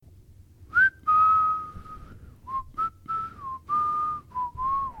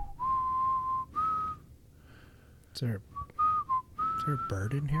Is there a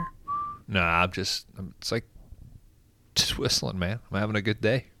bird in here? Nah, it's like just whistling, man. I'm having a good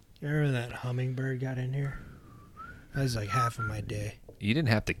day. You remember that hummingbird got in here? That was like half of my day. You didn't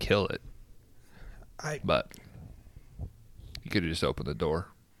have to kill it. But you could have just opened the door,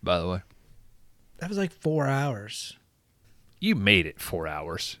 by the way. That was like 4 hours. You made it 4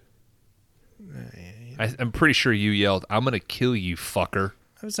 hours. I'm pretty sure you yelled, "I'm going to kill you, fucker."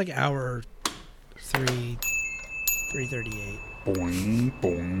 That was like hour 3:38. Boing,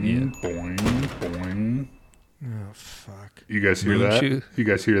 boing, boing, boing. Oh, fuck. You guys hear Moon that? shoe? You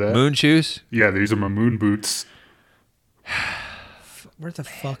guys hear that? Moon shoes? Yeah, these are my moon boots. Where the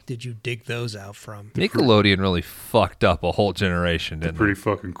fuck did you dig those out from? Nickelodeon really fucked up a whole generation, They're didn't pretty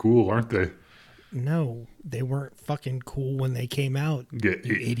fucking cool, aren't they? No, they weren't fucking cool when they came out. Get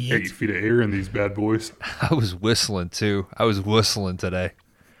You 8 idiot. feet of air in these bad boys. they? I was whistling, too. I was whistling today.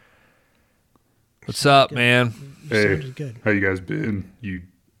 What's up, man? Hey, Sounded good. how you guys been, you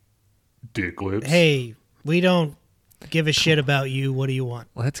dick lips? Hey, we don't give a shit about you. What do you want?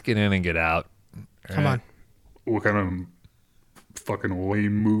 Let's get in and get out. Come on. What kind of fucking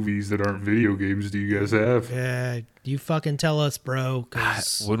lame movies that aren't video games do you guys have? You fucking tell us, bro.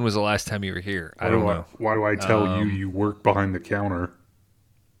 'Cause When was the last time you were here? I Why don't do know. Why do I tell you work behind the counter?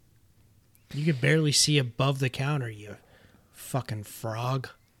 you can barely see above the counter, you fucking frog.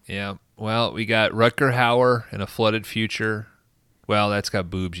 Yeah. Well, we got Rutger Hauer in A Flooded Future. Well, that's got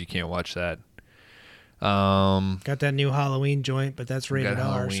boobs. You can't watch that. Got that new Halloween joint, but that's rated Got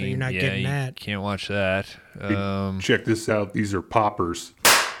R, so you're not yeah, getting you that. Can't watch that. Hey, check this out. These are poppers.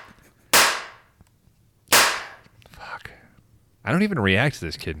 Fuck. I don't even react to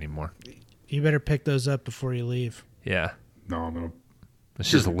this kid anymore. You better pick those up before you leave. Yeah. No, I'm gonna. It's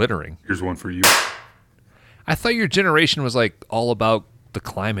just littering. Here's one for you. I thought your generation was like all about the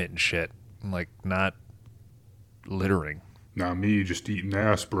climate and shit. And like not littering. Not me, just eating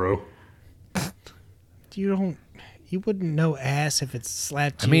ass, bro. You wouldn't know ass if it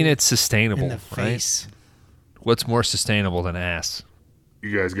slapped you I mean, it's sustainable, in the right? face. What's more sustainable than ass?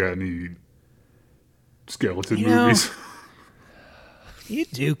 You guys got any skeleton You know- movies? You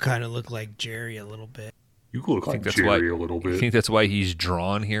do kind of look like Jerry a little bit. You look like that's Jerry why- a little You bit. think that's why he's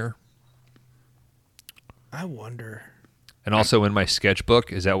drawn here? I wonder. And also in my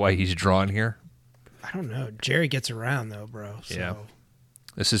sketchbook, is that why he's drawn here? I don't know. Jerry gets around though, bro. So. Yeah.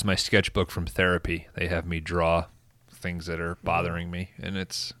 This is my sketchbook from therapy. They have me draw things that are bothering me, and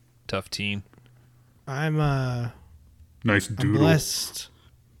it's tough teen. I'm Nice I'm doodle. blessed.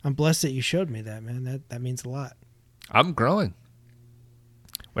 I'm blessed that you showed me that, man. That means a lot. I'm growing.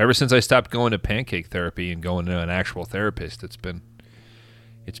 Ever since I stopped going to pancake therapy and going to an actual therapist, it's been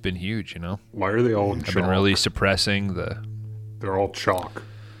huge, you know. Why are they all in I've chalk? been really suppressing They're all chalk.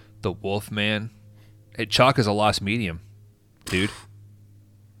 the wolf man. Hey, chalk is a lost medium, dude.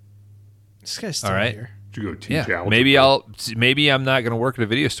 This guy's still All right. here. Did you go teach Yeah, algebra? maybe I'm not going to work at a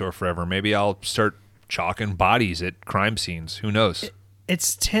video store forever. Maybe I'll start chalking bodies at crime scenes. Who knows?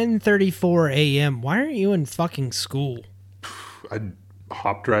 It's 10:34 a.m. Why aren't you in fucking school? I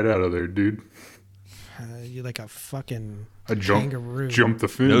hopped right out of there, dude. You like a fucking I kangaroo. jumped the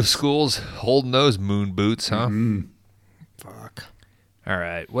fence. No schools holding those moon boots, huh? Fuck. All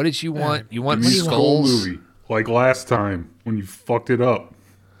right. What did you want? You want What do you want? Skull skulls? movie, like last time when you fucked it up.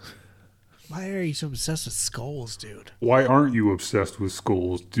 Why are you so obsessed with skulls, dude? Why aren't you obsessed with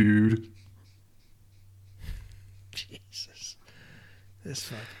skulls, dude? Jesus. This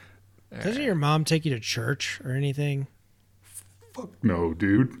fuck. Doesn't your mom take you to church or anything? Fuck no,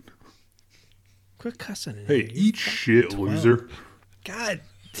 dude. Quit cussing. in Hey, here. You're eat fucking shit, 12. loser. God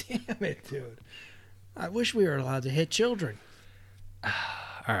damn it, dude. I wish we were allowed to hit children.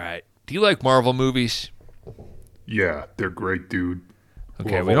 All right. Do you like Marvel movies? Yeah, they're great, dude.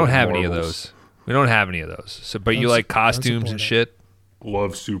 Okay, Love we all don't the have any of Marvels. those. We don't have any of those. So, but you Don't like su- don't costumes support and it. shit?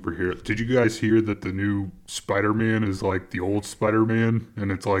 Love superheroes. Did you guys hear that the new Spider-Man is like the old Spider-Man,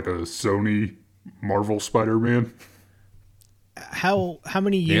 and it's like a Sony Marvel Spider-Man? How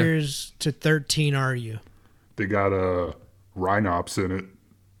many years to 13 are you? They got a Rhinops in it.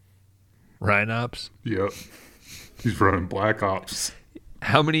 Rhinops? Yep. He's running Black Ops.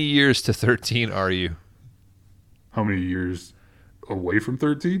 How many years to 13 are you? How many years away from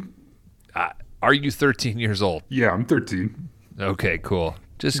 13? Are you 13 years old? Yeah, I'm 13. Okay, cool.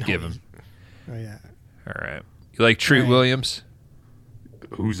 Just give him. Oh, yeah. All right. You like Treat Right. Williams?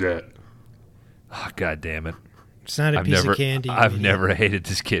 Who's that? Oh, God damn it. It's not a I've piece never, of candy. you I've idiot. never hated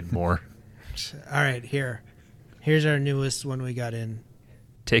this kid more. All right, here's our newest one we got in.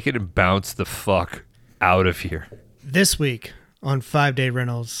 Take it and bounce the fuck out of here. This week on 5 Day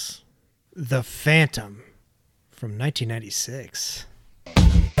Rentals, The Phantom from 1996.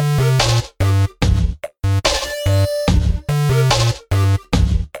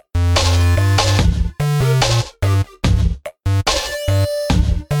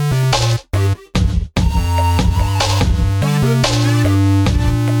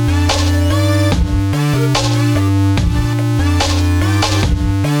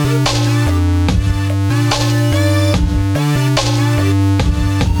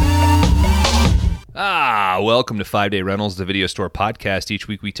 Welcome to 5 Day Rentals, the video store podcast. Each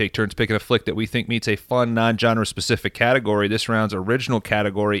week we take turns picking a flick that we think meets a fun, non-genre specific category. This round's original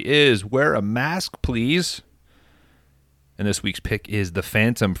category is Wear a Mask, Please. And this week's pick is The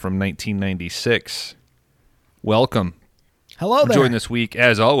Phantom from 1996. Welcome. Hello there. Joined this week,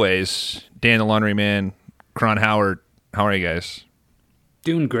 as always, Dan the Laundryman, Cron Howard. How are you guys?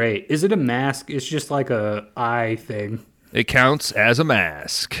 Doing great. Is it a mask? It's just like a eye thing. It counts as a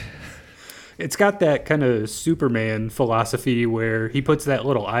mask. It's got that kind of Superman philosophy where he puts that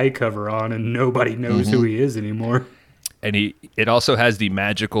little eye cover on and nobody knows who he is anymore. And it also has the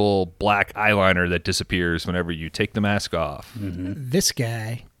magical black eyeliner that disappears whenever you take the mask off. This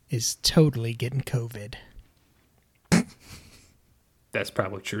guy is totally getting COVID. That's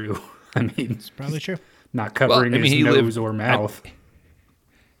probably true. I mean, It's probably true. not covering his nose or mouth.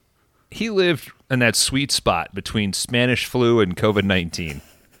 He lived in that sweet spot between Spanish flu and COVID-19.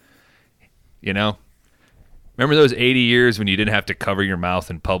 You know? Remember those 80 years when you didn't have to cover your mouth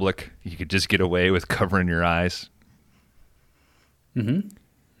in public? You could just get away with covering your eyes. It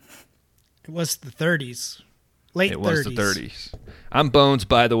was the 30s. Late 30s. It was the 30s. I'm Bones,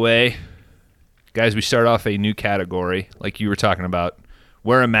 by the way. Guys, we start off a new category, like you were talking about.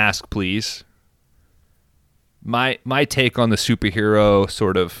 Wear a mask, please. My take on the superhero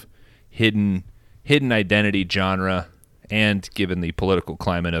sort of hidden identity genre, and given the political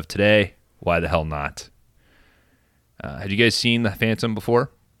climate of today, why the hell not? Have you guys seen The Phantom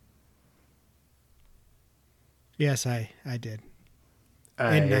before? Yes, I did.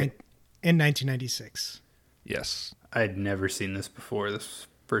 I, In 1996. Yes. I'd never seen this before. This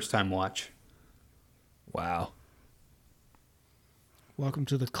first time watch. Wow. Welcome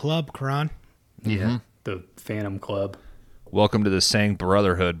to the club, Kron. Yeah. The Phantom Club. Welcome to the Sang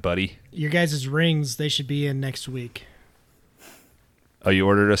Brotherhood, buddy. Your guys' rings, they should be in next week. Oh, you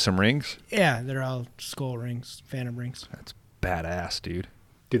ordered us some rings? Yeah, they're all skull rings, phantom rings. That's badass, dude.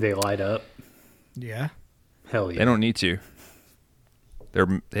 Do they light up? Yeah. Hell yeah. They don't need to.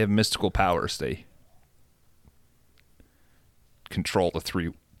 They have mystical powers. They control the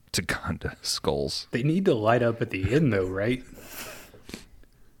 3 Taganda skulls. They need to light up at the end, though, right?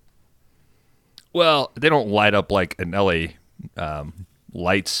 Well, they don't light up like an LA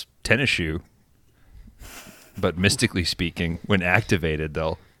Lights tennis shoe. But mystically speaking, when activated,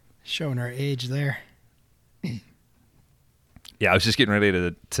 they'll... Showing our age there. Yeah, I was just getting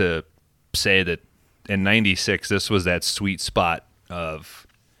ready to say that in 96, this was that sweet spot of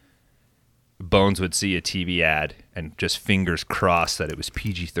Bones would see a TV ad and just fingers crossed that it was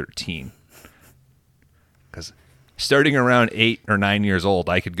PG-13. Because starting around 8 or 9 years old,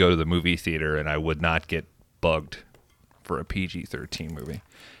 I could go to the movie theater and I would not get bugged for a PG-13 movie.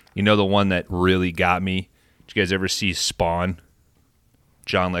 You know the one that really got me? Did you guys ever see Spawn?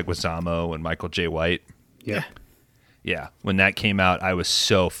 John Leguizamo and Michael J. White? Yeah. Yeah. When that came out, I was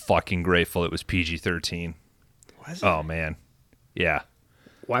so fucking grateful it was PG-13. Was it? Oh, man. Yeah.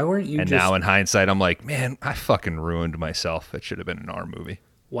 Why weren't you And just... now in hindsight, I'm like, man, I fucking ruined myself. It should have been an R movie.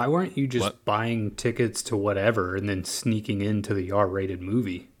 Why weren't you just What? buying tickets to whatever and then sneaking into the R-rated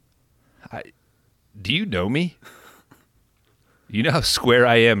movie? Do you know me? You know how square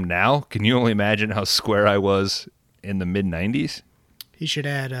I am now? Can you only imagine how square I was in the mid-90s? He should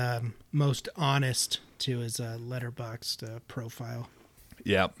add most honest to his Letterboxd profile.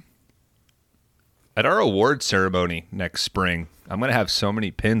 Yep. At our award ceremony next spring, I'm going to have so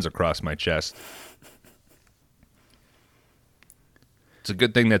many pins across my chest. It's a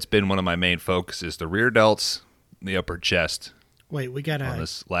good thing that's been one of my main focuses, the rear delts, the upper chest Wait, we on gotta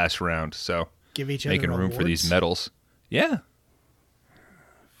this last round. So give each other making room for these awards? medals. Yeah.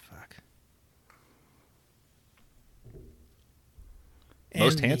 Fuck.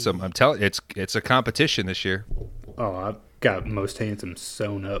 Most And handsome. I'm telling you, it's a competition this year. Oh, I've got most handsome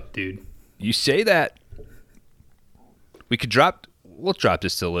sewn up, dude. You say that. We'll drop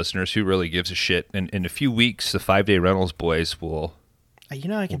this to the listeners. Who really gives a shit? And in a few weeks, the 5 Day Rentals boys will You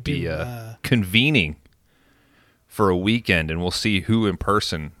know, I will could be do. convening for a weekend, and we'll see who in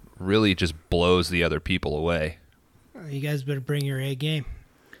person really just blows the other people away. You guys better bring your A game.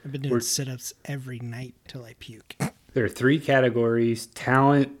 I've been doing sit-ups every night till I puke. There are 3 categories: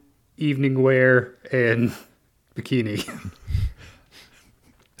 talent, evening wear, and bikini.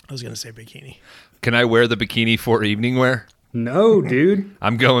 I was gonna say bikini. Can I wear the bikini for evening wear? No, dude.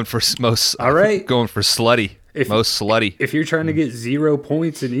 I'm going for most. All right. Going for slutty. Most slutty. If you're trying to get 0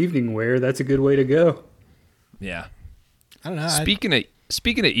 points in evening wear, that's a good way to go. Yeah. I don't know.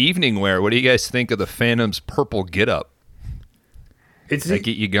 Speaking of evening wear, what do you guys think of the Phantom's purple getup? Does That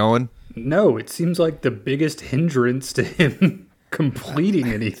get you going? No, it seems like the biggest hindrance to him completing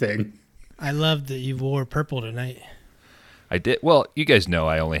anything. I love that you wore purple tonight. I did. Well, you guys know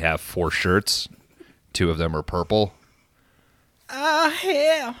I only have 4 shirts. 2 of them are purple. Oh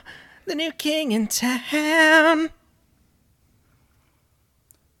hell, the new king in town.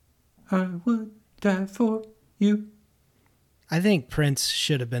 I would die for you. I think Prince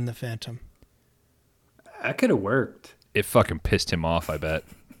should have been the Phantom. That could have worked. It fucking pissed him off, I bet.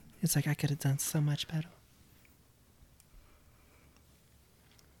 It's like I could have done so much better.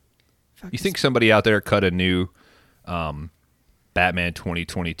 You think somebody out there cut a new Batman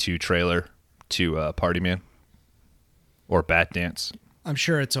 2022 trailer to Party Man? Or Bat Dance? I'm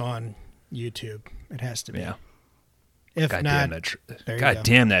sure it's on YouTube. It has to be. Yeah. If God not, damn there you God go.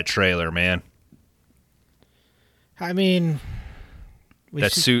 damn that trailer, man. I mean,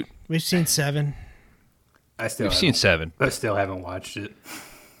 That suit. We've seen 7. We've seen 7. I still haven't watched it.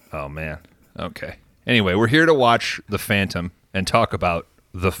 Oh, man. Okay. Anyway, we're here to watch The Phantom and talk about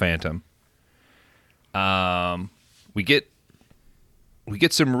The Phantom. We get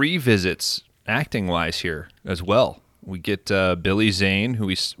some revisits acting-wise here as well. We get Billy Zane, who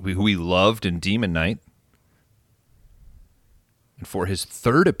we loved in Demon Knight. And for his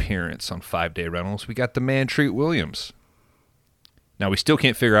 3rd appearance on 5 Day Rentals, we got the man Treat Williams. Now, we still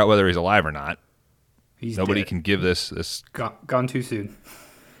can't figure out whether he's alive or not. Nobody can give this. Gone too soon.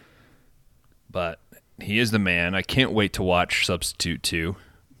 But he is the man. I can't wait to watch Substitute 2.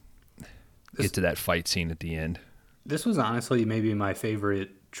 Get to that fight scene at the end. This was honestly maybe my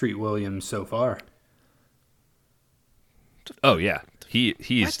favorite Treat Williams so far. Oh yeah,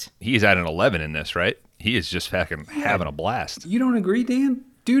 he's at an 11 in this, right? He is just fucking having a blast. You don't agree, Dan?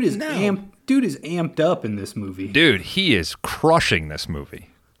 Dude is No. amped up in this movie. Dude, he is crushing this movie.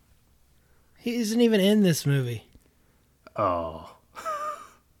 He isn't even in this movie. Oh.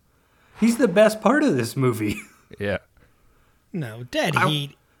 He's the best part of this movie. Yeah. No, Dead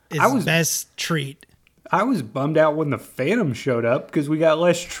Heat is I was- best treat. I was bummed out when the Phantom showed up because we got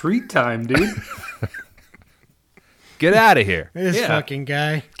less treat time, dude. Get out of here. This Yeah. fucking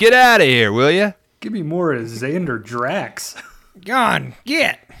guy. Get out of here, will you? Give me more of Xander Drax. Gone.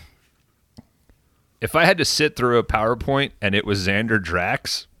 Get. If I had to sit through a PowerPoint and it was Xander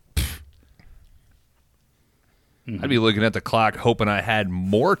Drax, I'd be looking at the clock hoping I had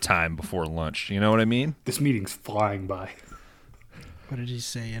more time before lunch. You know what I mean? This meeting's flying by. What did he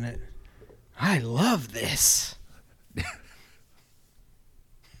say in it? I love this. He's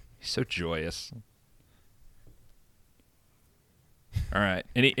so joyous. All right.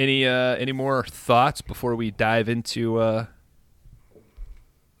 Any more thoughts before we dive into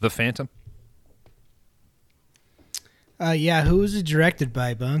The Phantom? Yeah, who was it directed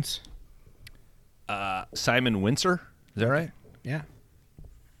by, Bones? Simon Windsor? Is that right? Yeah.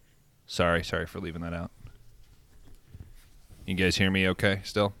 Sorry for leaving that out. You guys hear me okay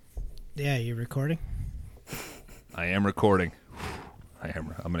still? Yeah, you recording? I am recording.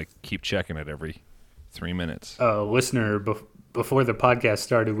 I'm going to keep checking it every 3 minutes. Listener, before the podcast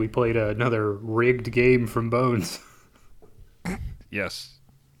started, we played another rigged game from Bones. Yes.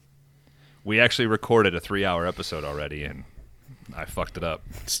 We actually recorded a 3-hour episode already, and I fucked it up.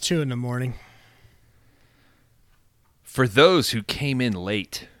 It's 2 a.m. For those who came in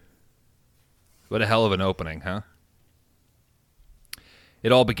late, what a hell of an opening, huh?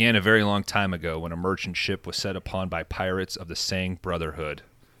 It all began a very long time ago when a merchant ship was set upon by pirates of the Sang Brotherhood.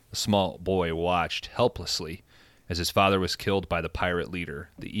 A small boy watched helplessly as his father was killed by the pirate leader,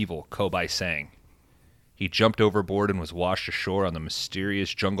 the evil Kobai Sang. He jumped overboard and was washed ashore on the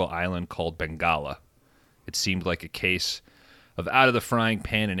mysterious jungle island called Bengala. It seemed like a case of out of the frying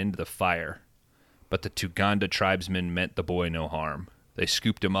pan and into the fire. But the Tuganda tribesmen meant the boy no harm. They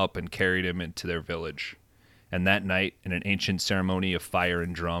scooped him up and carried him into their village. And that night, in an ancient ceremony of fire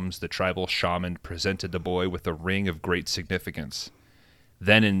and drums, the tribal shaman presented the boy with a ring of great significance.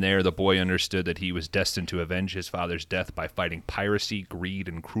 Then and there, the boy understood that he was destined to avenge his father's death by fighting piracy, greed,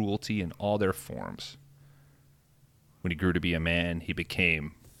 and cruelty in all their forms. When he grew to be a man, he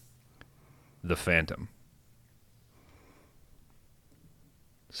became the Phantom.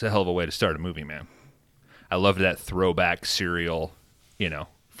 It's a hell of a way to start a movie, man. I loved that throwback serial,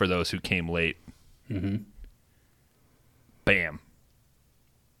 for those who came late. Mm-hmm. Bam.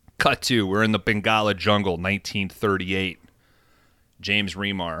 Cut to, we're in the Bengala jungle, 1938. James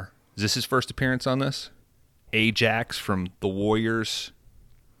Remar. Is this his first appearance on this? Ajax from The Warriors.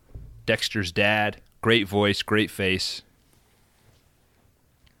 Dexter's dad. Great voice, great face.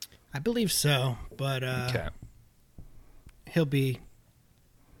 I believe so, but Okay. he'll be back.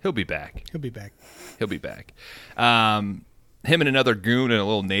 he'll be back. He'll be back. Him and another goon and a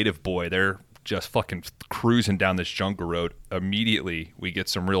little native boy, they're just fucking cruising down this jungle road. Immediately, we get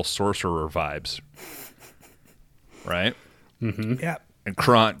some real sorcerer vibes. Right? Yeah. And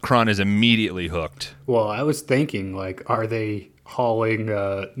Kron is immediately hooked. Well, I was thinking, like, are they hauling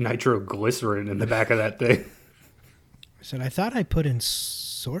nitroglycerin in the back of that thing? I said I thought I put in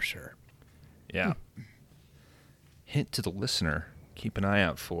sorcerer. Yeah. Hint to the listener. Keep an eye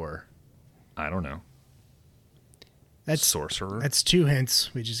out for, I don't know, That's sorcerer. That's 2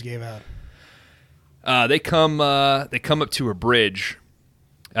 hints we just gave out. They come up to a bridge.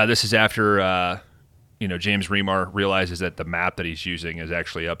 This is after James Remar realizes that the map that he's using is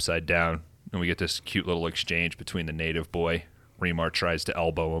actually upside down, and we get this cute little exchange between the native boy. Remar tries to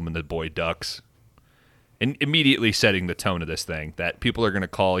elbow him, and the boy ducks, and immediately setting the tone of this thing that people are going to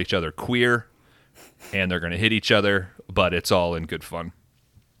call each other queer, and they're going to hit each other, but it's all in good fun.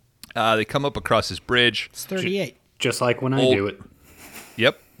 They come up across this bridge. It's 38. Just like when I Old- do it.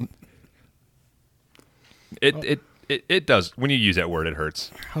 Yep. It does. When you use that word, it hurts.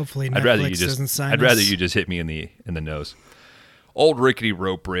 Hopefully Netflix I'd rather you just doesn't sign I'd rather us. you just hit me in the nose. Old rickety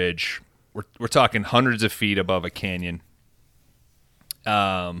rope bridge. We're talking hundreds of feet above a canyon.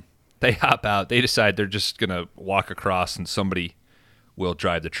 They hop out. They decide they're just gonna walk across, and somebody will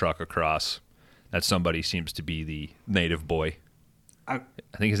drive the truck across. That somebody seems to be the native boy. I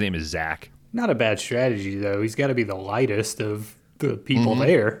think his name is Zach. Not a bad strategy, though. He's got to be the lightest of the people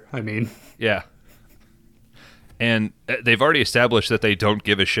there. I mean, Yeah. And they've already established that they don't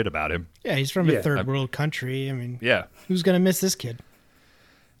give a shit about him. Yeah, he's from a Yeah, third world country. I mean, Yeah. who's going to miss this kid?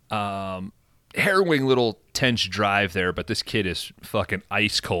 Harrowing little tense drive there, but this kid is fucking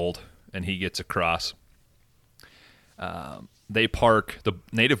ice cold, and he gets across. They park. The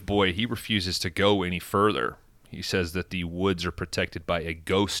native boy, he refuses to go any further. He says that the woods are protected by a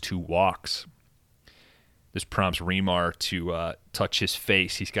ghost who walks. This prompts Remar to touch his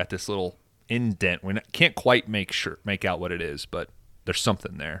face. He's got this little indent. We can't quite make out what it is, but there's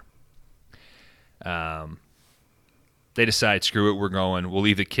something there. They decide, screw it, we're going. We'll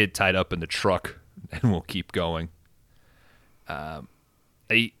leave the kid tied up in the truck, and we'll keep going.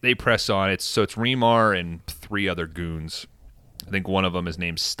 They press on. It's Remar and 3 other goons. I think one of them is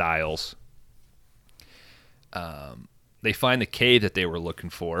named Styles. They find the cave that they were looking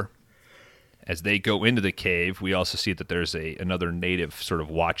for. As they go into the cave, we also see that there's another native sort of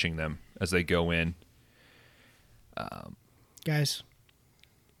watching them as they go in. Guys,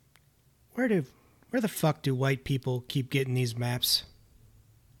 where the fuck do white people keep getting these maps?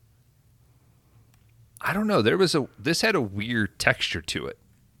 I don't know. This had a weird texture to it.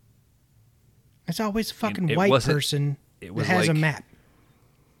 It's always a fucking It white wasn't- person it that was has a like- map.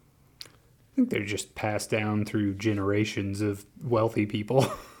 I think they're just passed down through generations of wealthy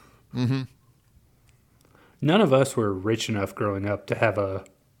people. Mm-hmm. None of us were rich enough growing up to have a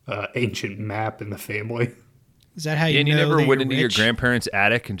ancient map in the family. Is that how you And you know never that went you're into your rich? grandparents'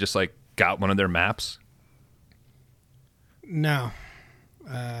 attic and just like got one of their maps? No.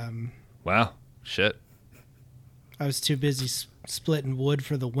 Wow. Shit. I was too busy splitting wood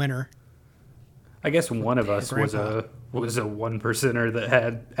for the winter. I guess one of us was Grandpa. a 1%er that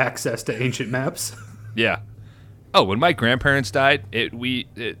had access to ancient maps. Yeah. Oh, when my grandparents died, we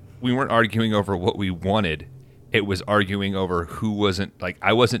weren't arguing over what we wanted. It was arguing over who wasn't, like,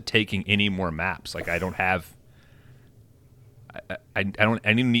 I wasn't taking any more maps. Like, I don't have I don't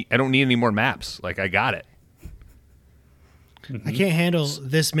need any more maps. Like, I got it. I can't handle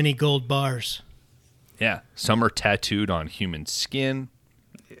this many gold bars. Yeah. Some are tattooed on human skin.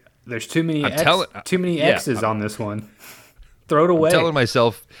 There's too many yeah, X's on this one. Throw it away. I'm telling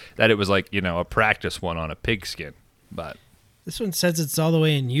myself that it was like, a practice one on a pigskin. But This one says it's all the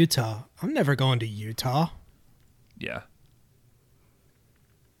way in Utah. I'm never going to Utah. yeah.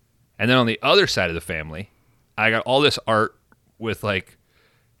 And then on the other side of the family, I got all this art with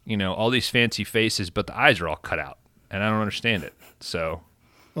all these fancy faces, but the eyes are all cut out. And I don't understand it. So,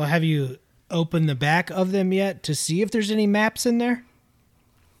 Well, have you opened the back of them yet to see if there's any maps in there?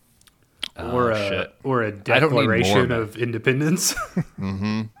 or shit. a I don't need Declaration more, of Independence.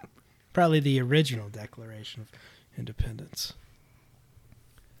 Probably the original Declaration of Independence.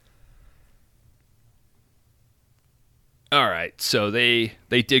 all right. So they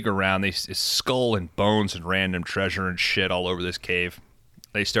dig around. They skull and bones and random treasure and shit all over this cave.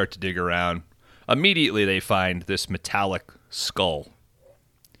 They start to dig around. Immediately, they find this metallic skull.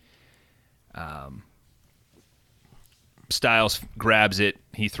 Styles grabs it.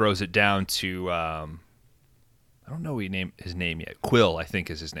 He throws it down to, I don't know his name yet. Quill, I think,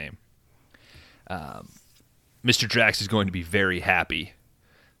 is his name. Mr. Drax is going to be very happy.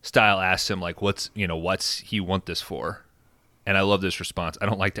 Style asks him, like, what's he want this for? And I love this response. I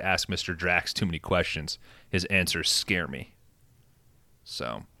don't like to ask Mr. Drax too many questions. His answers scare me.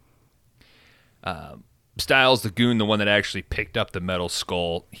 So, Styles, the goon, the one that actually picked up the metal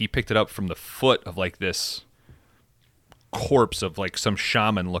skull, he picked it up from the foot of, like, this corpse of, like, some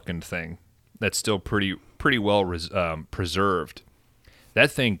shaman-looking thing that's still pretty well preserved.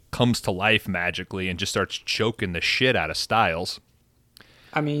 That thing comes to life magically and just starts choking the shit out of Styles.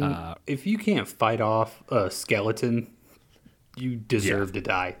 I mean, if you can't fight off a skeleton, you deserve to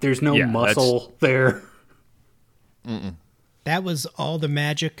die. There's no muscle there. Mm-mm. That was all the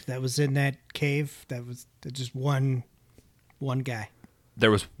magic that was in that cave. That was just one guy.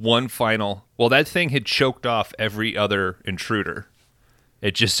 There was one final... Well, that thing had choked off every other intruder.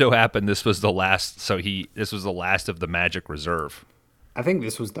 It just so happened this was the last... this was the last of the magic reserve. I think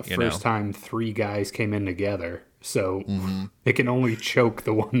this was the first time 3 guys came in together. So it can only choke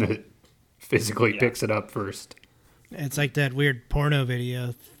the one that physically picks it up first. It's like that weird porno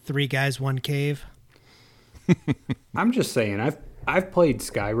video, 3 guys, 1 cave. I'm just saying, I've played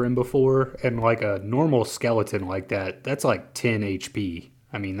Skyrim before, and like a normal skeleton like that's like 10 HP.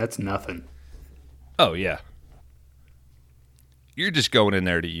 I mean, that's nothing. Oh, yeah. You're just going in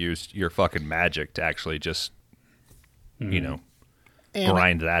there to use your fucking magic to actually just, And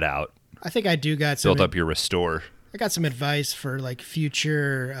grind that out. I think I do got some... Build up your restore. I got some advice for like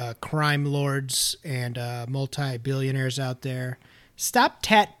future crime lords and multi-billionaires out there. Stop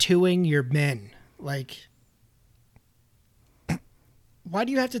tattooing your men. Like, why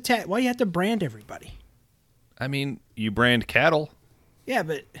do you have to brand everybody? I mean, you brand cattle. Yeah,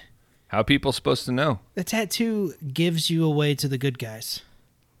 but how are people supposed to know? the tattoo gives you away to the good guys.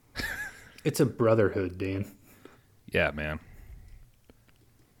 It's a brotherhood, Dan. Yeah, man.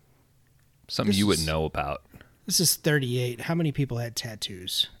 Something you wouldn't know about. This is 38. How many people had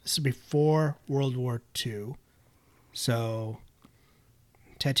tattoos? This is before World War II. So,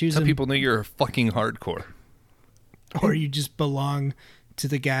 tattoos... Some people know you're fucking hardcore. Or you just belong to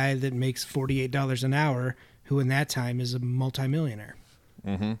the guy that makes $48 an hour, who in that time is a multimillionaire.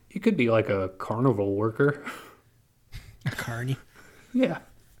 Mm-hmm. You could be like a carnival worker. A carny. Yeah.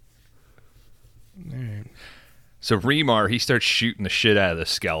 All right. So Remar, he starts shooting the shit out of the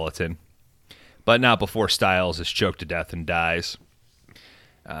skeleton. But not before Styles is choked to death and dies.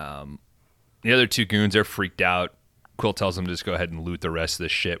 The other 2 goons are freaked out. Quill tells them to just go ahead and loot the rest of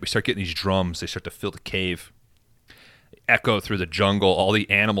this shit. We start getting these drums. They start to fill the cave. They echo through the jungle. All the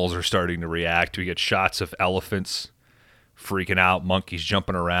animals are starting to react. We get shots of elephants freaking out, monkeys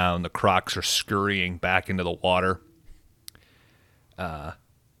jumping around. The crocs are scurrying back into the water. Then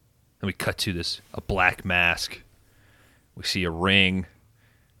we cut to a black mask. We see a ring.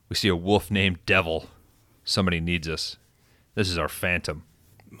 We see a wolf named Devil. Somebody needs us. This is our Phantom.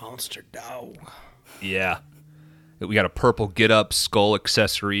 Monster dog. Yeah. We got a purple get-up, skull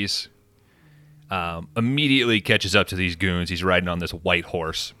accessories. Immediately catches up to these goons. He's riding on this white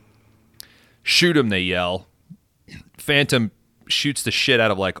horse. Shoot him, they yell. Phantom shoots the shit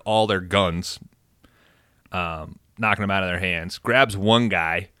out of like all their guns, knocking them out of their hands. Grabs one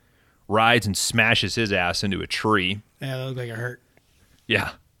guy, rides and smashes his ass into a tree. Yeah, that looked like it hurt.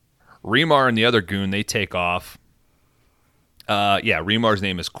 Yeah. Remar and the other goon, they take off. Remar's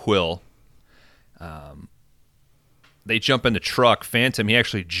name is Quill. They jump in the truck. Phantom, he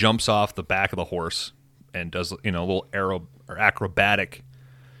actually jumps off the back of the horse and does, a little acrobatic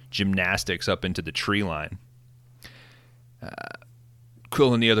gymnastics up into the tree line.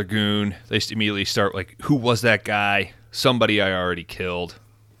 Quill and the other goon, they immediately start like, who was that guy? Somebody I already killed,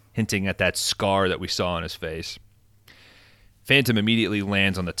 hinting at that scar that we saw on his face. Phantom immediately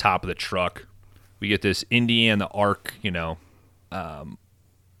lands on the top of the truck. We get this Indiana Arc,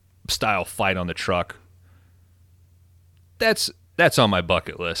 style fight on the truck. That's on my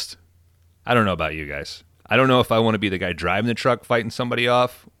bucket list. I don't know about you guys. I don't know if I want to be the guy driving the truck fighting somebody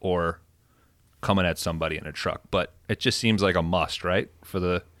off or coming at somebody in a truck, but it just seems like a must, right? For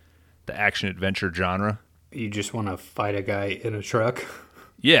the action adventure genre. You just want to fight a guy in a truck?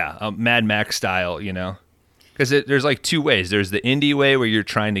 Yeah, Mad Max style, Because there's like 2 ways. There's the indie way where you're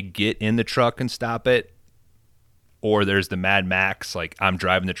trying to get in the truck and stop it. Or there's the Mad Max, like I'm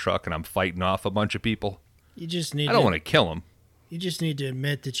driving the truck and I'm fighting off a bunch of people. You just need. I don't want to kill them. You just need to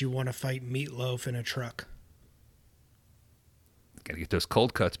admit that you want to fight Meatloaf in a truck. Gotta get those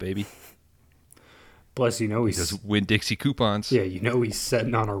cold cuts, baby. Plus, you know Those Winn-Dixie coupons. yeah, you know he's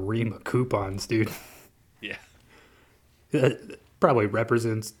setting on a ream of coupons, dude. Yeah. That probably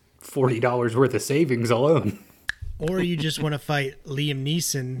represents $40 worth of savings alone. Or you just want to fight Liam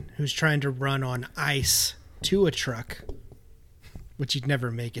Neeson, who's trying to run on ice to a truck, which he'd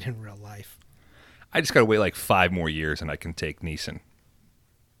never make it in real life. I just gotta wait like 5 more years and I can take Neeson.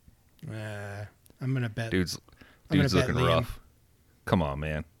 I'm gonna bet. Dude's I'm gonna bet looking Liam. rough. Come on,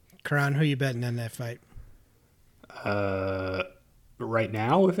 man. Karan, who you betting in that fight? Right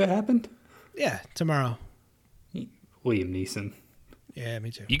now, if it happened, Yeah, tomorrow. Liam Neeson. Yeah, me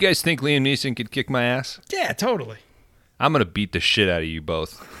too. You guys think Liam Neeson could kick my ass? Yeah, totally. I'm gonna beat the shit out of you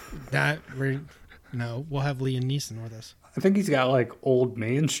both. No, we'll have Liam Neeson with us. I think he's got like old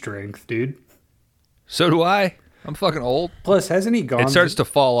man strength, dude. So do I. I'm fucking old. Plus, hasn't he gone? It starts to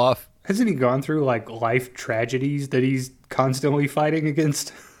fall off. Hasn't he gone through like life tragedies that he's constantly fighting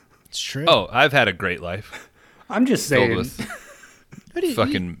against? It's true. Oh, I've had a great life. I'm just Filled saying. with What do you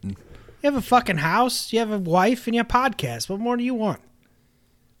fucking have a fucking house, you have a wife, and you have a podcast. What more do you want?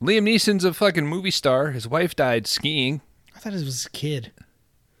 Liam Neeson's a fucking movie star. His wife died skiing. I thought it was a kid.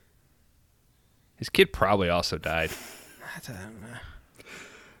 His kid probably also died. I don't know.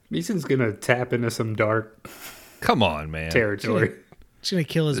 Neeson's gonna tap into some dark Come on, man. territory. It's gonna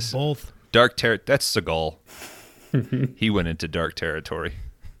kill us both. Dark territory. That's Seagal. He went into dark territory.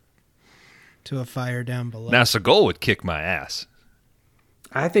 To a fire down below. Now Seagal would kick my ass.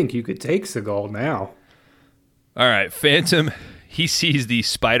 I think you could take Seagal now. All right, Phantom. He sees the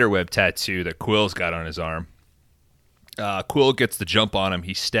spiderweb tattoo that Quill's got on his arm. Quill gets the jump on him.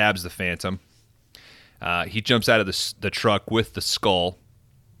 He stabs the Phantom. He jumps out of the truck with the skull.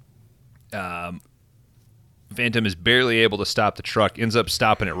 Phantom is barely able to stop the truck, ends up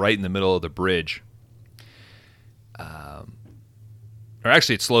stopping it right in the middle of the bridge. Or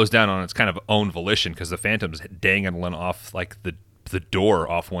actually, it slows down on its kind of own volition because the Phantom's dangling off like the door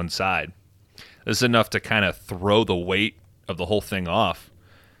off one side. This is enough to kind of throw the weight of the whole thing off.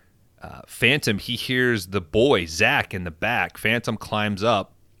 Phantom, he hears the boy, Zach, in the back. Phantom climbs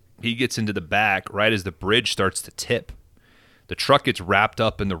up. He gets into the back right as the bridge starts to tip. The truck gets wrapped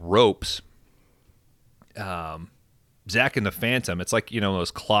up in the ropes. Zach and the Phantom, it's like,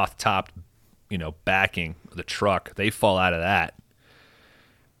 those cloth-topped, backing of the truck. They fall out of that.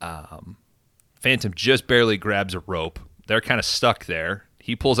 Phantom just barely grabs a rope. They're kind of stuck there.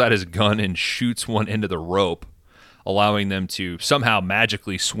 He pulls out his gun and shoots one into the rope, allowing them to somehow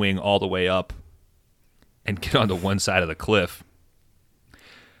magically swing all the way up and get onto one side of the cliff.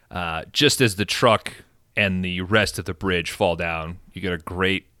 Just as the truck and the rest of the bridge fall down, you get a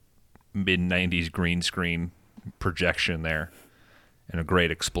great mid-90s green screen projection there and a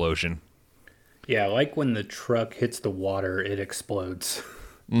great explosion. Yeah, like when the truck hits the water, it explodes.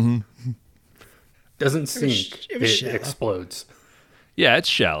 Mm-hmm. Doesn't sink, it was it shallow. explodes. Yeah, it's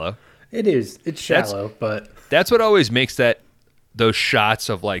shallow. It is. It's shallow, but That's what always makes those shots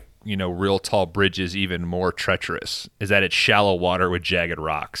of real tall bridges even more treacherous, is that it's shallow water with jagged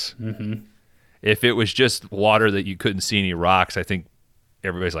rocks. Mm-hmm. If it was just water that you couldn't see any rocks, I think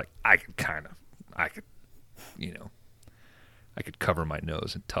everybody's like, I could cover my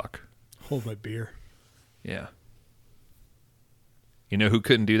nose and tuck. Hold my beer. Yeah. You know who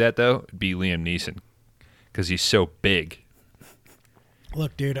couldn't do that though? It'd be Liam Neeson, because he's so big.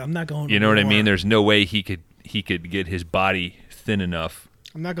 Look, dude, I'm not going to You know what I war. mean? There's no way he could get his body thin enough.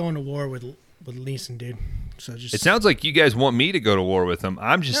 I'm not going to war with Neeson, dude. So just It sounds like you guys want me to go to war with him.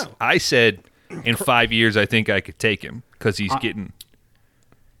 No. I said in 5 years I think I could take him because he's getting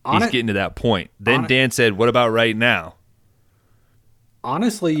to that point. Then Dan said, "What about right now?"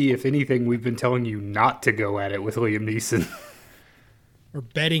 honestly, if anything, we've been telling you not to go at it with Liam Neeson. we're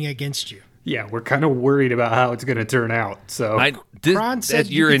betting against you. Yeah, we're kind of worried about how it's going to turn out. So Kron said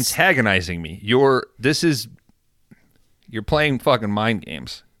you you're could antagonizing me. You're playing fucking mind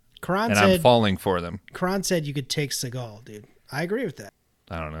games, Karan and I'm said falling for them. Karan said you could take Seagal, dude. I agree with that.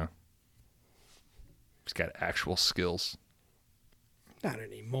 I don't know. He's got actual skills. Not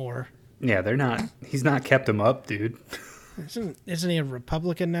anymore. yeah, they're not. He's not kept him up, dude. Isn't he a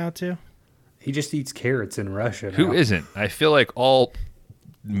Republican now too? He just eats carrots in Russia. Who now. isn't? I feel like all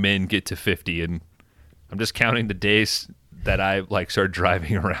men get to 50, and I'm just counting the days that I start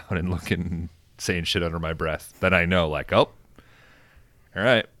driving around and looking, and saying shit under my breath that I know, all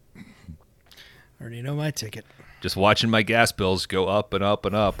right, I already know my ticket. just watching my gas bills go up and up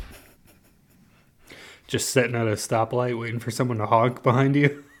and up. Just sitting at a stoplight waiting for someone to honk behind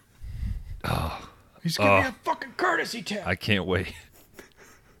you? He's giving me a fucking courtesy tap. I can't wait.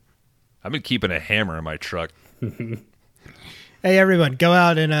 I've been keeping a hammer in my truck. Hey, everyone, go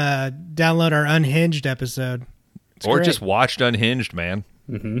out and download our Unhinged episode. It's Or great. just watched Unhinged, man.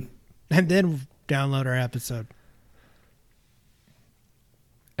 And then download our episode.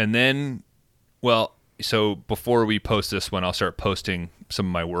 And then, well, so before we post this one, I'll start posting some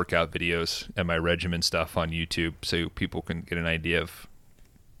of my workout videos and my regimen stuff on YouTube so people can get an idea of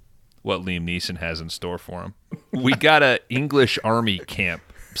what Liam Neeson has in store for him. We got a English army camp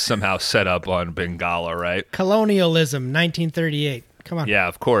somehow set up on Bengala, right? Colonialism, 1938. Come on. Yeah,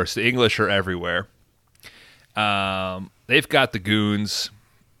 of course. The English are everywhere. They've got the goons.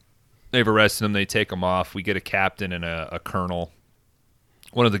 They've arrested them. They take them off. We get a captain and a colonel.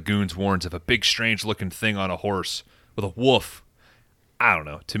 One of the goons warns of a big, strange-looking thing on a horse with a wolf. I don't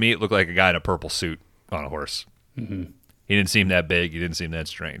know. To me, it looked like a guy in a purple suit on a horse. Mm-hmm. He didn't seem that big. He didn't seem that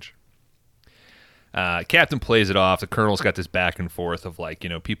strange. Captain plays it off. The colonel's got this back and forth of like,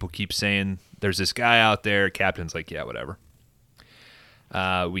 people keep saying there's this guy out there. Captain's like, yeah, whatever.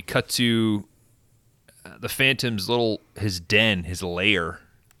 We cut to the Phantom's his den, his lair.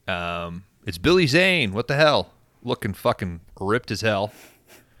 It's Billy Zane. What the hell? Looking fucking ripped as hell.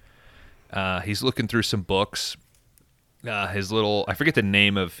 He's looking through some books. I forget the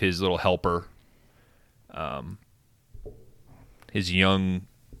name of his little helper. His young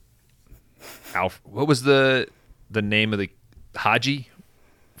what was the name of the Haji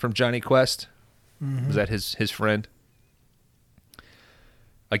from Johnny Quest? Mm-hmm. Was that his friend?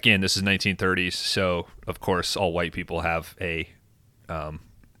 Again, this is 1930s, so of course all white people have a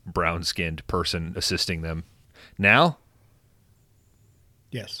brown-skinned person assisting them. Now,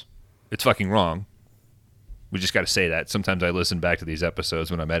 Yes. it's fucking wrong. We just got to say that. Sometimes I listen back to these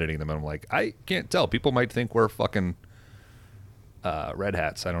episodes when I'm editing them, and I'm like, I can't tell. People might think we're fucking red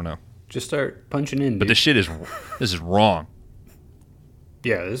hats. I don't know. Just start punching in, dude. But this is wrong.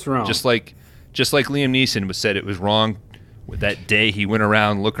 Yeah, this is wrong. Just like Liam Neeson said it was wrong with that day he went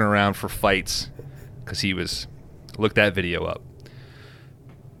around looking around for fights because look that video up.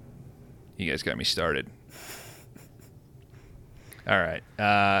 You guys got me started. All right.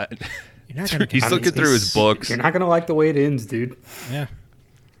 He's looking through his books. You're not going to like the way it ends, dude. Yeah.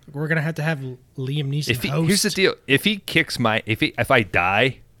 We're going to have Liam Neeson host. Here's the deal. If he kicks if I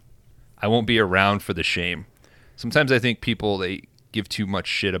die, I won't be around for the shame. Sometimes I think people, they give too much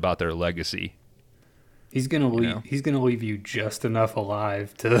shit about their legacy. He's going to leave He's going to leave you just enough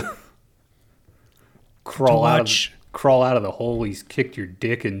alive to crawl out of the hole he's kicked your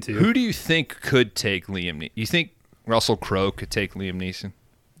dick into. Who do you think could take Liam Neeson? You think Russell Crowe could take Liam Neeson?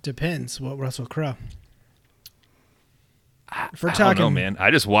 Depends what Russell Crowe. I don't know, man. I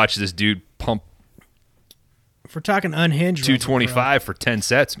just watched this dude pump. If we're talking unhinged, 225 for 10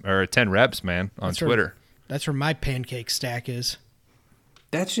 sets or 10 reps, man, on Twitter. That's where my pancake stack is.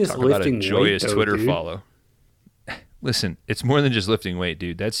 That's just Talk lifting about a joyous weight, though, Twitter dude. follow. Listen, it's more than just lifting weight,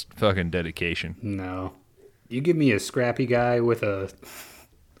 dude. That's fucking dedication. No. You give me a scrappy guy with a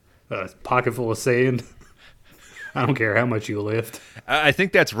pocket full of sand. I don't care how much you lift. I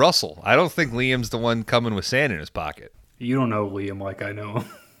think that's Russell. I don't think Liam's the one coming with sand in his pocket. You don't know Liam like I know him.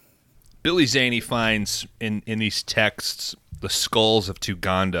 Billy Zane finds in these texts the skulls of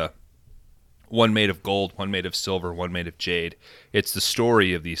Tuganda. One made of gold, one made of silver, one made of jade. It's the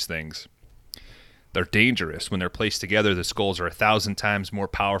story of these things. They're dangerous. When they're placed together, the skulls are 1,000 times more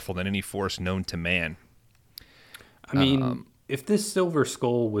powerful than any force known to man. I mean, if this silver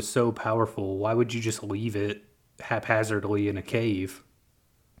skull was so powerful, why would you just leave it haphazardly in a cave?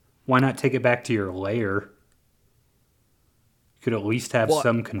 Why not take it back to your lair? You could at least have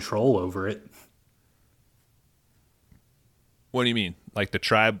some control over it. What do you mean? Like the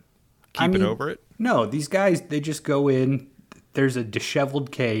tribe keeping over it? No, these guys, they just go in. There's a disheveled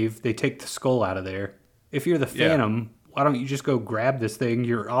cave. They take the skull out of there. If you're the Phantom, why don't you just go grab this thing?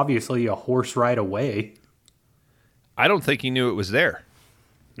 You're obviously a horse ride away. I don't think he knew it was there.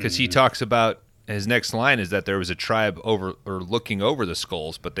 Because he talks about, his next line is that there was a tribe looking over the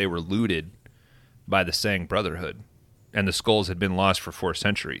skulls, but they were looted by the Sang Brotherhood. And the skulls had been lost for 4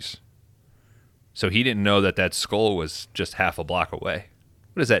 centuries. So he didn't know that skull was just half a block away.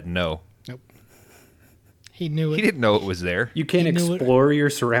 What does that know? Nope. He knew it. He didn't know it was there. You can't explore your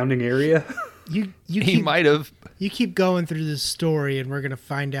surrounding area? He might have. You keep going through this story and we're going to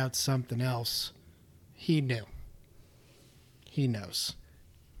find out something else. He knew. He knows.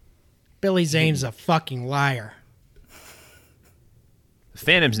 Billy Zane's a fucking liar. The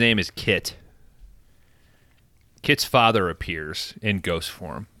Phantom's name is Kit. Kit's father appears in ghost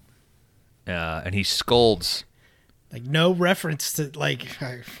form. And he scolds. Like, no reference to,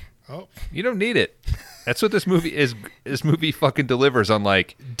 You don't need it. That's what this movie is. This movie fucking delivers on,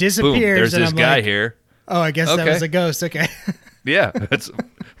 like, disappears. boom, there's and this I'm guy like, here. Oh, I guess that Okay. was a ghost. Okay. Yeah, that's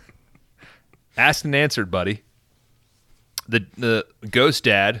asked and answered, buddy. The ghost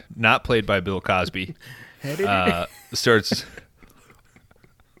dad, not played by Bill Cosby, starts.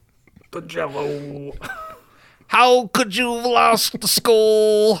 The Jello. How could you have lost the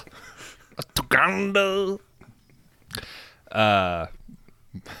skull? Tuganda.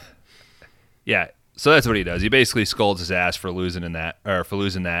 Yeah. So that's what he does. He basically scolds his ass for losing that,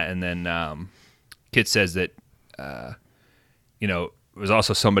 and then Kit says that it was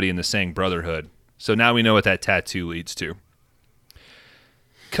also somebody in the Sang Brotherhood. So now we know what that tattoo leads to.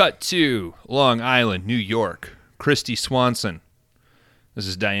 Cut to Long Island, New York. Christy Swanson. This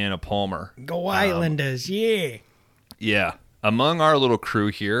is Diana Palmer. Go Islanders, yeah. Yeah. Among our little crew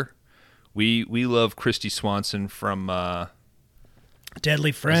here, we love Christy Swanson from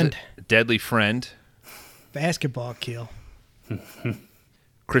Deadly Friend. Deadly Friend. Basketball kill.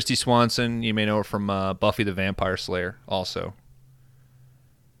 Christy Swanson, you may know her from Buffy the Vampire Slayer also.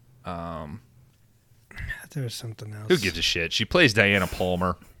 There was something else. Who gives a shit? She plays Diana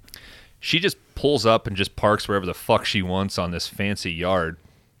Palmer. She just pulls up and just parks wherever the fuck she wants on this fancy yard.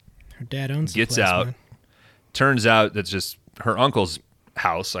 Her dad owns Gets the place, out. man. Turns out that's just her uncle's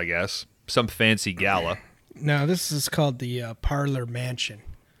house, I guess. Some fancy gala. No, this is called the Parlor Mansion.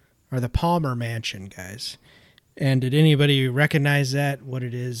 Or the Palmer Mansion, guys. And did anybody recognize that, what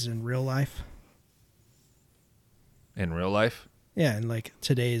it is in real life? In real life? Yeah, in like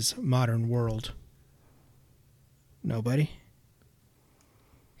today's modern world. Nobody?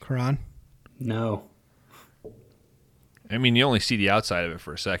 Karan? No. I mean, you only see the outside of it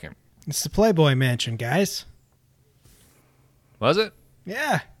for a second. It's the Playboy Mansion, guys. Was it?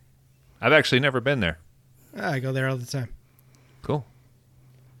 Yeah. I've actually never been there. I go there all the time. Cool.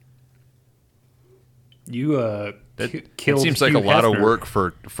 You That killed seems like Hugh a lot of Hefner. work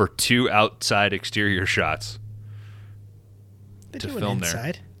for two outside exterior shots. They To do it film there.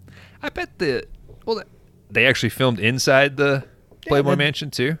 inside. I bet they actually filmed inside the Playboy the-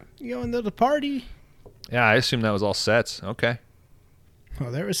 Mansion too. You go into the party. Yeah, I assume that was all sets. Okay. Oh,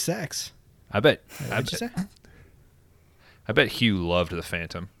 there was sex. I bet What'd you say? I bet Hugh loved the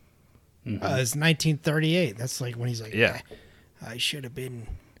Phantom. It's 1938. That's like when he's like, Yeah. I should have been.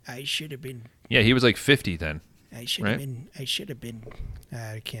 Yeah, he was like 50 then. I should Right. have been. I should have been.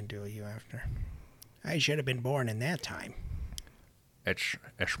 I can't do you after. I should have been born in that time. It's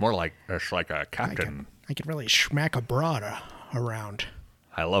more like a captain. I could really smack a broad around.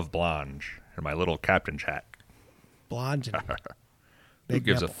 I love blonde and my little captain's hat. Blonde and Who big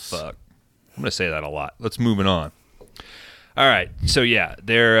gives nipples. a fuck? I'm gonna say that a lot. Let's move it on. All right, so yeah,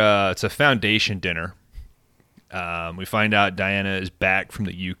 it's a foundation dinner. We find out Diana is back from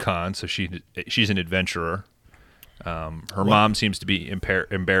the Yukon, so she's an adventurer. Her mom seems to be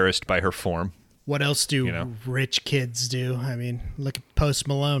embarrassed by her form. What else do You know. rich kids do? I mean, look at Post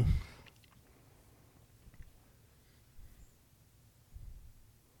Malone.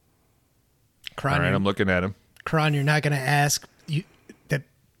 All right, I'm looking at him. Kron, you're not going to ask you that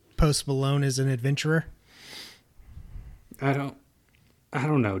Post Malone is an adventurer? I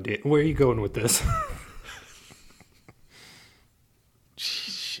don't know, dude. Where are you going with this?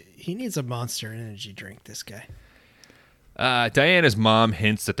 He needs a Monster Energy drink, this guy. Diana's mom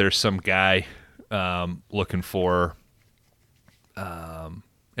hints that there's some guy looking for her.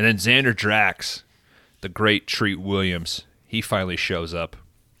 And then Xander Drax, the great Treat Williams, he finally shows up.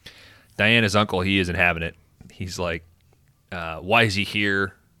 Diana's uncle, he isn't having it. He's like, why is he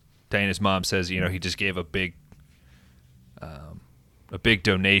here? Diana's mom says, he just gave a big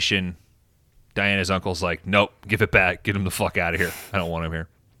donation. Diana's uncle's like, nope, give it back. Get him the fuck out of here. I don't want him here.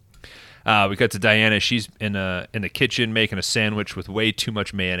 We cut to Diana. She's in the kitchen making a sandwich with way too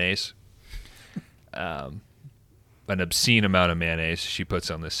much mayonnaise. An obscene amount of mayonnaise she puts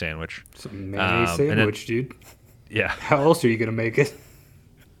on this sandwich. Some mayonnaise and then- sandwich, dude. Yeah. How else are you gonna make it?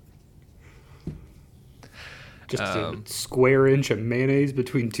 Just a square inch of mayonnaise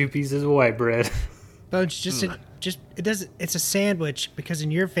between two pieces of white bread. Bones, it doesn't. It's a sandwich because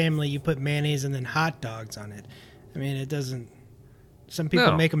in your family you put mayonnaise and then hot dogs on it. I mean, it doesn't. Some people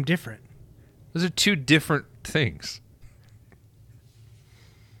No. make them different. Those are two different things.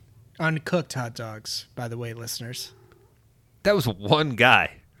 Uncooked hot dogs, by the way, listeners. That was one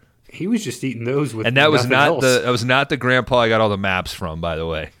guy. He was just eating those with And that was nothing else. not the grandpa I got all the maps from, by the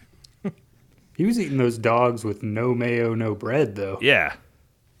way. He was eating those dogs with no mayo, no bread, though. Yeah.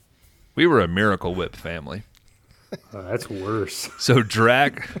 We were a Miracle Whip family. That's worse. So that's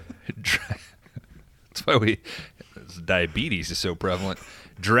why diabetes is so prevalent.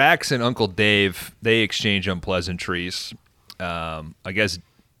 Drax and Uncle Dave, they exchange unpleasantries. I guess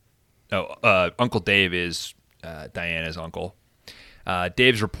Uncle Dave is Diana's uncle.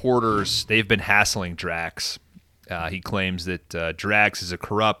 Dave's reporters, they've been hassling Drax. He claims that Drax is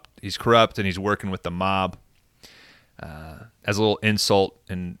he's corrupt and he's working with the mob. As a little insult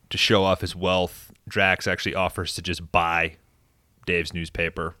and to show off his wealth, Drax actually offers to just buy Dave's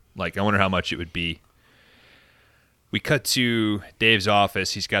newspaper. Like, I wonder how much it would be. We cut to Dave's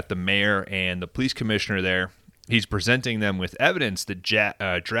office. He's got the mayor and the police commissioner there. He's presenting them with evidence that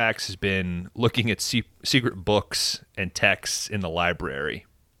Drax has been looking at secret books and texts in the library.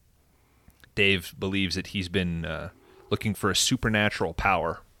 Dave believes that he's been looking for a supernatural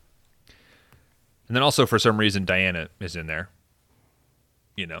power. And then also, for some reason, Diana is in there.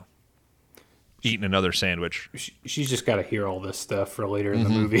 You know, eating another sandwich. She's just got to hear all this stuff for later in the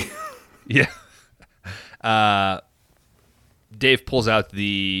movie. Yeah. Dave pulls out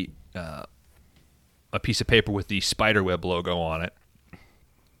a piece of paper with the Spiderweb logo on it.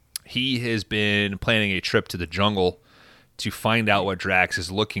 He has been planning a trip to the jungle to find out what Drax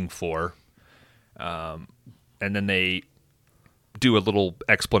is looking for. And then they do a little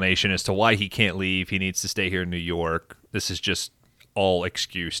explanation as to why he can't leave. He needs to stay here in New York. This is just all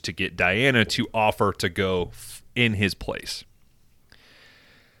excuse to get Diana to offer to go in his place.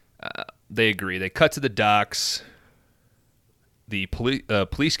 They agree. They cut to the docks. The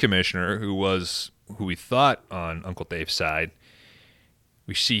police commissioner, who we thought on Uncle Dave's side,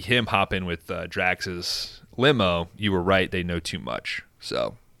 we see him hop in with Drax's limo. You were right; they know too much.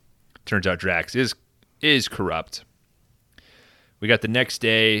 So, turns out Drax is corrupt. We got the next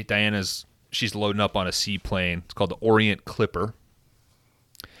day. She's loading up on a seaplane. It's called the Orient Clipper.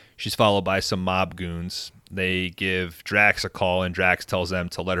 She's followed by some mob goons. They give Drax a call, and Drax tells them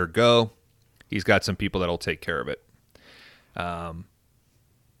to let her go. He's got some people that'll take care of it.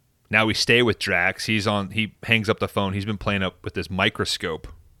 Now we stay with Drax. He hangs up the phone. He's been playing up with this microscope,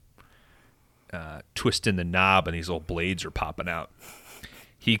 twisting the knob, and these little blades are popping out.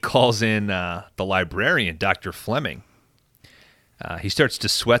 He calls in the librarian, Dr. Fleming. He starts to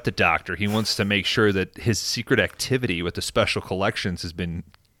sweat the doctor. He wants to make sure that his secret activity with the special collections has been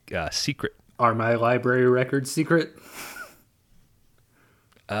secret. Are my library records secret?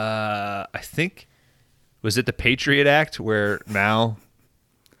 I think, was it the Patriot Act where now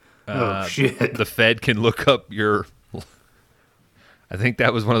shit. the Fed can look up your... I think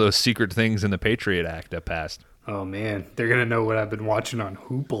that was one of those secret things in the Patriot Act that passed. Oh, man. They're going to know what I've been watching on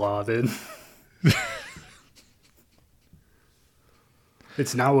Hoopla then.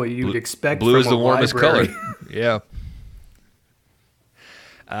 It's not what you'd expect Blue from is the a warmest library. color. Yeah.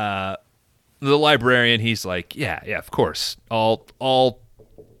 The librarian, he's like, yeah, of course. All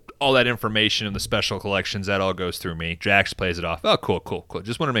that information in the special collections, that all goes through me. Drax plays it off. Oh, cool.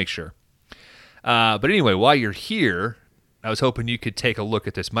 Just want to make sure. But anyway, while you're here, I was hoping you could take a look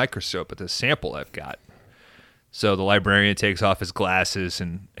at this microscope, at this sample I've got. So the librarian takes off his glasses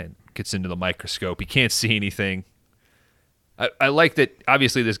and gets into the microscope. He can't see anything. I like that,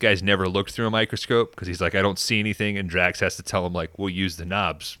 obviously, this guy's never looked through a microscope because he's like, I don't see anything, and Drax has to tell him, like, we'll use the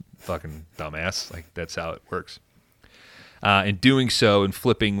knobs, fucking dumbass. Like, that's how it works. In doing so and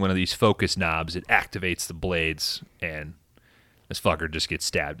flipping one of these focus knobs, it activates the blades, and this fucker just gets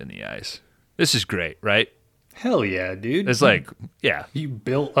stabbed in the eyes. This is great, right? Hell yeah, dude. It's like, yeah. You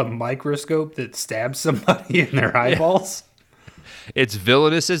built a microscope that stabs somebody in their eyeballs? It's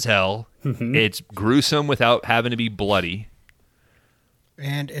villainous as hell. Mm-hmm. It's gruesome without having to be bloody.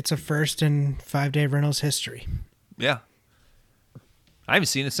 And it's a first in 5 Day Rentals history. Yeah. I haven't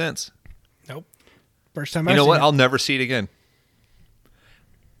seen it since. Nope. First time You I've know seen what? it. I'll never see it again.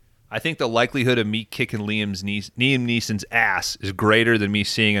 I think the likelihood of me kicking Liam Neeson's ass is greater than me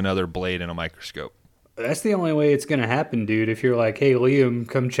seeing another blade in a microscope. That's the only way it's going to happen, dude. If you're like, hey, Liam,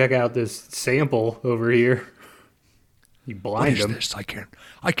 come check out this sample over here. You blind him. This? I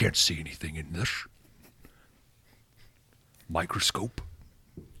can't see anything in this. Microscope.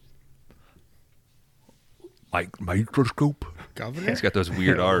 Microscope. Governor? He's got those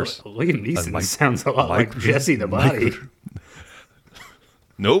weird R's. Liam Neeson mic- sounds a lot like mic- Jesse the Body. mic-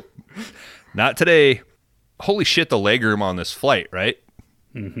 Nope. Not today. Holy shit, the legroom on this flight, right?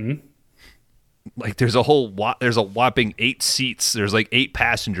 Mm-hmm. Like, there's a whopping 8 seats. There's like 8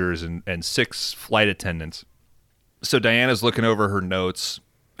 passengers and 6 flight attendants. So Diana's looking over her notes.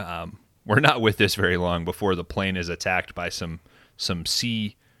 We're not with this very long before the plane is attacked by some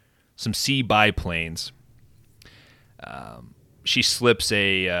sea biplanes. She slips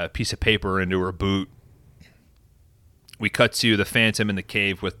a piece of paper into her boot. We cut to the Phantom in the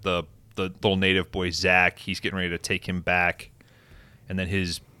cave with the little native boy, Zach. He's getting ready to take him back. And then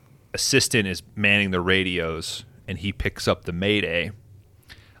his assistant is manning the radios, and he picks up the mayday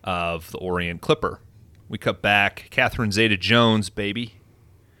of the Orient Clipper. We cut back. Catherine Zeta-Jones, baby,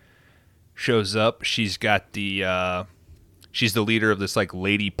 shows up. She's got the she's the leader of this like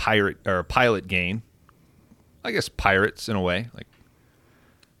lady pirate or pilot gang. I guess pirates in a way, like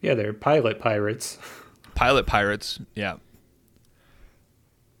Yeah, they're pilot pirates. pilot pirates. Yeah.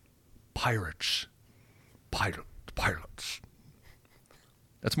 Pirates. Pilots.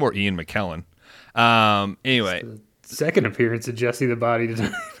 That's more Ian McKellen. Anyway, Second appearance of Jesse the Body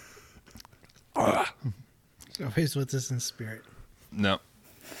tonight. Always with us in spirit. no.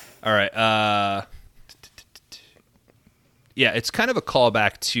 All right. Yeah, it's kind of a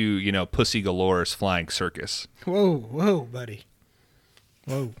callback to, Pussy Galore's Flying Circus. Whoa, buddy.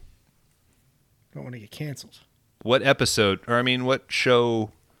 Whoa. Don't want to get canceled. What episode, what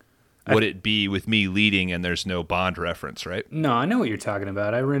show would it be with me leading and there's no Bond reference, right? No, I know what you're talking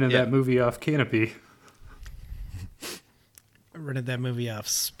about. I rented that movie off Canopy. I rented that movie off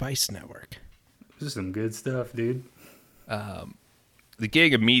Spice Network. This is some good stuff, dude. The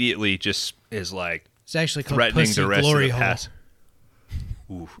gig immediately just is like It's actually called threatening Pussy the rest Glory of the Hole. pass.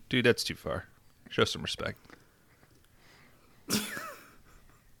 Ooh, dude, that's too far. Show some respect.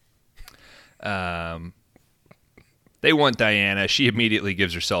 They want Diana. She immediately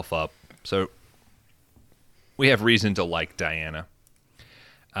gives herself up. So we have reason to like Diana.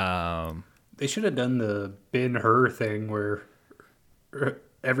 They should have done the Ben-Hur thing where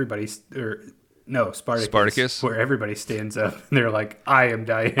Spartacus. Where everybody stands up and they're like, I am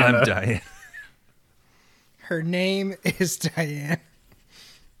Diana. I'm Diana. Her name is Diane.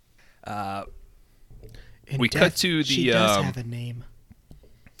 In we cut to she the, does have a name.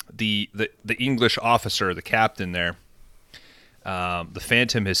 The English officer, the captain there. The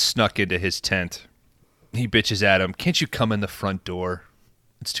Phantom has snuck into his tent. He bitches at him. Can't you come in the front door?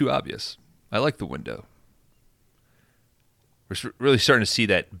 It's too obvious. I like the window. We're really starting to see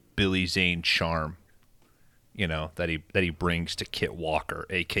that Billy Zane charm, that he brings to Kit Walker,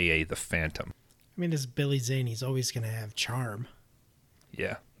 a.k.a. the Phantom. I mean, this Billy Zane, he's always going to have charm.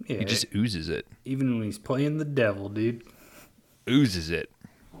 Yeah. Yeah. He just oozes it. Even when he's playing the devil, dude. Oozes it.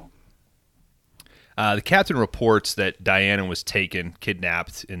 The captain reports that Diana was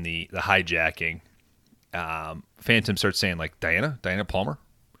kidnapped in the hijacking. Phantom starts saying, like, Diana Palmer?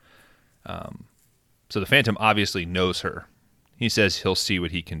 So the Phantom obviously knows her. He says he'll see what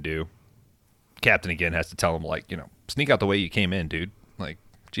he can do. Captain again has to tell him, like, sneak out the way you came in, dude. Like,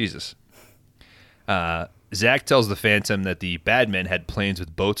 Jesus. Zach tells the Phantom that the bad men had planes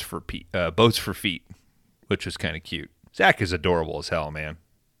with boats for feet, which was kind of cute. Zach is adorable as hell, man.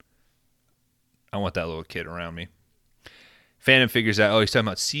 I want that little kid around me. Phantom figures out, he's talking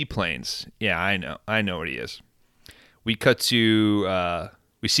about seaplanes. Yeah, I know what he is. We cut to,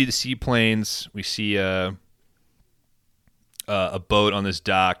 we see the seaplanes. We see a boat on this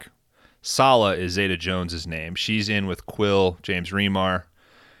dock. Sala is Zeta-Jones' name. She's in with Quill, James Remar,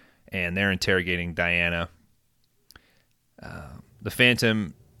 and they're interrogating Diana. The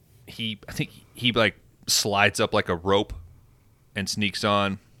Phantom, I think he like slides up like a rope and sneaks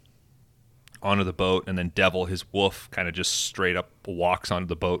onto the boat, and then Devil, his wolf, kind of just straight up walks onto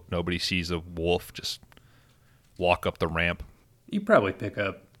the boat. Nobody sees a wolf just walk up the ramp. You probably pick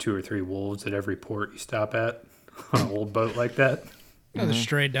up 2 or 3 wolves at every port you stop at on an old boat like that. Another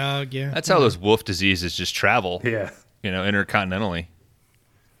stray dog, yeah. That's how those wolf diseases just travel. Yeah. Intercontinentally.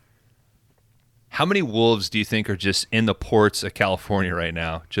 How many wolves do you think are just in the ports of California right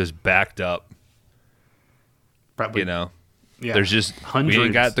now, just backed up? Probably. Yeah. There's just hundreds. We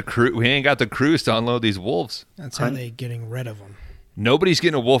ain't got the crews to unload these wolves. That's how they getting rid of them. Nobody's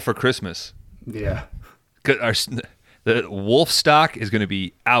getting a wolf for Christmas. Yeah. 'Cause the wolf stock is going to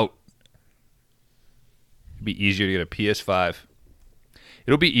be out. It'd be easier to get a PS5.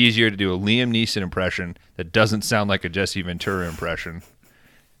 It'll be easier to do a Liam Neeson impression that doesn't sound like a Jesse Ventura impression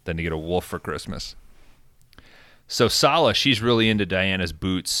than to get a wolf for Christmas. So Sala, she's really into Diana's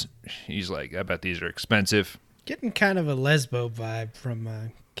boots. She's like, I bet these are expensive. Getting kind of a lesbo vibe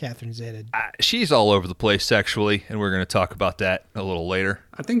from Catherine Zeta. She's all over the place sexually, and we're going to talk about that a little later.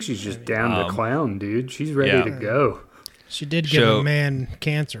 I think she's just down to clown, dude. She's ready to go. She did give a man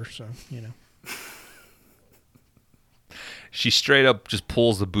cancer, so, She straight up just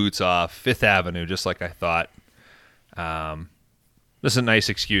pulls the boots off. Fifth Avenue, just like I thought. This is a nice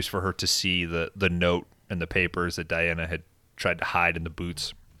excuse for her to see the note and the papers that Diana had tried to hide in the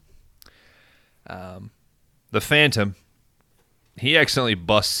boots. The Phantom, he accidentally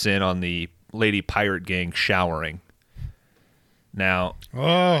busts in on the lady pirate gang showering. Now,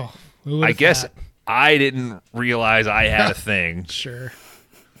 I guess I didn't realize I had a thing. Sure.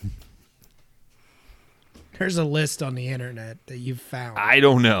 There's a list on the internet that you've found. I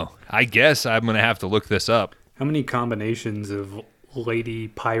don't know. I guess I'm going to have to look this up. How many combinations of lady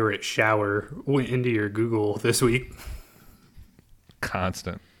pirate shower went into your Google this week?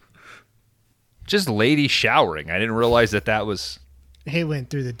 Constant. Just lady showering. I didn't realize that was... He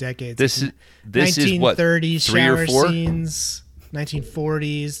went through the decades. This is what, 1930s 3 or shower 4? scenes,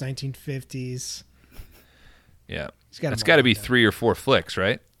 1940s, 1950s. Yeah. got It's them got to all be down. 3 or 4 flicks,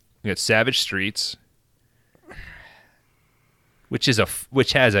 right? You got Savage Streets, which has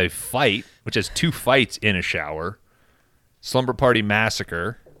a fight, which has 2 fights in a shower. Slumber Party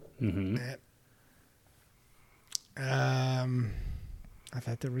Massacre. I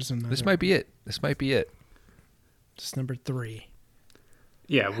thought there was another. This might be it. Just number 3.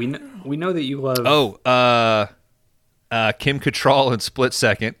 Yeah, we know that you love. Kim Cattrall in Split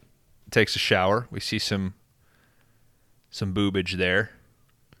Second takes a shower. We see some boobage there.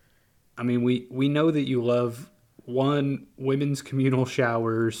 I mean, we know that you love 1, women's communal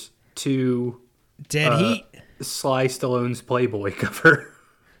showers, 2, Dead Heat. Sly Stallone's Playboy cover.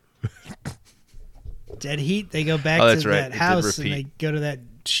 Dead Heat. They go back Oh, to that's right. It that did house and they repeat. go to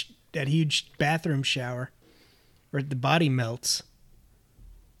that huge bathroom shower where the body melts.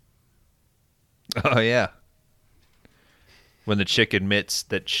 Oh yeah. When the chick admits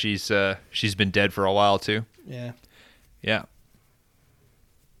that she's been dead for a while too. Yeah. Yeah.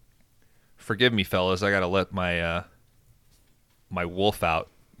 Forgive me, fellas. I gotta let my my wolf out.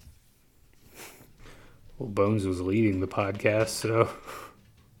 Well, Bones was leading the podcast, so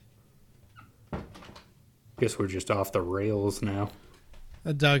guess we're just off the rails now.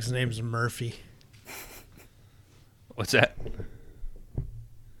 The dog's name's Murphy. What's that?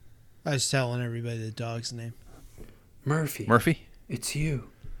 I was telling everybody the dog's name. Murphy, it's you.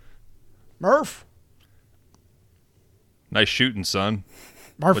 Murph. Nice shooting, son.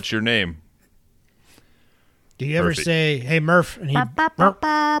 Murph. What's your name? Do you ever Murphy. say, "Hey Murph"? And he Murph.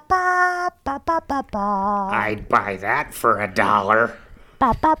 I'd buy that for $1.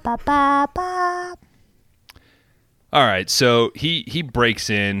 All right, so he breaks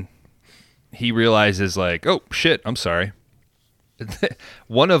in. He realizes like, oh shit, I'm sorry.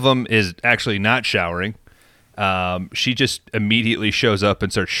 One of them is actually not showering. She just immediately shows up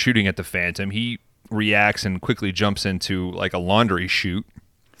and starts shooting at the Phantom. He reacts and quickly jumps into like a laundry chute,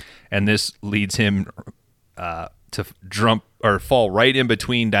 and this leads him to jump or fall right in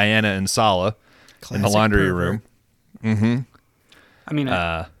between Diana and Sala in the Classic laundry pervert. room. I mean,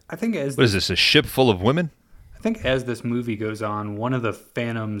 I think as What is this? A ship full of women? I think as this movie goes on, one of the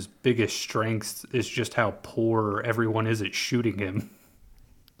Phantom's biggest strengths is just how poor everyone is at shooting him.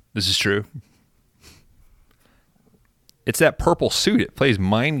 This is true. It's that purple suit. It plays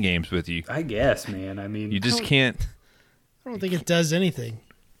mind games with you. I guess, man. I mean, You just can't. I don't think it does anything.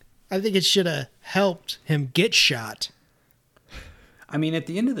 I think it should have helped him get shot. I mean, at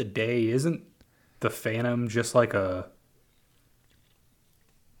the end of the day, isn't the Phantom just like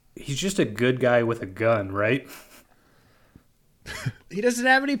he's just a good guy with a gun, right? He doesn't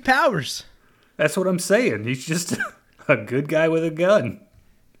have any powers. That's what I'm saying. He's just a good guy with a gun.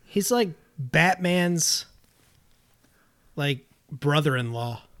 He's like Batman's like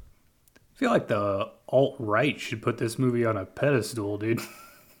brother-in-law. I feel like the alt-right should put this movie on a pedestal, dude.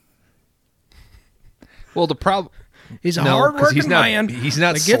 Well, the problem. He's a No, because hard-working he's not. man. He's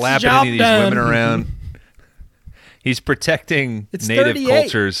not that gets the slapping job any of these done. women around. He's protecting It's native 38.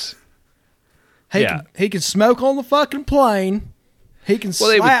 cultures. He Yeah. can smoke on the fucking plane. He can Well,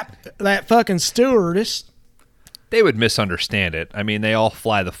 they would- slap that fucking stewardess. They would misunderstand it. I mean, they all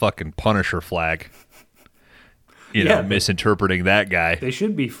fly the fucking Punisher flag. You know, Yeah. misinterpreting that guy. They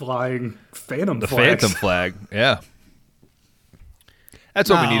should be flying Phantom The flags. Phantom flag. Yeah. That's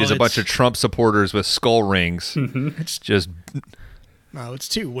what we No, need is a bunch it's- of Trump supporters with skull rings. It's just No, it's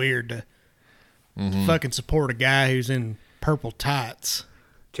too weird to Mm-hmm. fucking support a guy who's in purple tights.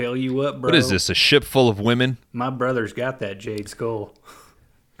 Tell you what, bro. what is this? A ship full of women? My brother's got that jade skull.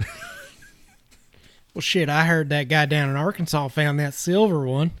 Well, shit, I heard that guy down in Arkansas found that silver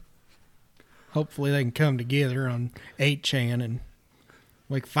one. Hopefully they can come together on 8chan and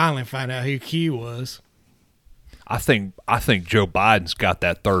we can finally find out who Q was. I think Joe Biden's got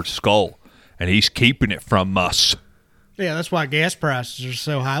that third skull, and he's keeping it from us. Yeah, that's why gas prices are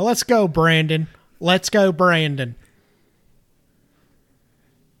so high. Let's go, Brandon. Let's go, Brandon.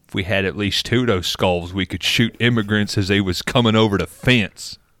 If we had at least 2 of those skulls, we could shoot immigrants as they was coming over the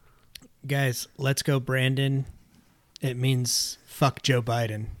fence. Guys, let's go, Brandon. It means fuck Joe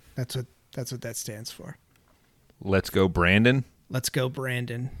Biden. That's what that stands for. Let's go, Brandon. Let's go,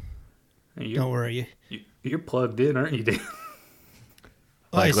 Brandon. Hey, Don't worry. You're plugged in, aren't you, dude?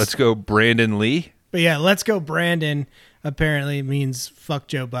 Like, let's go, Brandon Lee. But yeah, let's go Brandon apparently means fuck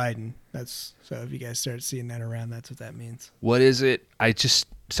Joe Biden. That's so if you guys start seeing that around, that's what that means. What is it? I just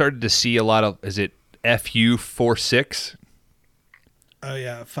started to see a lot of, is it FU46? Oh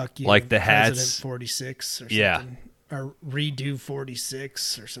yeah, fuck you. Like the President hats. 46 or something. Yeah. Or redo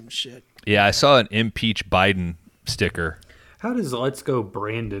 46 or some shit. Yeah, I saw an impeach Biden sticker. How does "Let's Go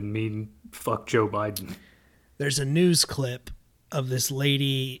Brandon" mean fuck Joe Biden? There's a news clip of this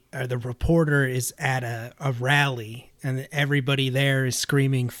lady, or the reporter is at a rally, and everybody there is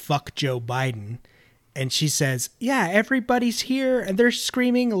screaming fuck Joe Biden. And she says, yeah, everybody's here and they're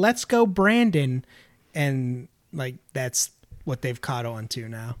screaming, let's go Brandon. And like, that's what they've caught on to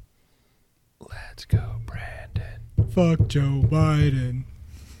now. Let's go, Brandon. Fuck Joe Biden.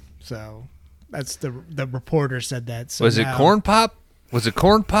 So that's the reporter said that. So Was it now- Corn Pop? Was it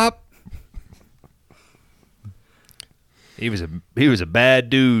Corn Pop? He was a bad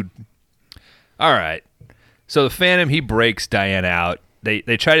dude. All right. So the Phantom, he breaks Diana out. They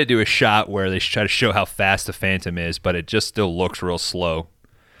try to do a shot where they try to show how fast the Phantom is, but it just still looks real slow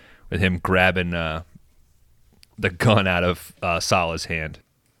with him grabbing the gun out of Sala's hand.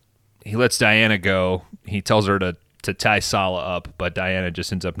 He lets Diana go. He tells her to tie Sala up, but Diana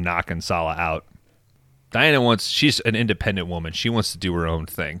just ends up knocking Sala out. Diana she's an independent woman. She wants to do her own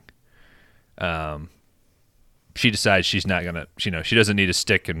thing. She decides she's not going to, she doesn't need to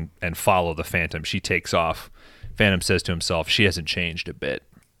stick and follow the Phantom. She takes off. Phantom says to himself, she hasn't changed a bit.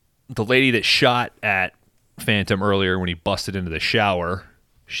 The lady that shot at Phantom earlier when he busted into the shower,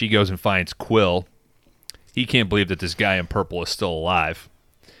 she goes and finds Quill. He can't believe that this guy in purple is still alive.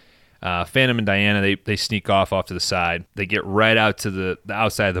 Phantom and Diana, they sneak off to the side. They get right out to the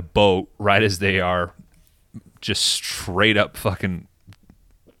outside of the boat right as they are just straight up fucking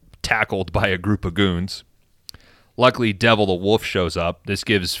tackled by a group of goons. Luckily, Devil the Wolf shows up. This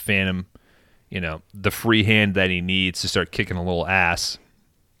gives Phantom, the free hand that he needs to start kicking a little ass.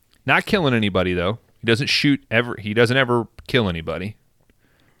 Not killing anybody, though. He doesn't shoot ever. He doesn't ever kill anybody.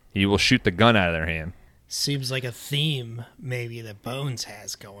 He will shoot the gun out of their hand. Seems like a theme maybe that Bones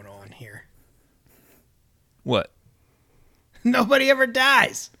has going on here. What? Nobody ever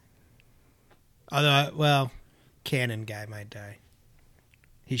dies. Although, Cannon guy might die.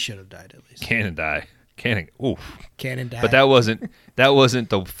 He should have died at least. Cannon die. Oof. Cannon died. But that wasn't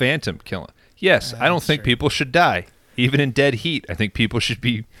the Phantom killing. Yes, I don't that's think true. people should die. Even in dead heat, I think people should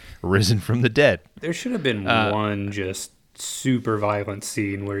be risen from the dead. There should have been one just super violent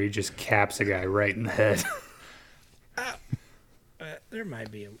scene where he just caps a guy right in the head. There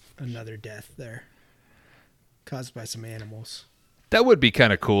might be another death there. Caused by some animals. That would be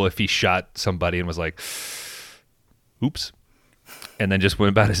kind of cool if he shot somebody and was like, oops. And then just went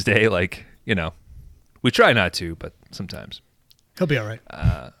about his day like, we try not to, but sometimes. He'll be all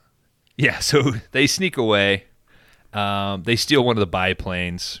right. Yeah, so they sneak away. They steal one of the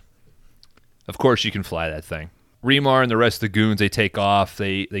biplanes. Of course, you can fly that thing. Remar and the rest of the goons, they take off.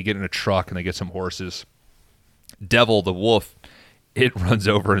 They get in a truck and they get some horses. Devil, the wolf, it runs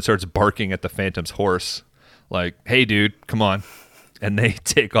over and starts barking at the Phantom's horse. Like, hey, dude, come on. And they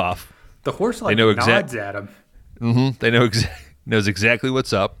take off. The horse know nods at him. Mm-hmm. They knows exactly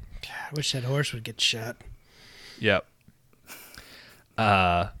what's up. I wish that horse would get shot. Yep.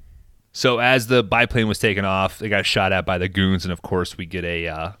 So as the biplane was taken off, they got shot at by the goons, and of course we get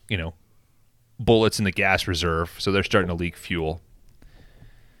a bullets in the gas reserve, so they're starting to leak fuel.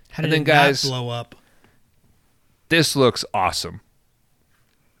 How And did then, it guys- not blow up? This looks awesome.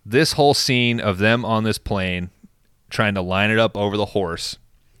 This whole scene of them on this plane trying to line it up over the horse.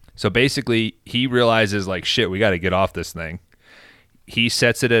 So basically, he realizes, like, shit, we got to get off this thing. He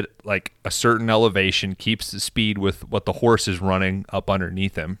sets it at, like, a certain elevation, keeps the speed with what the horse is running up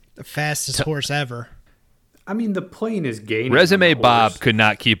underneath him. The fastest horse ever. I mean, the plane is gaining. Resume on the Bob horse. could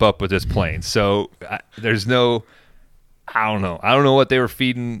not keep up with this plane. So there's no, I don't know what they were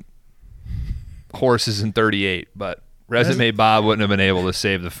feeding horses in 38, but Resume Bob wouldn't have been able to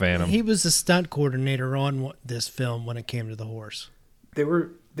save the Phantom. He was the stunt coordinator on this film when it came to the horse. They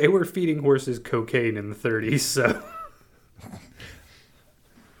were feeding horses cocaine in the 30s, so.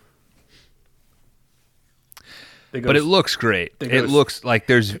 But it looks great. They It go- looks like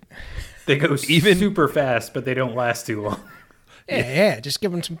there's They go Even- super fast, but they don't last too long. Yeah, just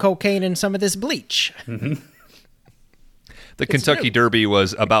give him some cocaine and some of this bleach. the Kentucky Derby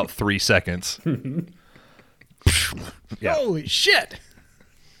was about 3 seconds. Yeah. Holy shit.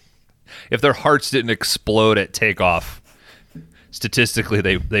 If their hearts didn't explode at takeoff, statistically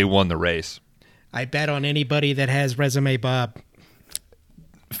they won the race. I bet on anybody that has Resume Bob.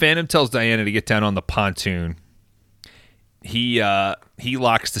 Phantom tells Diana to get down on the pontoon. He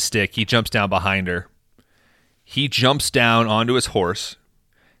locks the stick. He jumps down behind her. He jumps down onto his horse,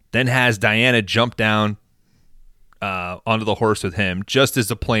 then has Diana jump down onto the horse with him just as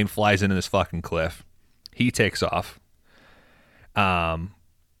the plane flies into this fucking cliff. He takes off.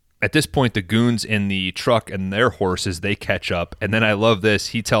 At this point, the goons in the truck and their horses, they catch up. And then I love this.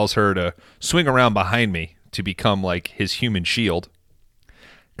 He tells her to swing around behind me to become like his human shield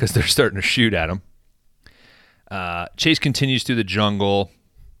because they're starting to shoot at him. Chase continues through the jungle.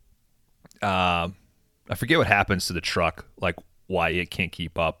 I forget what happens to the truck, like why it can't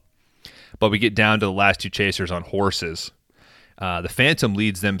keep up. But we get down to the last two chasers on horses. The Phantom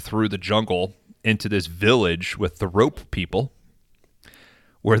leads them through the jungle into this village with the rope people,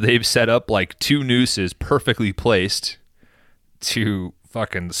 where they've set up like two nooses perfectly placed to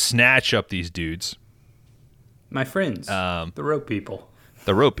fucking snatch up these dudes. My friends, the rope people.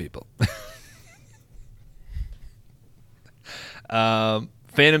 The rope people.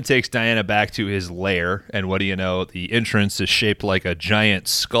 Phantom takes Diana back to his lair, and what do you know? The entrance is shaped like a giant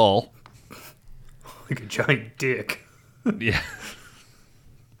skull. Like a giant dick. Yeah.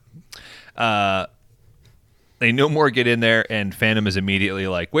 They no more get in there, and Phantom is immediately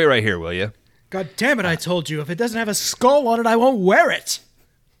like, wait right here, will you? God damn it, I told you. If it doesn't have a skull on it, I won't wear it.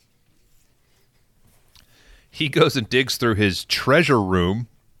 He goes and digs through his treasure room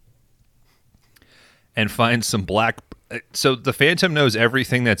and finds some black... So the Phantom knows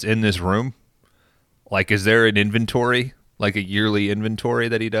everything that's in this room? Like, is there an inventory? Like a yearly inventory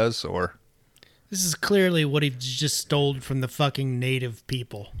that he does, or... This is clearly what he just stole from the fucking native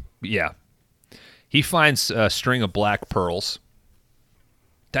people. Yeah. He finds a string of black pearls.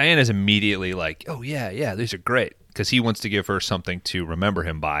 Diana's immediately like, oh, yeah, these are great. Because he wants to give her something to remember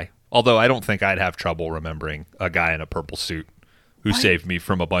him by. Although I don't think I'd have trouble remembering a guy in a purple suit who saved me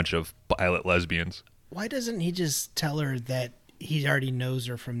from a bunch of pilot lesbians. Why doesn't he just tell her that he already knows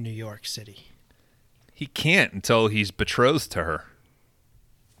her from New York City? He can't until he's betrothed to her.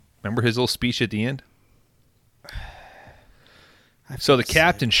 Remember his little speech at the end? So the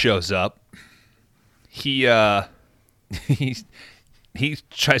captain shows up. He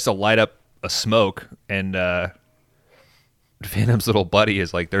tries to light up a smoke, and Phantom's little buddy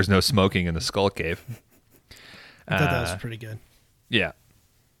is like, there's no smoking in the Skull Cave. I thought that was pretty good. Yeah.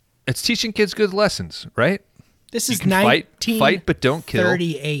 It's teaching kids good lessons, right? This You is can fight but don't kill.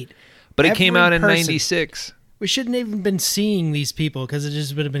 1938. But it came out in 96. We shouldn't have even been seeing these people because it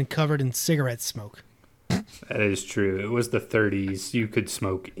just would have been covered in cigarette smoke. That is true. It was the 30s. You could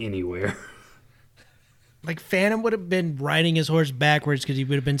smoke anywhere. Like, Phantom would have been riding his horse backwards because he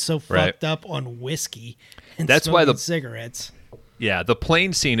would have been so fucked up on whiskey and That's why smoking cigarettes. Yeah, the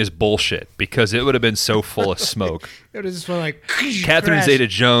plane scene is bullshit because it would have been so full of smoke. It would have just been like... Catherine crash.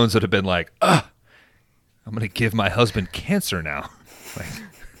 Zeta-Jones would have been like, I'm going to give my husband cancer now. Like,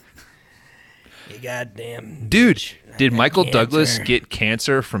 You goddamn... dude, bitch. I did got Michael cancer. Douglas get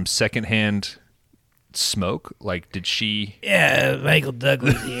cancer from secondhand smoke? Like, did she... Yeah, Michael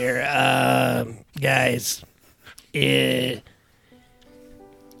Douglas here. Guys, it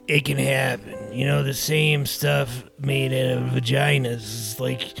can happen. You know, the same stuff made out of vaginas is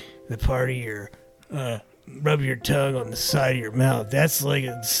like the part of your, rub your tongue on the side of your mouth. That's like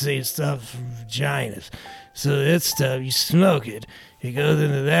the same stuff from vaginas. So that stuff, you smoke it, it goes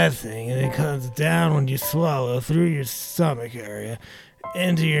into that thing, and it comes down when you swallow through your stomach area,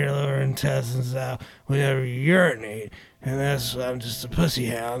 into your lower intestines out whenever you urinate. And that's why I'm just a pussy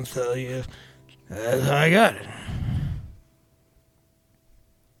hound, so you, that's how I got it.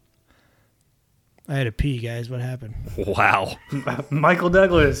 I had to pee, guys. What happened? Wow. Michael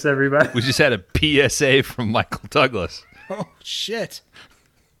Douglas, everybody. We just had a PSA from Michael Douglas. Oh, shit.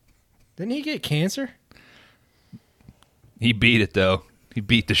 Didn't he get cancer? He beat it, though. He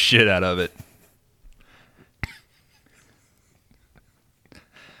beat the shit out of it.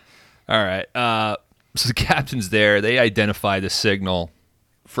 All right. So the captain's there. They identify the signal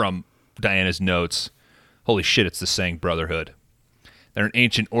from Diana's notes. Holy shit, it's the Sang Brotherhood. They're an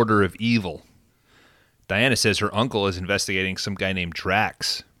ancient order of evil. Diana says her uncle is investigating some guy named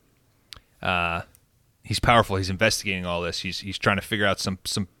Drax. He's powerful. He's investigating all this. He's trying to figure out some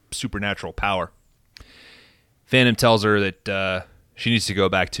supernatural power. Phantom tells her that she needs to go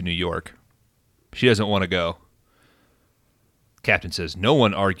back to New York. She doesn't want to go. Captain says, no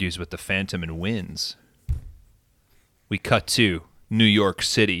one argues with the Phantom and wins. We cut to New York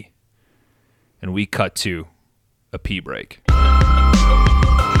City, and we cut to a pee break.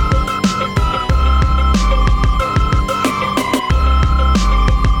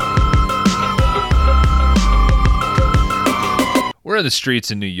 We're in the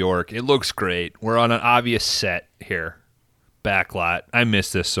streets in New York. It looks great. We're on an obvious set here. backlot. I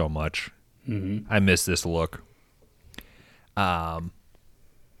miss this so much. I miss this look.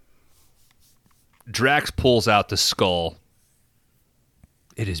 Drax pulls out the skull.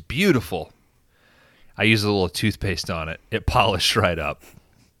 It is beautiful. I used a little toothpaste on it. It polished right up.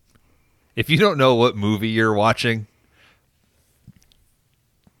 If you don't know what movie you're watching,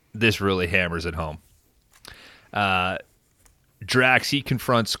 this really hammers it home. Drax, he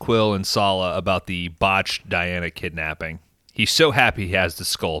confronts Quill and Sala about the botched Diana kidnapping. He's so happy he has the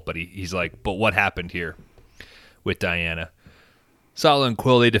skull, but he's like, but what happened here with Diana? Sala and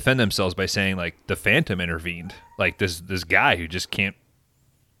Quill, they defend themselves by saying, like, the Phantom intervened. Like, this guy who just can't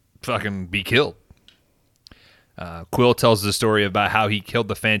fucking be killed. Quill tells the story about how he killed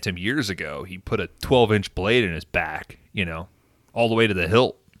the Phantom years ago. He put a 12-inch blade in his back, all the way to the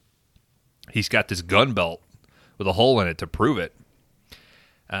hilt. He's got this gun belt with a hole in it to prove it.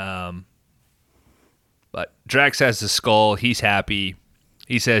 But Drax has the skull. He's happy.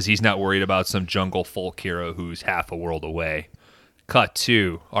 He says he's not worried about some jungle folk hero who's half a world away. Cut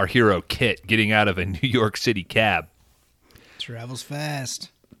to our hero Kit getting out of a New York City cab. Travels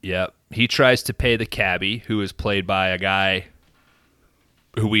fast. Yep. He tries to pay the cabbie, who is played by a guy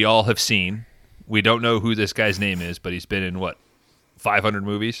who we all have seen. We don't know who this guy's name is, but he's been in, 500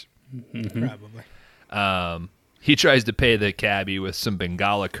 movies? Probably. He tries to pay the cabbie with some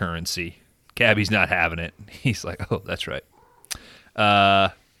Bengala currency. Cabbie's not having it. He's like, oh, that's right.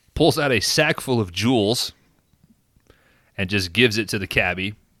 Pulls out a sack full of jewels and just gives it to the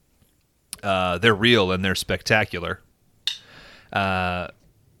cabbie. They're real and they're spectacular.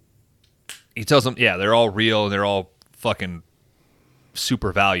 He tells them, yeah, they're all real and they're all fucking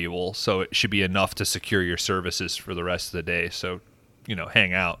super valuable, so it should be enough to secure your services for the rest of the day. So,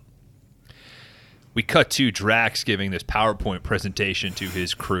 hang out. We cut to Drax giving this PowerPoint presentation to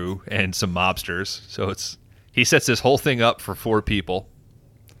his crew and some mobsters. So he sets this whole thing up for 4 people.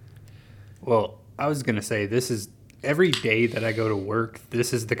 Well, I was going to say, this is every day that I go to work,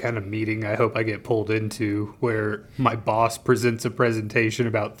 this is the kind of meeting I hope I get pulled into, where my boss presents a presentation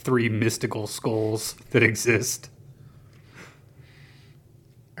about 3 mystical skulls that exist.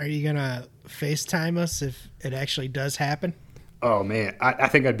 Are you going to FaceTime us if it actually does happen? Oh, man, I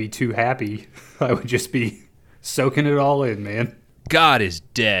think I'd be too happy. I would just be soaking it all in, man. God is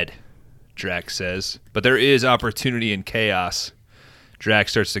dead, Drax says. But there is opportunity in chaos. Drax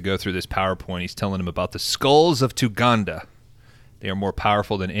starts to go through this PowerPoint. He's telling him about the skulls of Tuganda. They are more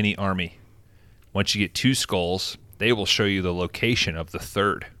powerful than any army. Once you get 2 skulls, they will show you the location of the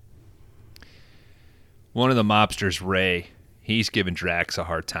 3rd. One of the mobsters, Ray, he's giving Drax a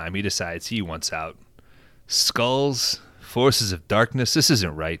hard time. He decides he wants out. Skulls, forces of darkness, this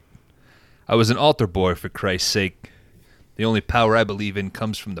isn't right. I was an altar boy, for Christ's sake. The only power I believe in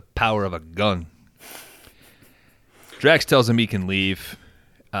comes from the power of a gun. Drax tells him he can leave.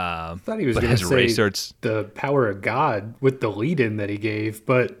 I thought he was going to say the power of God with the lead-in that he gave,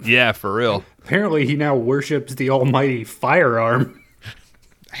 but... Yeah, for real. Apparently he now worships the almighty firearm.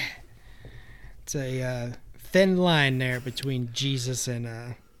 It's a thin line there between Jesus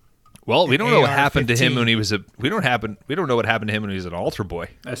and... Well, we don't know what happened to him AR-15. when he was we don't know what happened to him when he was an altar boy.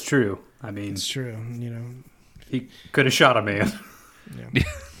 That's true. I mean... It's true, He could have shot a man. Yeah.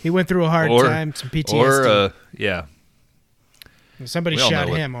 He went through a hard time, some PTSD. Yeah. Somebody We all shot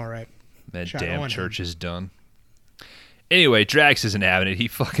know him, all right. That Shot damn on church him. is done. Anyway, Drax isn't having it. He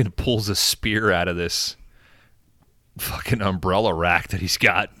fucking pulls a spear out of this fucking umbrella rack that he's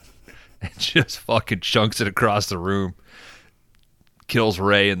got and just fucking chunks it across the room. Kills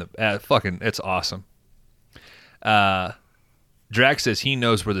Ray and it's awesome. Drax says he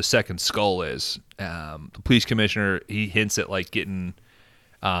knows where the 2nd skull is. The police commissioner, he hints at like getting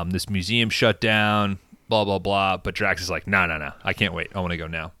this museum shut down, blah, blah, blah. But Drax is like, no, I can't wait. I want to go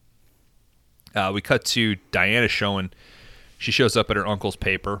now. We cut to Diana showing. She shows up at her uncle's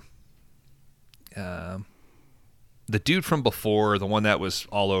paper. The dude from before, the one that was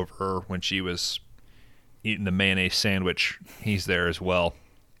all over her when she was eating the mayonnaise sandwich, he's there as well.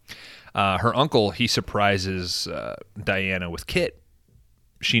 Her uncle, he surprises Diana with Kit.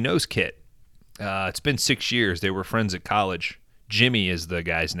 She knows Kit. It's been 6 years. They were friends at college. Jimmy is the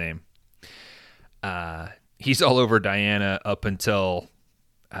guy's name. He's all over Diana up until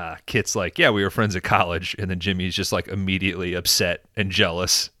Kit's like, yeah, we were friends at college. And then Jimmy's just like immediately upset and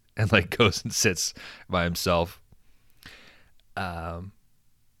jealous and like goes and sits by himself.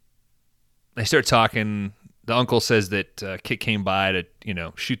 They start talking. The uncle says that Kit came by to,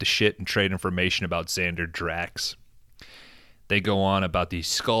 shoot the shit and trade information about Xander Drax. They go on about these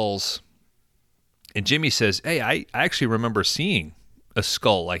skulls. And Jimmy says, hey, I actually remember seeing a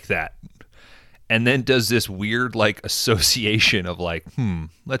skull like that. and then does this weird like association of like,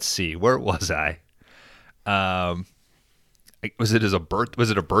 let's see, where was I? Was it a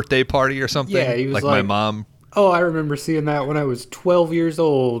birthday party or something? Yeah, he was like like, my mom. Oh, I remember seeing that when I was 12 years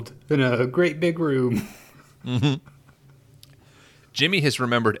old in a great big room. Jimmy has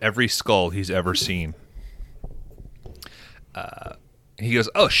remembered every skull he's ever seen. He goes,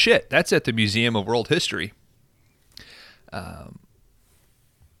 "Oh shit, that's at the Museum of World History."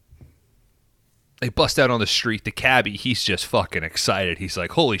 They bust out on the street. The cabbie, he's just fucking excited. He's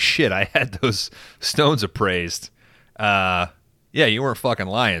like, "Holy shit, I had those stones appraised." Yeah, you weren't fucking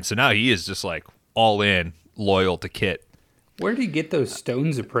lying. So now he is just like all in, loyal to Kit. Where did he get those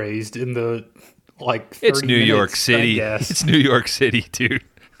stones appraised in the, like, 30 It's New York minutes, City. I guess? It's New York City, dude.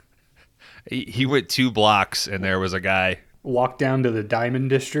 He went 2 blocks and there was a guy. Walked down to the Diamond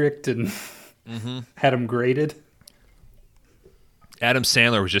District and had them graded. Adam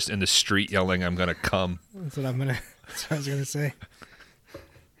Sandler was just in the street yelling, "I'm gonna come." That's what I was gonna say.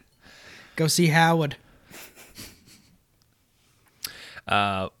 Go see Howard.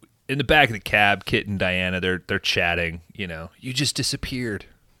 In the back of the cab, Kit and Diana, they're chatting. You know, "You just disappeared,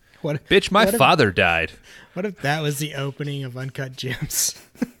 What, bitch. My what if- father died." What if that was the opening of Uncut Gems?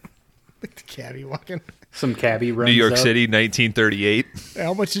 Like the cabbie walking. Some cabbie runs New York up. City, 1938.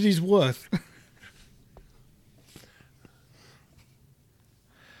 How much are these worth?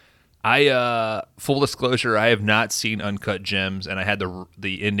 Full disclosure, I have not seen Uncut Gems, and I had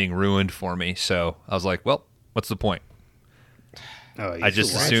the ending ruined for me. So I was like, "Well, what's the point?" Oh, you I should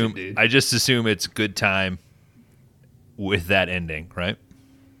just watch assume it, dude. I just assume it's good time with that ending, right?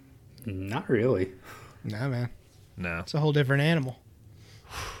 Not really. No, man. No. It's a whole different animal.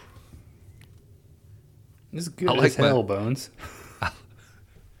 It's good I like as hell, Bones.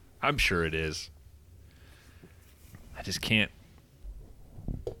 I'm sure it is. I just can't.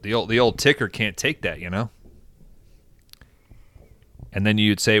 The old ticker can't take that, you know? And then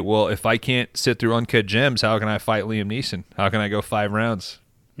you'd say, well, if I can't sit through Uncut Gems, how can I fight Liam Neeson? How can I go 5 rounds?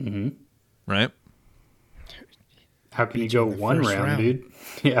 Mm-hmm. Right? How can you go in the one first round, round. dude?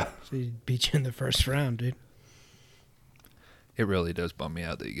 Yeah. So he beat you in the first round, dude. It really does bum me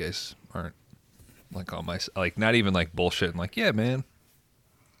out that you guys aren't like on my, like, not even like bullshit. I'm like, yeah, man.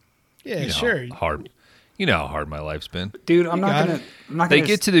 Yeah, You know sure. how hard. You know how hard my life's been. Dude, I'm got not gonna They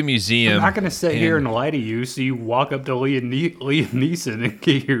get to the museum. I'm not gonna sit here and lie to you so you walk up to Liam Neeson and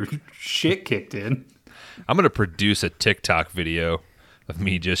get your shit kicked in. I'm going to produce a TikTok video of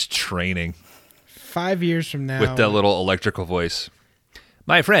me just training 5 years from now. with that little electrical voice.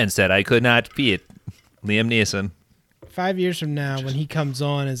 My friend said I could not beat Liam Neeson. 5 years from now, when he comes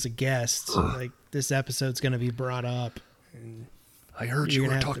on as a guest, like this episode's gonna be brought up. I heard You're you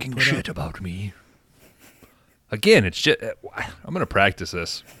were gonna have to talking put shit up- about me. Again, it's just, I'm going to practice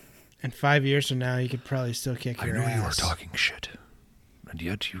this. And 5 years from now, he could probably still kick I your knew ass. you were talking shit, and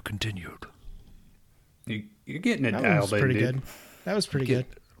yet you continued. You're getting it That dialed was in, pretty dude. good. That was pretty good.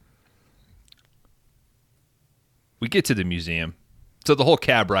 We get to the museum. So the whole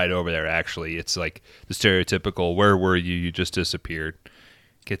cab ride over there, actually, it's like the stereotypical, where were you? You just disappeared.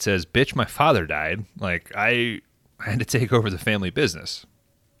 Kid says, bitch, my father died. Like, I had to take over the family business.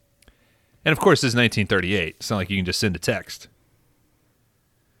 And of course, this is 1938. It's not like you can just send a text.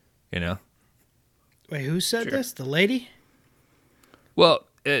 You know? Wait, who said this? The lady? Well,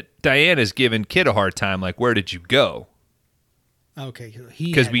 Diana's giving Kid a hard time, like, where did you go? Okay,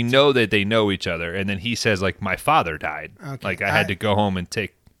 Because we know that they know each other. And then he says, like, my father died. Okay, Like, I had to go home and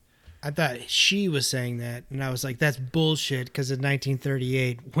take... I thought she was saying that, and I was like, that's bullshit, because in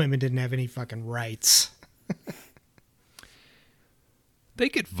 1938, women didn't have any fucking rights. They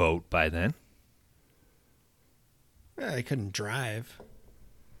could vote by then. They couldn't drive.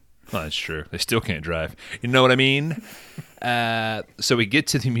 Well, that's true. They still can't drive. You know what I mean? So we get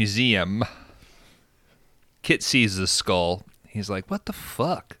to the museum. Kit sees the skull. He's like, what the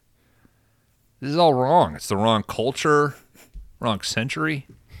fuck? This is all wrong. It's the wrong culture, wrong century.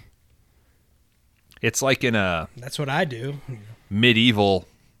 It's like in a That's what I do. medieval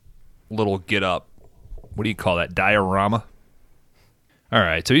little get up. What do you call that? Diorama? All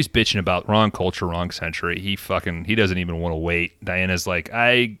right, so he's bitching about wrong culture, wrong century. He doesn't even want to wait. Diana's like,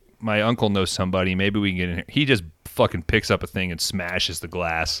 my uncle knows somebody. Maybe we can get in here. He just fucking picks up a thing and smashes the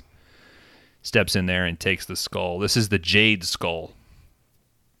glass. Steps in there and takes the skull. This is the jade skull.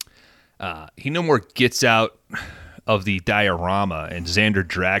 He no more gets out of the diorama, and Xander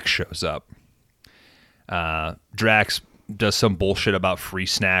Drax shows up. Drax does some bullshit about free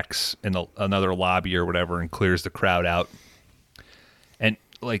snacks in another lobby or whatever and clears the crowd out. And,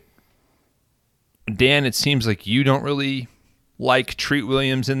 like, Dan, it seems like you don't really like Treat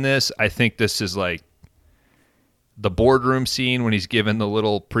Williams in this. I think this is like the boardroom scene when he's given the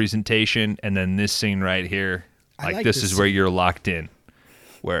little presentation, and then this scene right here. Like this is where you're locked in,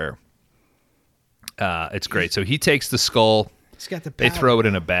 where it's great. So he takes the skull. He's got the They power. throw it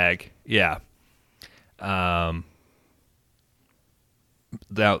in a bag. Yeah. The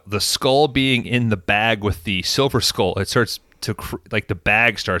skull being in the bag with the silver skull, it starts to like the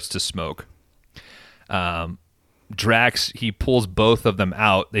bag starts to smoke. Drax, he pulls both of them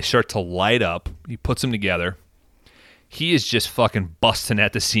out. They start to light up. He puts them together. He is just fucking busting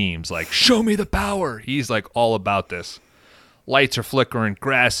at the seams, like, show me the power. He's like all about this. Lights are flickering,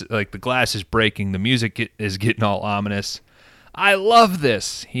 the glass is breaking, the music is getting all ominous. I love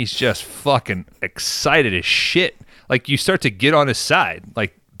this. He's just fucking excited as shit. Like, you start to get on his side.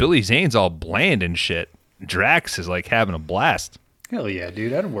 Like, Billy Zane's all bland and shit. Drax is like having a blast. Hell yeah,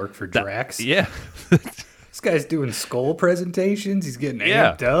 dude. That'd work for Drax. Yeah. This guy's doing skull presentations. He's getting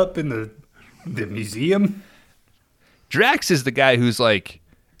Yeah. amped up in the museum. Drax is the guy who's like,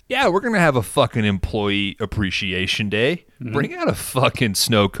 yeah, we're going to have a fucking employee appreciation day. Bring out a fucking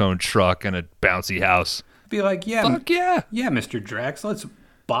snow cone truck and a bouncy house. Be like, yeah, Fuck yeah. yeah, Mr. Drax, let's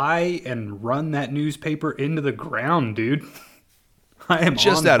buy and run that newspaper into the ground, dude. I am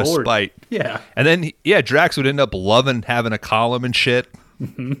Just on out of board. spite. Yeah. And then, Drax would end up loving having a column and shit.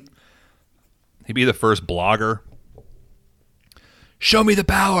 He'd be the first blogger. Show me the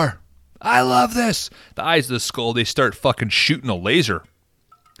power. I love this. The eyes of the skull, they start fucking shooting a laser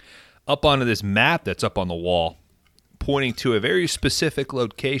up onto this map that's up on the wall, pointing to a very specific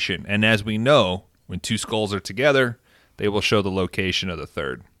location. And as we know, when two skulls are together, they will show the location of the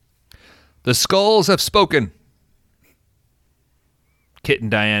third. The skulls have spoken. Kit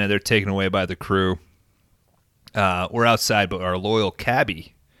and Diana, they're taken away by the crew. We're outside, but our loyal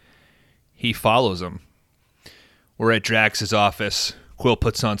cabbie, he follows them. We're at Drax's office. Quill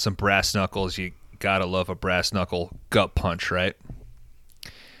puts on some brass knuckles. You gotta love a brass knuckle gut punch, right?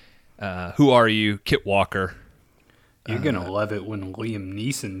 Who are you? Kit Walker. You're going to love it when Liam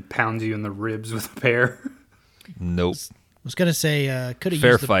Neeson pounds you in the ribs with a pear. Nope. I was going to say, could have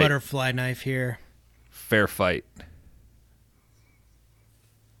Fair used the fight. butterfly knife here. Fair fight.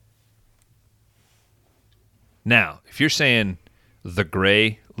 Now, if you're saying the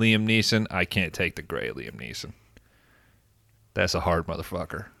gray Liam Neeson, I can't take the gray Liam Neeson. That's a hard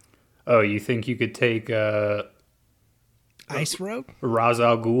motherfucker. Oh, you think you could take Ice Road? Ra's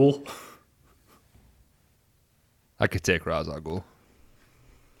al Ghul? I could take Ra's al Ghul.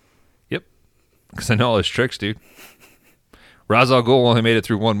 Yep. Because I know all his tricks, dude. Ra's al Ghul only made it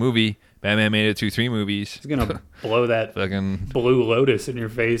through one movie. Batman made it through 3 movies. He's going to blow that Fucking, blue lotus in your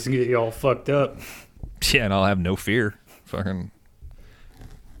face and get you all fucked up. yeah, and I'll have no fear. Fucking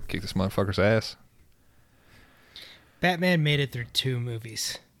kick this motherfucker's ass. Batman made it through 2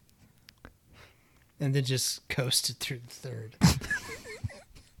 movies. And then just coasted through the third.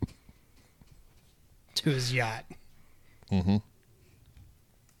 To his yacht.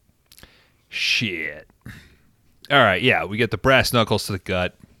 Shit. All right, yeah, we get the brass knuckles to the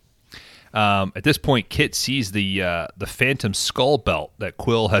gut. At this point, Kit sees the phantom skull belt that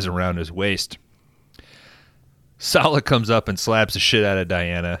Quill has around his waist. Sala comes up and slaps the shit out of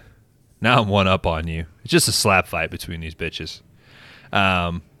Diana. Now I'm one up on you. It's just a slap fight between these bitches.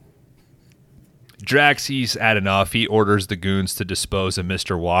 Drax, he's had enough. He orders the goons to dispose of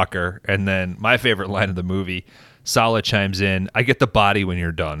Mr. Walker. And then my favorite line of the movie, Sala chimes in, I get the body when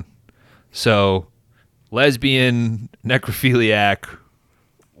you're done. So, lesbian, necrophiliac,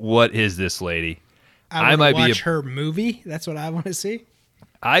 what is this lady? I might might be watch her movie. That's what I want to see.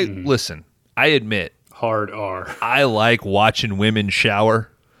 Listen, I admit, Hard R. I like watching women shower.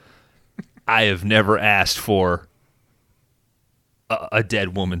 I have never asked for a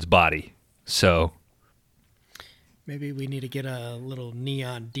dead woman's body. So Maybe we need to get a little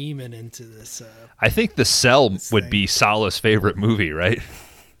neon demon into this. I think The Cell would thing. be Sala's favorite movie, right?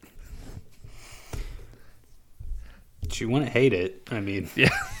 She wouldn't hate it. I mean, Yeah.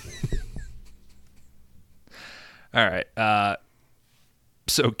 All right.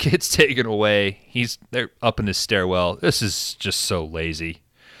 So Kit's taken away. They're up in the stairwell. This is just so lazy.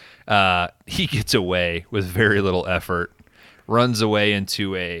 He gets away with very little effort. Runs away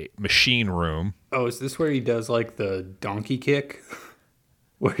into a machine room. oh, is this where he does like the donkey kick?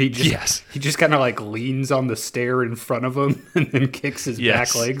 Where he just Yes. he just kind of like leans on the stair in front of him and then kicks his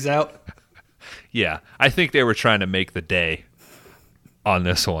Yes. back legs out. Yeah, I think they were trying to make the day on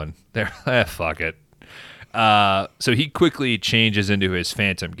this one. They're fuck it. So he quickly changes into his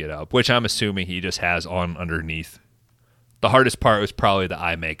phantom getup, which I'm assuming he just has on underneath. The hardest part was probably the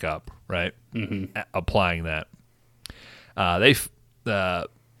eye makeup, right? Mm-hmm. Applying that. Remar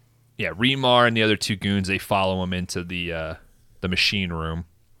and the other two goons, they follow him into the machine room.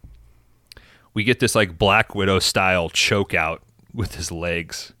 We get this like Black Widow style choke out with his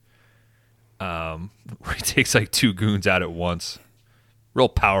legs. Where he takes like two goons out at once. Real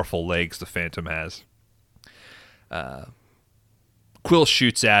powerful legs the Phantom has. Quill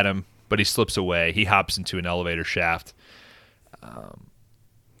shoots at him, but he slips away. He hops into an elevator shaft.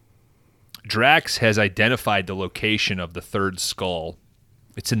 Drax has identified the location of the third skull.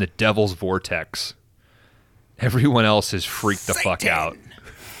 It's in the Devil's Vortex. Everyone else is freaked the fuck out.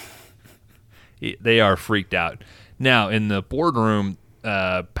 They are freaked out. Now, in the boardroom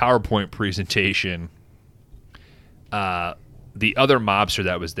PowerPoint presentation, the other mobster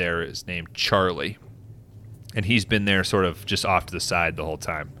that was there is named Charlie. And he's been there sort of just off to the side the whole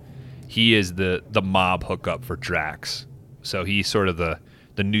time. He is the mob hookup for Drax. So he's sort of the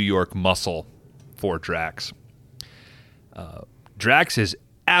New York muscle for Drax. Drax is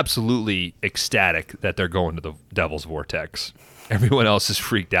absolutely ecstatic that they're going to the Devil's Vortex. Everyone else is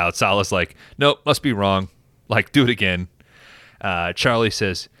freaked out. Salah's like, nope, must be wrong. Like, do it again. Charlie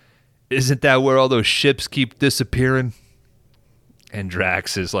says, isn't that where all those ships keep disappearing? And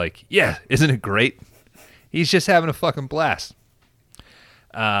Drax is like, yeah, isn't it great? He's just having a fucking blast.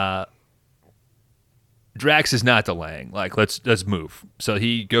 Drax is not delaying. Like, let's move. So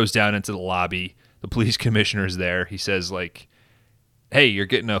he goes down into the lobby. The police commissioner's there. He says, like, hey, you're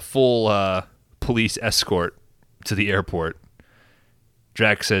getting a full police escort to the airport.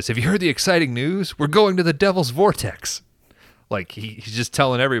 Drax says, have you heard the exciting news? We're going to the Devil's Vortex. Like, he's just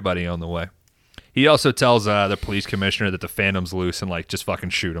telling everybody on the way. He also tells the police commissioner that the Phantom's loose and, like, just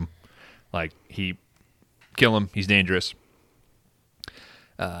fucking shoot him. Like, kill him. He's dangerous.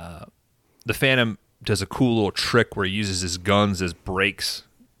 The Phantom does a cool little trick where he uses his guns as brakes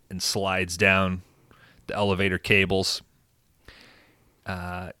and slides down the elevator cables.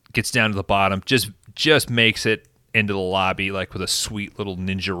 Gets down to the bottom. Just makes it into the lobby, like, with a sweet little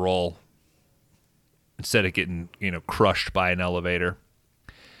ninja roll instead of getting, crushed by an elevator.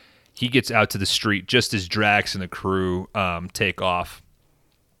 He gets out to the street just as Drax and the crew take off.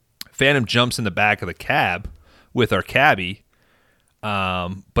 Phantom jumps in the back of the cab with our cabbie,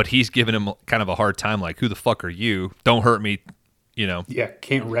 but he's giving him kind of a hard time, like, who the fuck are you? Don't hurt me, Yeah,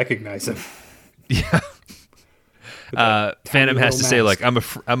 can't recognize him. Yeah. Phantom has to say, like, I'm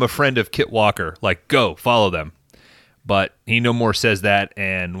a friend of Kit Walker. Like, go, follow them. But he no more says that,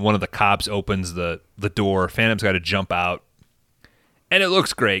 and one of the cops opens the door. Phantom's got to jump out. And it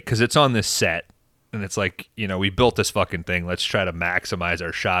looks great because it's on this set. And it's like, we built this fucking thing. Let's try to maximize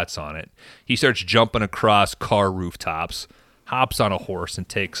our shots on it. He starts jumping across car rooftops, hops on a horse, and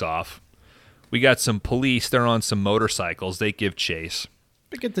takes off. We got some police. They're on some motorcycles. They give chase.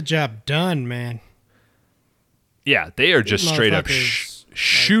 They get the job done, man. Yeah, they are just straight up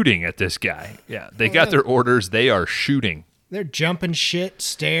shooting at this guy. Yeah, they got their orders. They are shooting. They're jumping shit,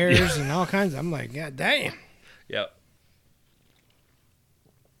 stairs, and all kinds. I'm like, God damn. Yep.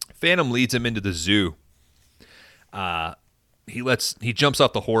 Phantom leads him into the zoo. He jumps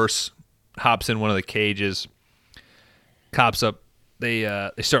off the horse, hops in one of the cages. Cops up.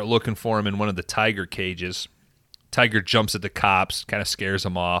 They start looking for him in one of the tiger cages. Tiger jumps at the cops, kind of scares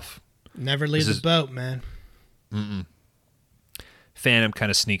him off. Never leave the boat, man. Phantom kind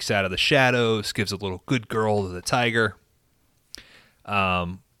of sneaks out of the shadows, gives a little good girl to the tiger.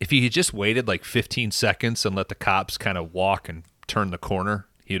 If he had just waited like 15 seconds and let the cops kind of walk and turn the corner,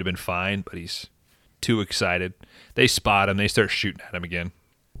 he would have been fine, but he's too excited. They spot him. They start shooting at him again.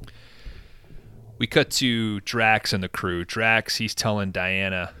 We cut to Drax and the crew. Drax, he's telling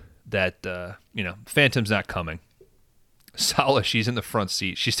Diana that, Phantom's not coming. Salah, she's in the front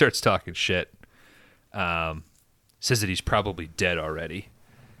seat. She starts talking shit. Says that he's probably dead already.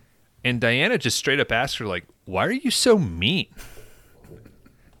 And Diana just straight up asks her, like, why are you so mean?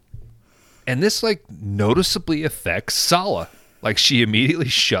 And this, like, noticeably affects Salah. Like, she immediately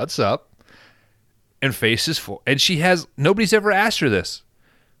shuts up and faces forward. And nobody's ever asked her this.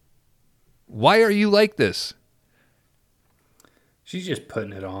 Why are you like this? She's just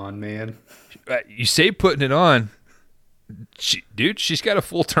putting it on, man. You say putting it on. She's got a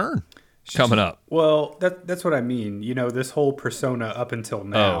full turn coming up. Well, that's what I mean. This whole persona up until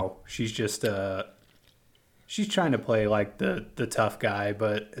now, she's just she's trying to play like the tough guy,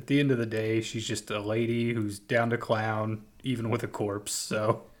 but at the end of the day, she's just a lady who's down to clown, even with a corpse.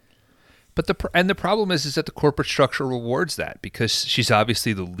 So, but the problem is that the corporate structure rewards that because she's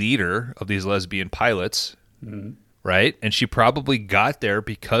obviously the leader of these lesbian pilots, right? And she probably got there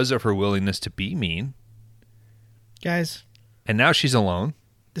because of her willingness to be mean. Guys. And now she's alone.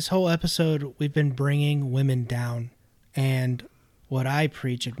 This whole episode, we've been bringing women down. And what I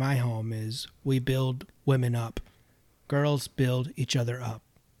preach at my home is we build women up. Girls build each other up.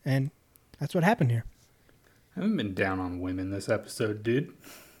 And that's what happened here. I haven't been down on women this episode, dude.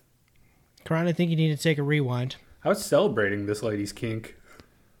 Karan, I think you need to take a rewind. I was celebrating this lady's kink.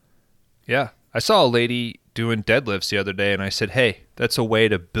 Yeah. I saw a lady doing deadlifts the other day, and I said, hey, that's a way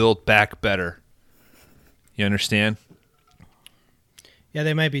to build back better. You understand? Yeah,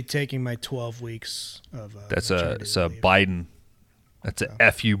 they might be taking my 12 weeks of That's maternity it's a leave. Biden. That's a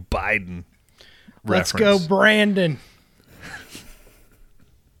F.U. Biden Let's reference. go, Brandon.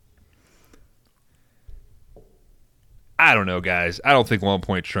 I don't know, guys. I don't think 1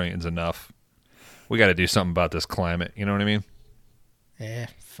 trillion's enough. We got to do something about this climate. You know what I mean?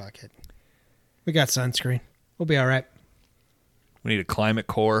 Fuck it. We got sunscreen. We'll be all right. We need a climate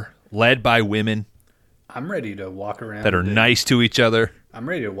corps led by women I'm ready to walk around. that are nice to each other, I'm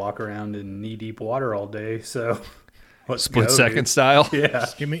ready to walk around in knee-deep water all day, so let's split go, second dude. style. Yeah.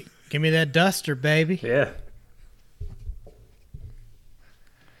 Give me that duster, baby. Yeah.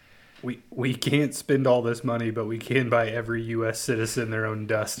 We can't spend all this money, but we can buy every U.S. citizen their own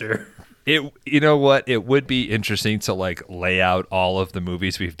duster. You know what? It would be interesting to like lay out all of the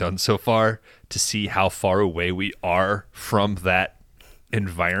movies we've done so far to see how far away we are from that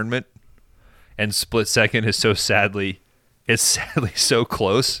environment. And Split Second is sadly so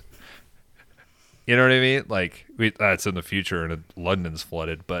close. You know what I mean? Like that's in the future and London's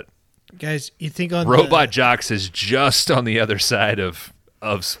flooded, but Guys, you think on Robot Jocks is just on the other side of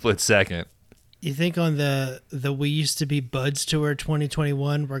Split Second. You think on the We Used to Be Buds tour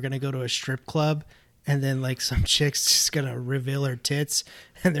 2021, we're gonna go to a strip club, and then like some chick's just gonna reveal her tits,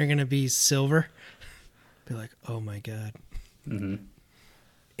 and they're gonna be silver. Be like, oh my god,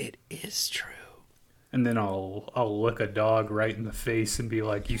 It is true. And then I'll look a dog right in the face and be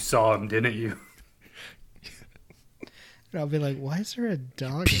like, "You saw him, didn't you?" And I'll be like, why is there a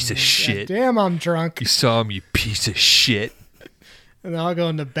dog? Piece in of here? shit. God damn, I'm drunk. You saw him, you piece of shit. And then I'll go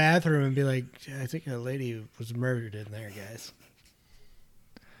in the bathroom and be like, I think a lady was murdered in there, guys.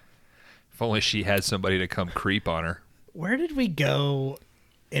 If only she had somebody to come creep on her. Where did we go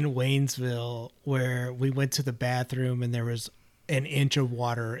in Waynesville where we went to the bathroom and there was an inch of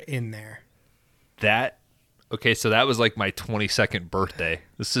water in there? Okay, so that was like my 22nd birthday.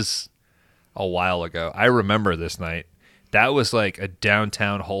 This is a while ago. I remember this night. That was like a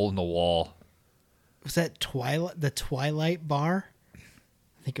downtown hole in the wall. Was that the Twilight Bar?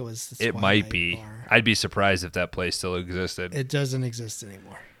 I think it was the It Twilight might be. Bar. I'd be surprised if that place still existed. It doesn't exist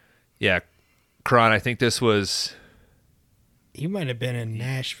anymore. Yeah. Kron, I think this was... You might have been in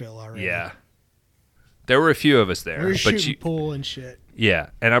Nashville already. Yeah. There were a few of us there. We were but shooting pool and shit.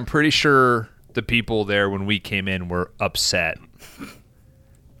 Yeah, and I'm pretty sure the people there when we came in were upset.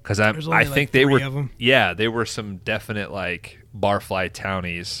 Because There's only I like think they 3 were... of 'em. Yeah, they were some definite like barfly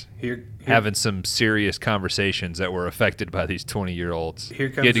townies. Here, Having some serious conversations that were affected by these 20-year-olds. Here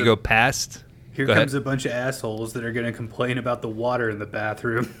You had to comes go past? here Go comes ahead. a bunch of assholes that are going to complain about the water in the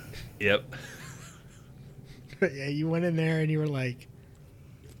bathroom. Yep. Yeah, you went in there and you were like,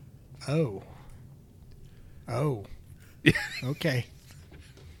 oh, okay.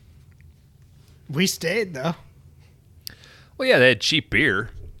 We stayed though. Well, yeah, they had cheap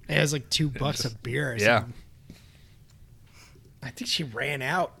beer. It was like $2 a beer. Or Yeah. something. I think she ran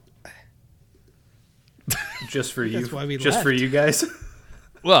out. Just for you. That's why we just for left. you guys.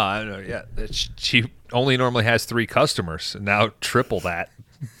 Well, I don't know. Yeah, she only normally has 3 customers. And now triple that.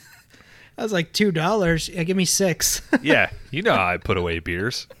 That was like $2. Yeah, give me 6. Yeah, you know how I put away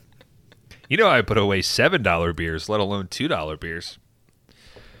beers. You know how I put away $7 beers, let alone $2 beers.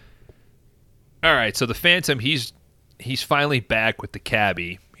 All right, so the Phantom, he's finally back with the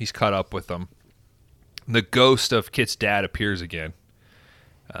cabbie. He's caught up with them. The ghost of Kit's dad appears again.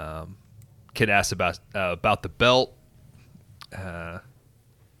 Kit asks about the belt.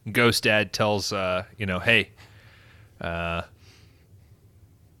 Ghost dad tells, hey, I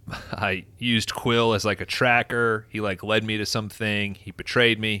used Quill as like a tracker. He like led me to something. He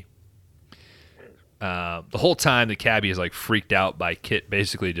betrayed me. The whole time the cabbie is like freaked out by Kit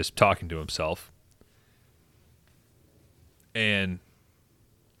basically just talking to himself. And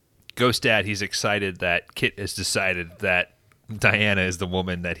Ghost Dad, he's excited that Kit has decided that Diana is the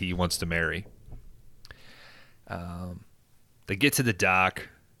woman that he wants to marry. They get to the dock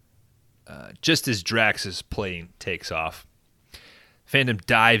just as Drax's plane takes off. Phantom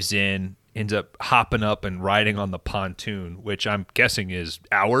dives in, ends up hopping up and riding on the pontoon, which I'm guessing is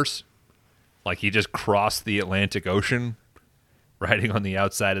ours. Like he just crossed the Atlantic Ocean riding on the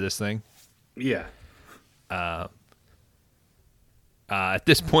outside of this thing. Yeah. At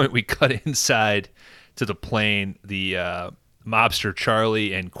this point, we cut inside to the plane. The mobster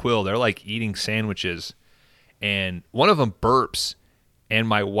Charlie and Quill, they're like eating sandwiches, and one of them burps, and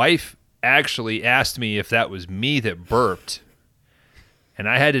my wife actually asked me if that was me that burped, and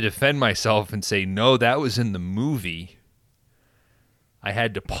I had to defend myself and say, no, that was in the movie. I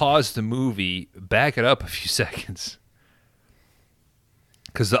had to pause the movie, back it up a few seconds,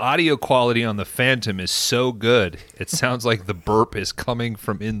 because the audio quality on the Phantom is so good, it sounds like the burp is coming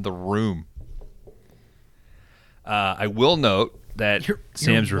from in the room. I will note that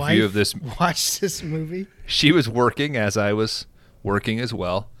Sam's Your review wife of this... watched this movie? She was working as I was working as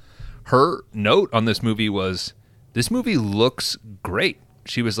well. Her note on this movie was, this movie looks great.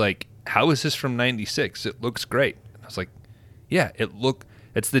 She was like, how is this from 96? It looks great. I was like, yeah,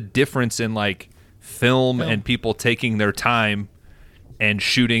 it's the difference in like film and people taking their time and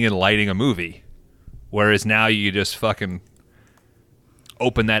shooting and lighting a movie. Whereas now you just fucking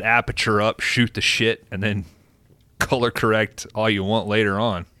open that aperture up, shoot the shit, and then color correct all you want later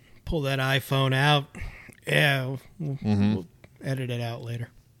on. Pull that iPhone out. Yeah, we'll edit it out later.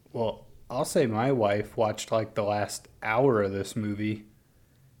 Well, I'll say my wife watched like the last hour of this movie,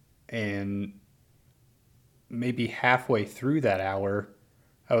 and maybe halfway through that hour,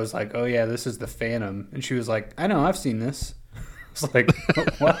 I was like, oh yeah, this is the Phantom. And she was like, I know, I've seen this. I was like,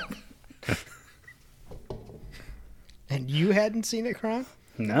 what? And you hadn't seen it, Kron?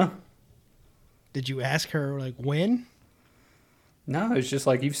 No. Did you ask her, like, when? No, it's just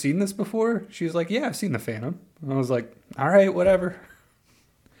like, you've seen this before? She was like, yeah, I've seen the Phantom. And I was like, all right, whatever.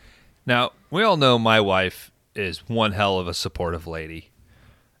 Now, we all know my wife is one hell of a supportive lady.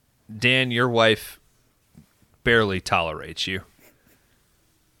 Dan, your wife barely tolerates you.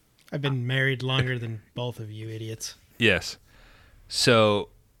 I've been married longer than both of you idiots. Yes. So,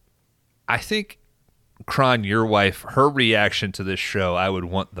 I think, Kron, your wife, her reaction to this show, I would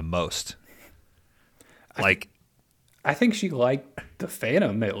want the most. Like, I think she liked the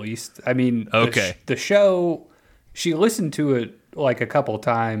Phantom at least. I mean, okay. The show, she listened to it like a couple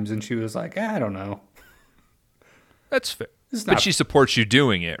times and she was like, I don't know. That's fair. It's But not- she supports you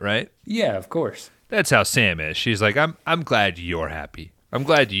doing it, right? Yeah, of course. That's how Sam is. She's like, I'm glad you're happy. I'm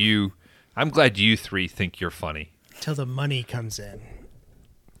glad you three think you're funny. Till the money comes in.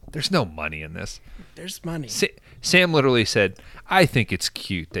 There's no money in this. There's money. Sam literally said, I think it's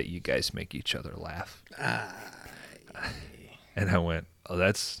cute that you guys make each other laugh. And I went, oh,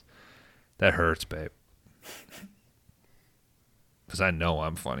 that hurts, babe. Because I know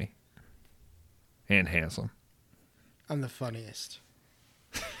I'm funny. And handsome. I'm the funniest.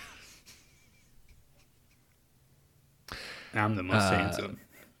 I'm the most handsome.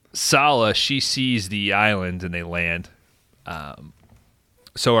 Sala, she sees the island and they land.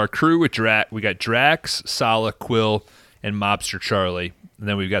 So our crew with we got Drax, Sala, Quill, and Mobster Charlie. And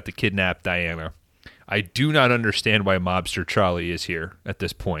then we've got the kidnapped Diana. I do not understand why Mobster Charlie is here at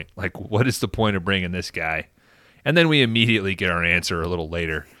this point. Like, what is the point of bringing this guy? And then we immediately get our answer a little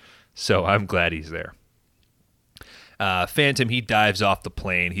later. So I'm glad he's there. Phantom, he dives off the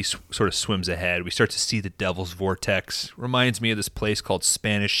plane. He sort of swims ahead. We start to see the Devil's Vortex. Reminds me of this place called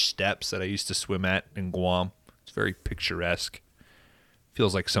Spanish Steps that I used to swim at in Guam. It's very picturesque.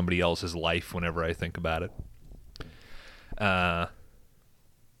 Feels like somebody else's life whenever I think about it.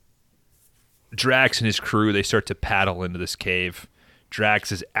 Drax and his crew, they start to paddle into this cave.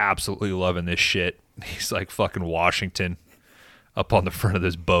 Drax is absolutely loving this shit. He's like fucking Washington up on the front of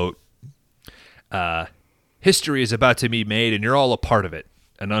this boat. History is about to be made, and you're all a part of it.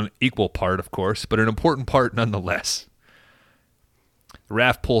 An unequal part, of course, but an important part nonetheless. The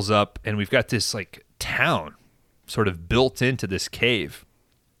raft pulls up, and we've got this like town sort of built into this cave.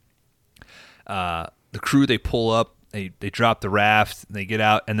 The crew, they pull up, they drop the raft, and they get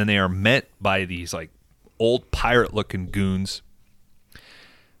out, and then they are met by these like old pirate-looking goons.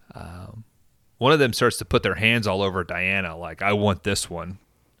 One of them starts to put their hands all over Diana, like, I want this one.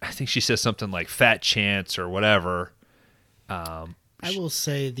 I think she says something like Fat Chance or whatever. I will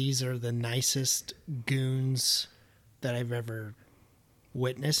say these are the nicest goons that I've ever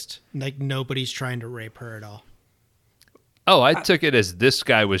witnessed. Like, nobody's trying to rape her at all. Oh, I took it as this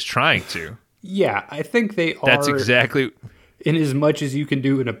guy was trying to. Yeah, I think they are. That's exactly. In as much as you can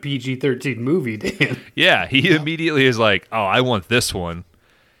do in a PG-13 movie, Dan. Yeah, he immediately is like, oh, I want this one.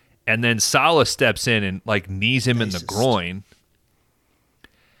 And then Sala steps in and like knees him in the groin.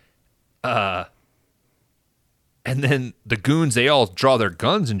 And then the goons, they all draw their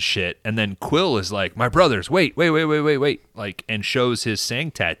guns and shit. And then Quill is like, my brothers, wait. Like, and shows his Sang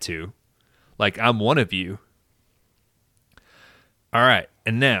tattoo. Like, I'm one of you. All right.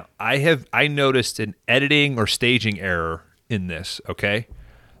 And now I noticed an editing or staging error in this, okay?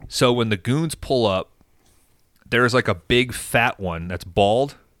 So when the goons pull up, there's like a big fat one that's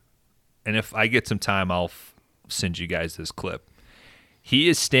bald. And if I get some time, I'll send you guys this clip. He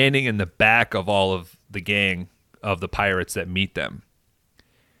is standing in the back of all of the gang of the pirates that meet them.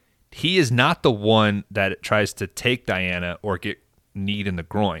 He is not the one that tries to take Diana or get kneed in the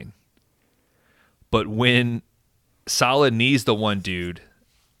groin. But when Sallah knees the one dude,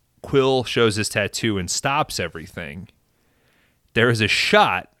 Quill shows his tattoo and stops everything. There is a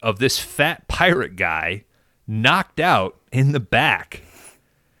shot of this fat pirate guy knocked out in the back.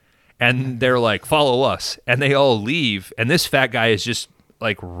 And they're like, follow us. And they all leave. And this fat guy is just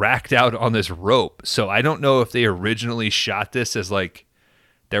like racked out on this rope. So I don't know if they originally shot this as like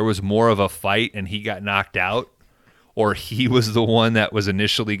there was more of a fight and he got knocked out, or he was the one that was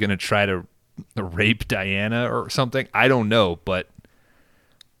initially going to try to rape Diana or something. I don't know, but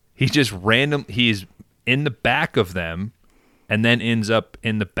he's in the back of them and then ends up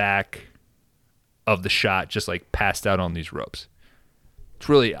in the back of the shot, just like passed out on these ropes.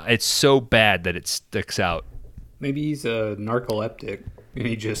 It's so bad that it sticks out. Maybe he's a narcoleptic and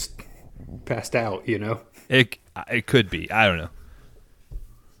he just passed out, you know? It could be. I don't know.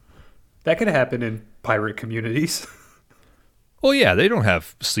 That could happen in pirate communities. Well, yeah, they don't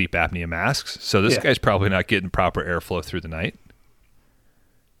have sleep apnea masks, so this Yeah. guy's probably not getting proper airflow through the night.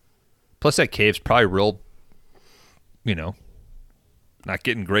 Plus, that cave's probably real, not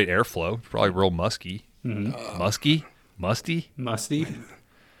getting great airflow. It's probably real musky. Mm-hmm. Musty? Musty?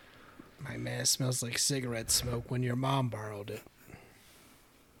 My mask smells like cigarette smoke when your mom borrowed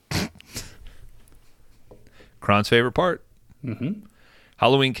it. Kron's favorite part? Mm-hmm.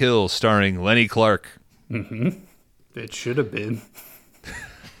 Halloween Kills, starring Lenny Clark. Mm-hmm. It should have been.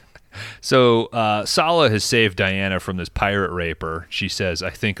 So Sallah has saved Diana from this pirate raper. She says, I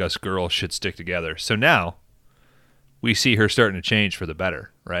think us girls should stick together. So now we see her starting to change for the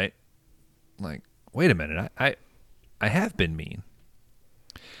better, right? Like, wait a minute, I have been mean.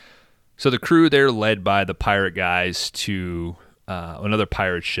 So the crew, they're led by the pirate guys to another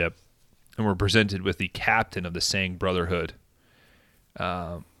pirate ship, and we're presented with the captain of the Sang Brotherhood.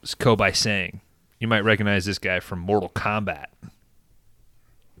 It's Kobai Sang. You might recognize this guy from Mortal Kombat.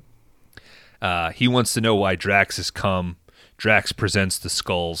 He wants to know why Drax has come. Drax presents the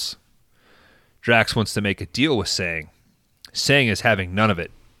skulls. Drax wants to make a deal with Sang. Sang is having none of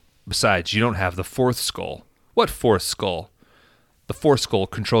it. Besides, you don't have the fourth skull. What fourth skull? The fourth skull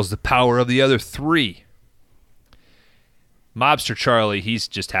controls the power of the other three. Mobster Charlie, he's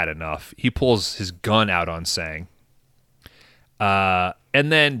just had enough. He pulls his gun out on Sang.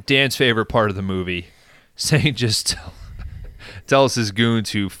 And then Dan's favorite part of the movie, Sang just tells his goon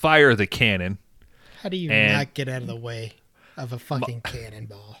to fire the cannon. How do you And- not get out of the way of a fucking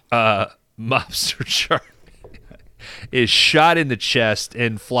cannonball? Mobster Charlie is shot in the chest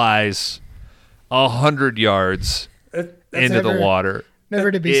and flies 100 yards into the water. Never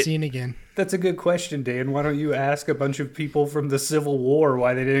to be It- seen again. That's a good question, Dan. Why don't you ask a bunch of people from the Civil War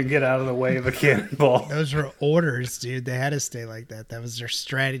why they didn't get out of the way of a cannonball? Those were orders, dude. They had to stay like that. That was their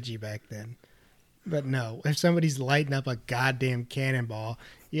strategy back then. But no, if somebody's lighting up a goddamn cannonball,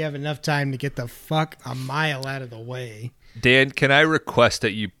 you have enough time to get the fuck a mile out of the way. Dan, can I request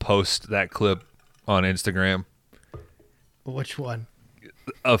that you post that clip on Instagram Which one?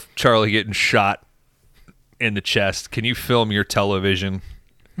 of Charlie getting shot in the chest? Can you film your television?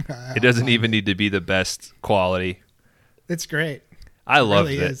 It doesn't even need to be the best quality. It's great. I loved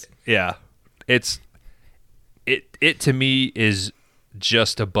really it. is. Yeah. It to me is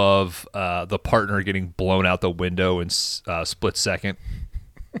just above the partner getting blown out the window in split second,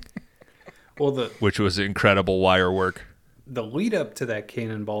 Well, which was incredible wire work. the lead up to that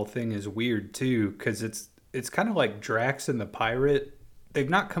cannonball thing is weird too, because it's kind of like Drax and the pirate. They've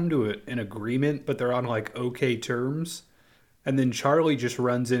not come to an agreement, but they're on like okay terms. And then Charlie just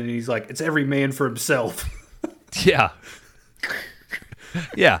runs in and he's like, "It's every man for himself." Yeah.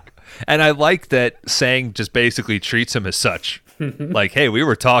 Yeah. And I like that Sang just basically treats him as such. Like, hey, we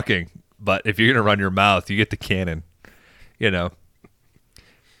were talking, but if you're going to run your mouth, you get the cannon. You know?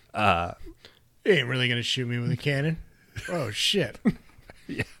 You ain't really gonna shoot me with a cannon. Oh shit.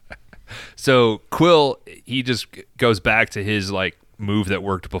 So Quill, he just goes back to his like move that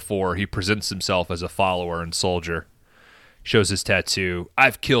worked before. He presents himself as a follower and soldier. Shows his tattoo.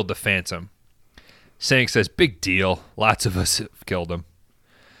 I've killed the Phantom. Sang says, big deal. Lots of us have killed him.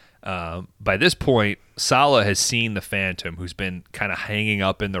 By this point, Sallah has seen the Phantom, who's been kind of hanging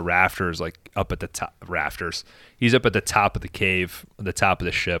up in the rafters, like up at the top rafters. He's up at the top of the cave, at the top of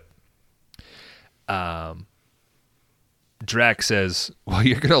the ship. Drax says, well,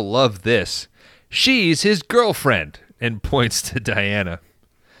 you're going to love this. She's his girlfriend. and points to Diana.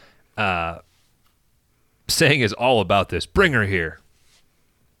 Saying is all about this. Bring her here.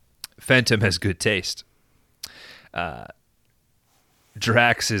 Phantom has good taste.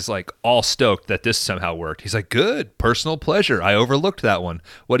 Drax is like all stoked that this somehow worked. He's like, good, personal pleasure. I overlooked that one.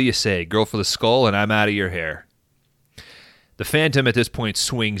 What do you say? Girl for the skull and I'm out of your hair. The Phantom at this point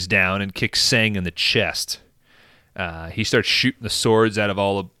swings down and kicks Sang in the chest. He starts shooting the swords out of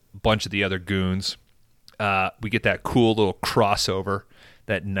a bunch of the other goons. We get that cool little crossover,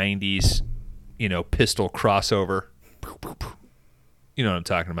 that 90s, pistol crossover. You know what I'm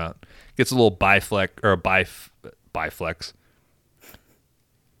talking about. Gets a little biflex or a biflex.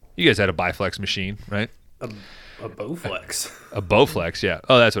 You guys had a biflex machine, right? A Bowflex. A Bowflex, yeah.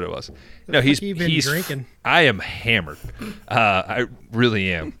 Oh, that's what it was. No, he's drinking. I am hammered. I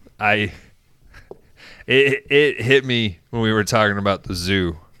really am. It hit me when we were talking about the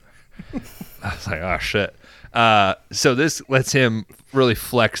zoo. I was like, oh shit. So this lets him really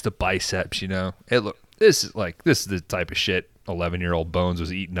flex the biceps. This is the type of shit 11-year-old Bones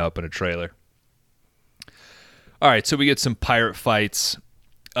was eating up in a trailer. All right, so we get some pirate fights.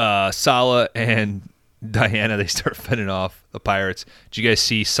 Sala and Diana, they start fending off the pirates. Did you guys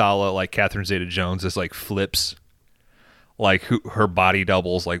see Sala, like Catherine Zeta-Jones, as like flips? Like her body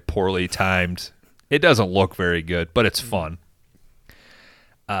doubles, like poorly timed. It doesn't look very good, but it's fun.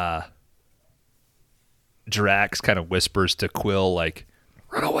 Drax kind of whispers to Quill, like,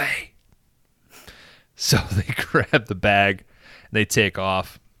 run away. So they grab the bag and they take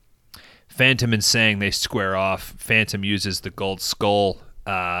off. Phantom and Sang, they square off. Phantom uses the gold skull.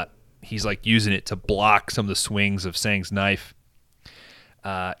 He's like using it to block some of the swings of Sang's knife.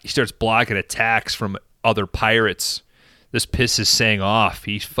 He starts blocking attacks from other pirates. This pisses Sang off.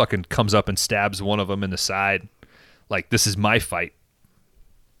 He fucking comes up and stabs one of them in the side. Like, this is my fight.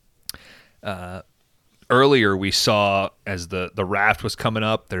 Earlier we saw as the raft was coming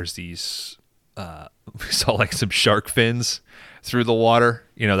up, there's these we saw like some shark fins through the water.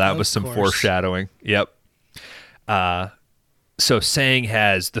 That was some foreshadowing. Yep. So Sang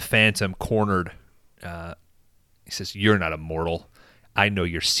has the Phantom cornered. He says, you're not immortal. I know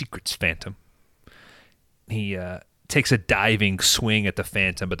your secrets, Phantom. He takes a diving swing at the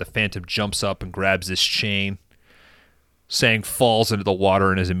Phantom, but the Phantom jumps up and grabs this chain. Sang falls into the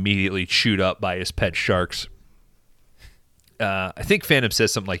water and is immediately chewed up by his pet sharks. I think Phantom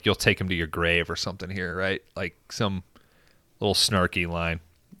says something like, you'll take him to your grave or something here, right? Like some little snarky line.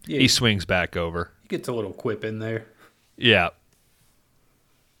 Yeah, he swings back over. He gets a little quip in there. Yeah.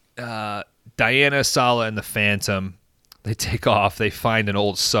 Diana, Sala, and the Phantom, they take off. They find an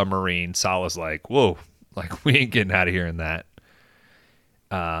old submarine. Sala's like, whoa, like we ain't getting out of here in that.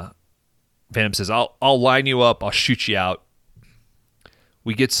 Phantom says, I'll line you up. I'll shoot you out.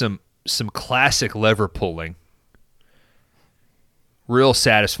 We get some classic lever pulling. Real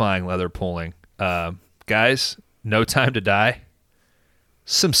satisfying leather pulling. Guys, No Time to Die.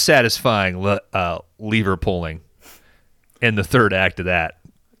 Some satisfying lever pulling in the third act of that.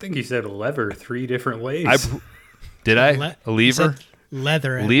 I think you said lever 3 different ways. Did I? A lever?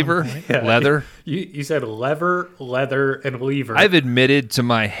 Leather. Lever? Yeah. Leather? You said lever, leather, and lever. I've admitted to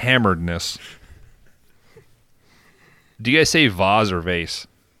my hammeredness. Do you guys say vase or vase?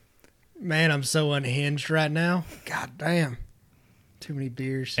 Man, I'm so unhinged right now. God damn. Too many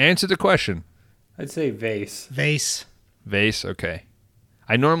beers. Answer the question. I'd say vase. Vase. Vase, okay.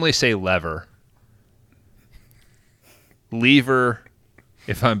 I normally say lever. Lever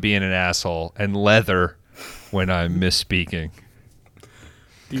if I'm being an asshole, and leather when I'm misspeaking.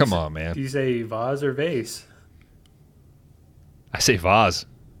 Come on, man. Do you say vase or vase? I say vase.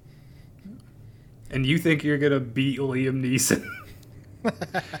 And you think you're going to beat Liam Neeson?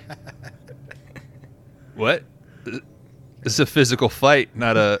 What? This is a physical fight,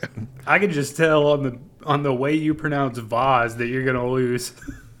 not a... I can just tell on the way you pronounce vase that you're going to lose.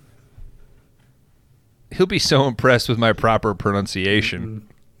 He'll be so impressed with my proper pronunciation.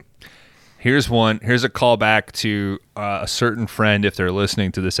 Here's a callback to a certain friend if they're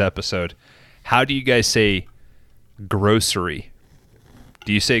listening to this episode. How do you guys say grocery?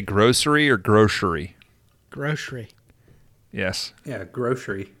 Do you say grocery or grocery? Grocery. Yes. Yeah,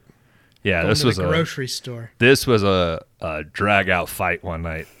 grocery. Yeah, Going this to was the grocery store. This was a drag out fight one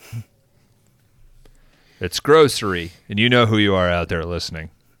night. It's grocery, and you know who you are out there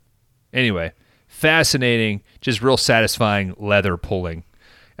listening. Anyway, fascinating, just real satisfying leather pulling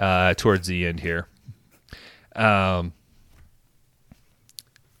towards the end here.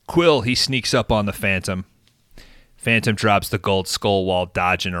 Quill, he sneaks up on the Phantom. Phantom drops the gold skull while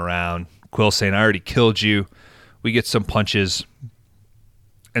dodging around. Quill saying, I already killed you. We get some punches.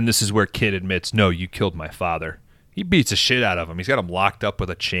 And this is where Kid admits, no, you killed my father. He beats the shit out of him. He's got him locked up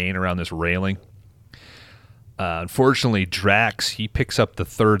with a chain around this railing. Unfortunately, Drax, he picks up the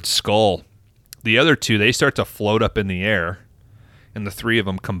third skull. The other two, they start to float up in the air, and the three of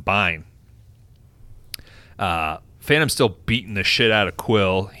them combine. Phantom's still beating the shit out of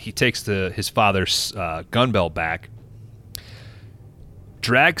Quill. He takes his father's gun belt back.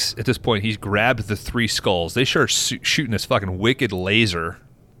 Drax, at this point, he's grabbed the three skulls. They start shooting this fucking wicked laser.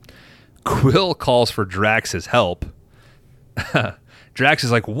 Quill calls for Drax's help. Drax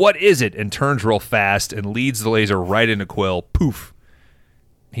is like, what is it? And turns real fast and leads the laser right into Quill. Poof.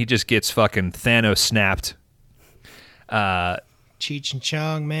 He just gets fucking Thanos snapped. Cheech and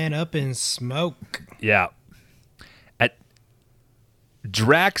Chong, man, up in smoke. Yeah.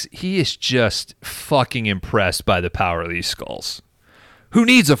 Drax, he is just fucking impressed by the power of these skulls. Who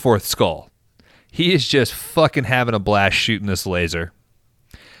needs a fourth skull? He is just fucking having a blast shooting this laser.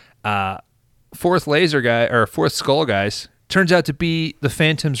 Fourth skull, guys, turns out to be the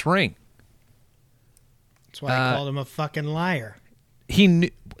Phantom's ring. That's why I called him a fucking liar. He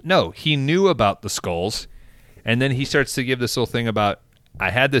knew about the skulls, and then he starts to give this little thing about, I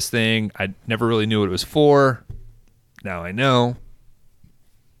had this thing, I never really knew what it was for. Now I know.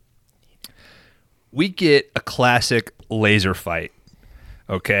 We get a classic laser fight.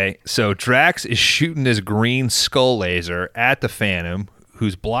 Okay, so Drax is shooting this green skull laser at the Phantom,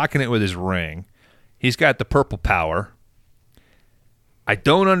 who's blocking it with his ring. He's got the purple power. I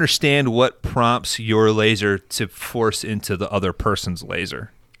don't understand what prompts your laser to force into the other person's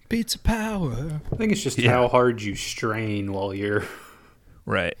laser. Beats of power. I think it's just how hard you strain while you're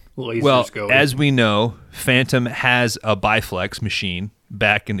right. Lasers going. As we know, Phantom has a Biflex machine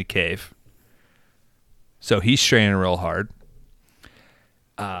back in the cave. So he's straining real hard.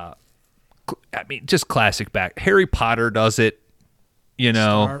 Just classic back. Harry Potter does it. You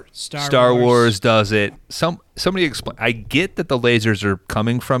know, Star Wars does it. Somebody explain. I get that the lasers are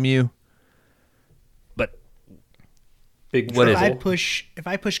coming from you, but Big what Trouble. is it? If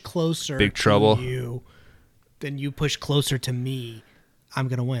I push closer Big Trouble. to you, then you push closer to me, I'm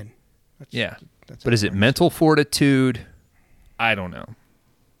gonna win. That's but is it mental fortitude? I don't know.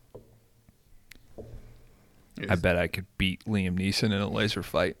 I bet I could beat Liam Neeson in a laser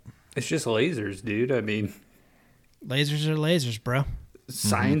fight. It's just lasers, dude. I mean, lasers are lasers, bro.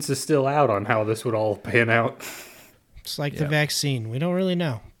 Science is still out on how this would all pan out. It's like the vaccine. We don't really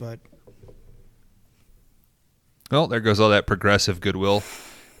know, but Well, there goes all that progressive goodwill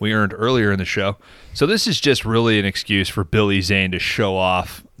we earned earlier in the show. So this is just really an excuse for Billy Zane to show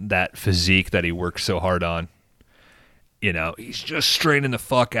off that physique that he worked so hard on. You know, he's just straining the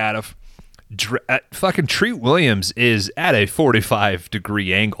fuck out of. Fucking Treat Williams is at a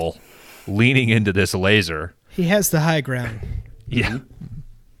 45-degree angle, leaning into this laser. he has the high ground. Yeah.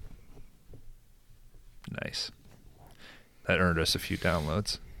 Nice. That earned us a few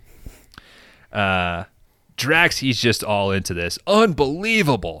downloads. Drax, he's just all into this.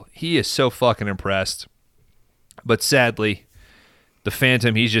 Unbelievable. He is so fucking impressed. But sadly, the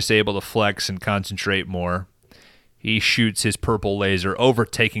Phantom, he's just able to flex and concentrate more. He shoots his purple laser,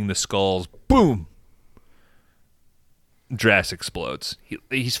 overtaking the skulls. Boom! Drax explodes.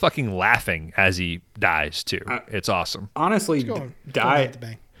 He's fucking laughing as he dies, too. It's awesome. Honestly,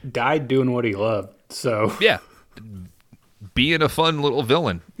 died doing what he loved. So Yeah. Being a fun little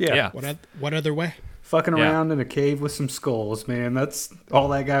villain. Yeah. What other way? fucking around in a cave with some skulls, man. That's all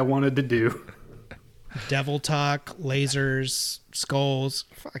that guy wanted to do. Devil talk, lasers, skulls.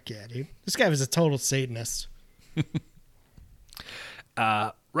 Fuck yeah, dude. This guy was a total Satanist.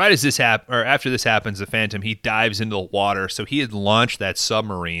 Right as this after this happens, the Phantom, he dives into the water. So he had launched that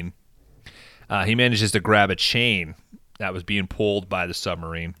submarine. He manages to grab a chain that was being pulled by the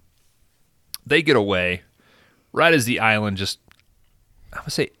submarine. They get away. Right as the island just, I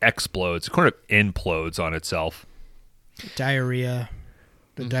would say explodes, kind of implodes on itself. Diarrhea.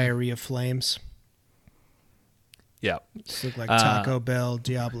 The diarrhea flames. Yeah. This look like Taco Bell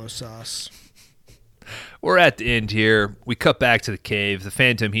Diablo sauce. We're at the end here. We cut back to the cave. The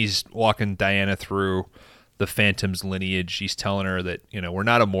Phantom, he's walking Diana through the Phantom's lineage. He's telling her that, we're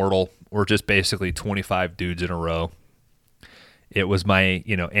not immortal. We're just basically 25 dudes in a row. It was my,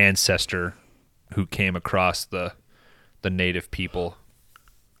 ancestor who came across the native people.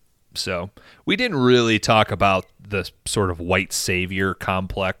 So we didn't really talk about the sort of white savior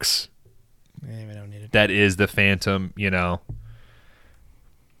complex. Yeah, we don't need it. That is the Phantom,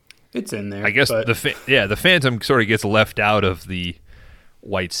 It's in there. I guess but the Phantom sort of gets left out of the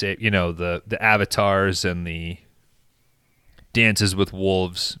white savior, the avatars and the dances with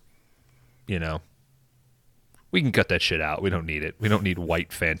wolves, We can cut that shit out. We don't need it. We don't need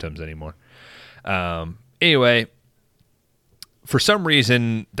white phantoms anymore. Anyway, for some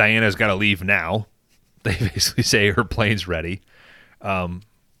reason, Diana's got to leave now. They basically say her plane's ready.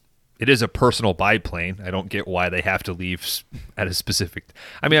 It is a personal biplane. I don't get why they have to leave at a specific...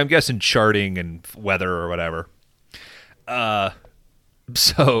 I mean, I'm guessing charting and weather or whatever.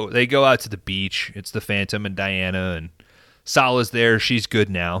 So they go out to the beach. It's the Phantom and Diana, and Salah's there. She's good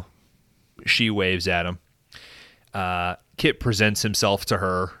now. She waves at him. Kit presents himself to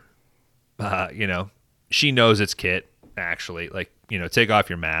her. She knows it's Kit, actually. Like, take off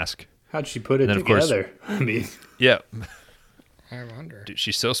your mask. How'd she put it then, together? I mean, yeah. I wonder. Dude,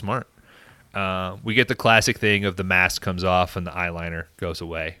 she's so smart. We get the classic thing of the mask comes off and the eyeliner goes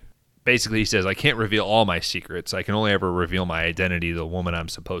away. Basically, he says, I can't reveal all my secrets. I can only ever reveal my identity to the woman I'm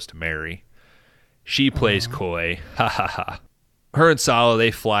supposed to marry. She plays coy. Ha ha ha. Her and Salah,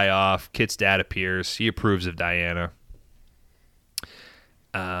 they fly off. Kit's dad appears. He approves of Diana.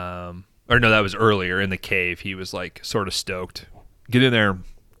 Or no, that was earlier in the cave. He was like sort of stoked. Get in there,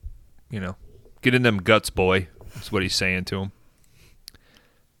 get in them guts, boy. That's what he's saying to him.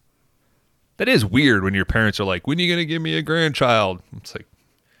 That is weird when your parents are like, when are you going to give me a grandchild? It's like,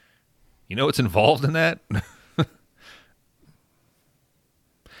 what's involved in that?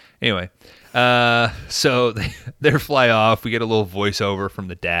 Anyway, so they fly off. We get a little voiceover from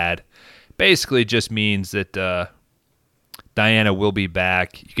the dad. Basically just means that Diana will be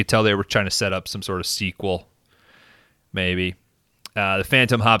back. You could tell they were trying to set up some sort of sequel, maybe. The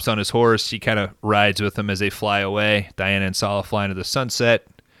Phantom hops on his horse. He kind of rides with them as they fly away. Diana and Salah fly into the sunset.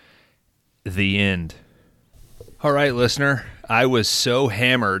 The end. All right, listener. I was so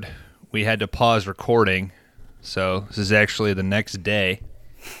hammered, we had to pause recording. So this is actually the next day.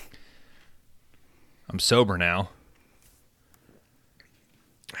 I'm sober now.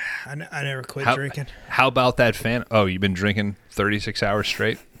 I never quit drinking. How about that Phantom? Oh, you've been drinking 36 hours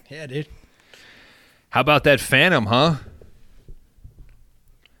straight? Yeah, dude. How about that Phantom, huh?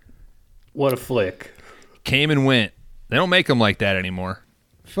 what a flick. Came and went. They don't make them like that anymore.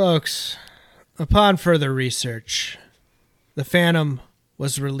 Folks, upon further research, The Phantom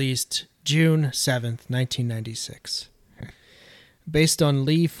was released June 7th, 1996. Based on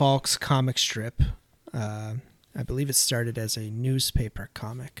Lee Falk's comic strip. I believe it started as a newspaper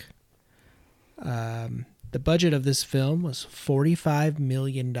comic. The budget of this film was $45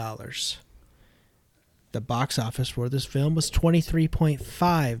 million. The box office for this film was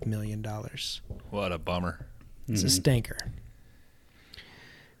 $23.5 million. What a bummer. It's a stinker.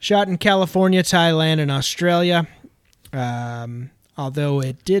 Shot in California, Thailand, and Australia. Although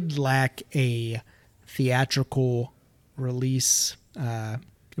it did lack a theatrical release. It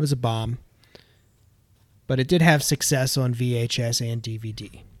was a bomb. But it did have success on VHS and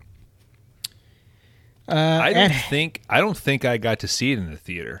DVD. I don't think I got to see it in the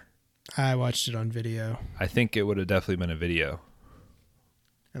theater. I watched it on video. I think it would have definitely been a video.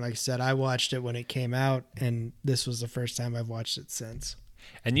 And like I said, I watched it when it came out, and this was the first time I've watched it since.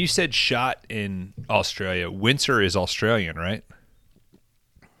 And you said shot in Australia. Windsor is Australian, right?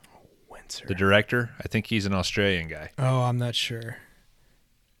 Windsor. The director? I think he's an Australian guy. Oh, I'm not sure.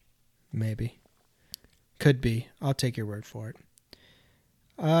 Maybe. Could be. I'll take your word for it.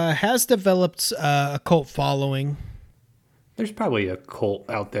 Has developed a cult following. There's probably a cult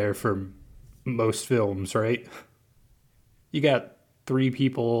out there for most films, right? You got 3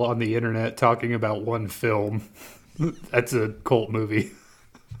 people on the internet talking about one film. That's a cult movie.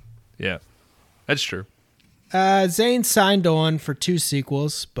 Yeah, that's true. Zane signed on for 2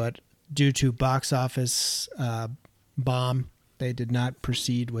 sequels, but due to box office bomb, they did not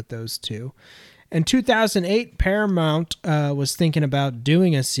proceed with those 2. In 2008, Paramount was thinking about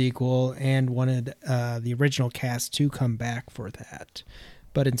doing a sequel and wanted the original cast to come back for that.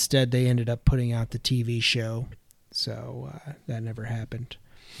 But instead, they ended up putting out the TV show. So that never happened.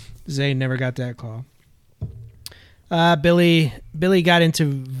 Zane never got that call. Billy got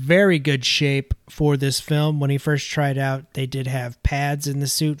into very good shape for this film. When he first tried out, they did have pads in the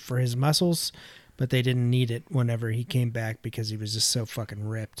suit for his muscles, but they didn't need it whenever he came back because he was just so fucking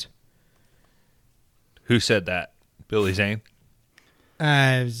ripped. Who said that? Billy Zane?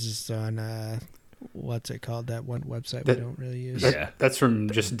 I was just on, what's it called? That one website we don't really use. That's from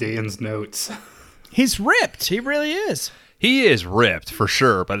just Dan's notes. He's ripped. He really is. He is ripped for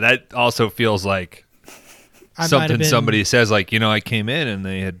sure, but that also feels like I might have something been- somebody says, like, I came in and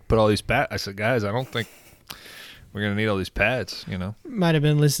they had put all these pads. I said, guys, I don't think we're going to need all these pads, Might have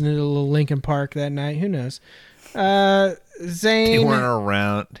been listening to a little Linkin Park that night. Who knows? They Zane. weren't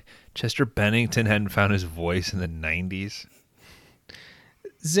around. Chester Bennington hadn't found his voice in the 90s.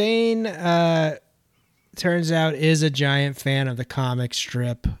 Zane, turns out, is a giant fan of the comic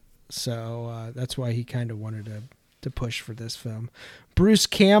strip. So that's why he kind of wanted to to push for this film. Bruce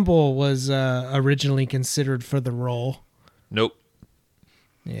Campbell was originally considered for the role. Nope.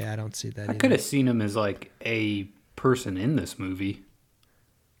 Yeah, I don't see that I either. could have seen him as like a person in this movie,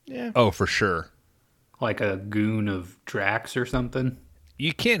 Yeah. Oh, for sure. like a goon of Drax or something.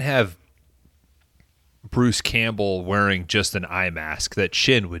 You can't have Bruce Campbell wearing just an eye mask. That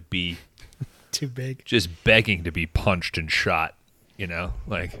chin would be Too big. just begging to be punched and shot, you know?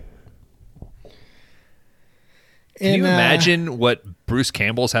 Like, can you imagine what Bruce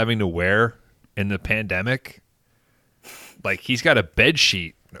Campbell's having to wear in the pandemic? Like, he's got a bed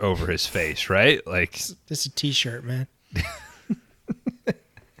sheet over his face, right? Like, Just a t-shirt, man.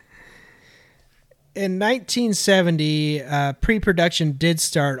 In 1970, pre-production did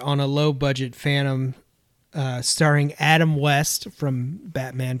start on a low-budget Phantom starring Adam West from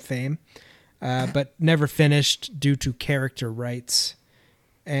Batman fame, but never finished due to character rights.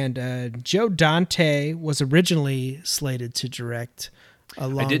 And Joe Dante was originally slated to direct,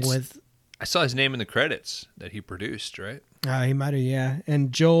 along with... I saw his name in the credits that he produced, right? He might have, yeah.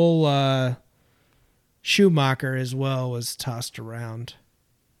 And Joel Schumacher as well was tossed around.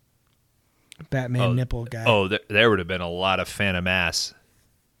 Batman nipple guy. Oh, there would have been a lot of Phantom ass.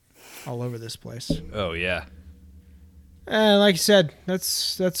 All over this place. Oh, yeah. Like I said,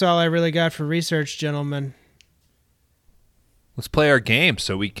 that's all I really got for research, gentlemen. Let's play our game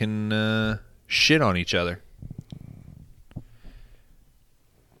so we can shit on each other.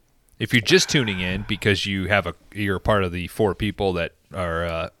 If you're just tuning in because you're part of the 4 people that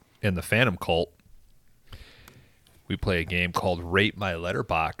are in the Phantom cult, we play a game called Rate My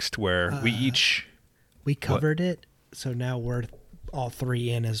Letterboxd, where We covered it, so now we're all 3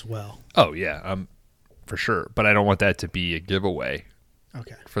 in as well. Oh yeah, for sure. But I don't want that to be a giveaway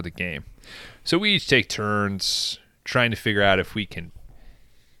Okay. for the game. So we each take turns trying to figure out if we can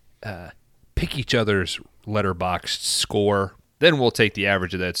pick each other's Letterboxd score. Then we'll take the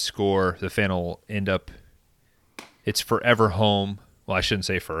average of that score. The Phantom will end up its forever home. Well, I shouldn't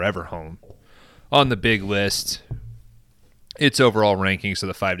say forever home. On the big list, its overall rankings of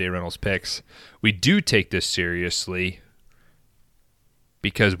the 5-Day Rentals picks. We do take this seriously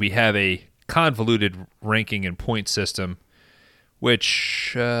because we have a convoluted ranking and point system,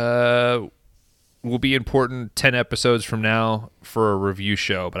 which will be important 10 episodes from now for a review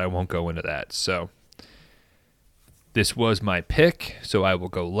show, but I won't go into that. So this was my pick, so I will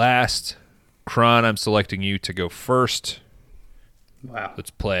go last. Kron, I'm selecting you to go first. Wow. Let's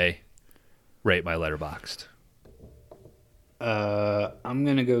play Rate My Letterboxd. I'm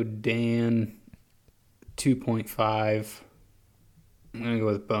going to go Dan 2.5. I'm going to go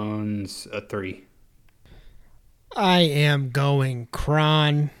with Bones a 3. I am going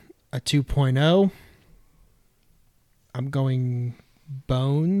Kron a 2.0. I'm going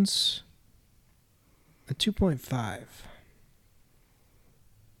Bones a 2.5.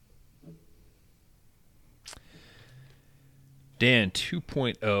 Dan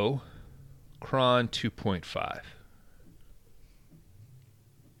 2.0, Kron 2.5.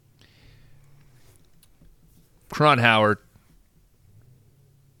 Kron Howard,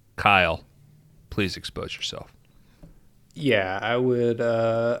 Kyle, please expose yourself. Yeah, I would.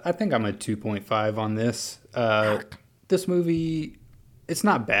 I think I'm a 2.5 on this. This movie, it's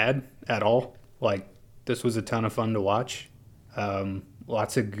not bad at all. Like, this was a ton of fun to watch.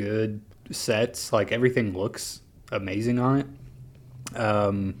 Lots of good sets. Like, everything looks amazing on it.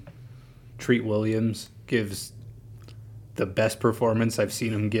 Treat Williams gives the best performance I've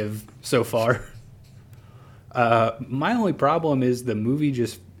seen him give so far. My only problem is the movie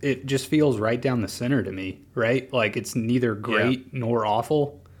just feels right down the center to me, right? Like, it's neither great nor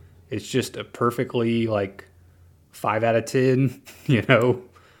awful. It's just a perfectly, like, 5 out of 10, you know,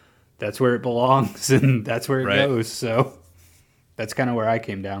 that's where it belongs and that's where it goes. So that's kind of where I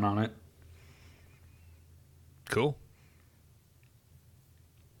came down on it. Cool.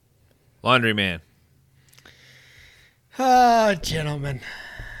 Laundry Man. Oh, gentlemen.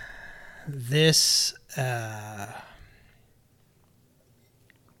 This, it's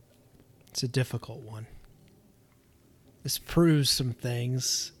a difficult one. This proves some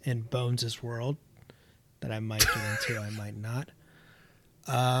things in Bones' world that I might get into, I might not.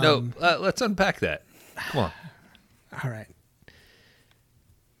 No, let's unpack that. Come on. All right.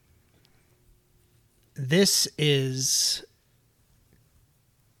 This is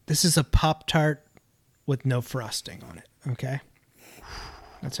a Pop-Tart with no frosting on it, okay?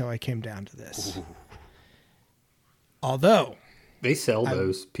 That's how I came down to this. Although They sell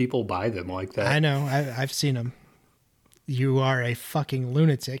those. People buy them like that. I know, I've seen them. You are a fucking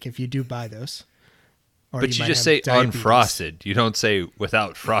lunatic if you do buy those. Or But you might just have say diabetes. unfrosted. You don't say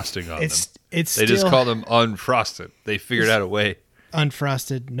without frosting on them. It's They still just call them unfrosted. They figured out a way.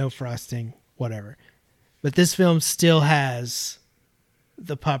 unfrosted, no frosting, whatever. But this film still has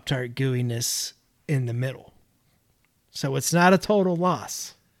the Pop-Tart gooiness in the middle. So it's not a total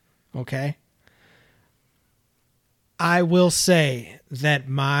loss. Okay? I will say that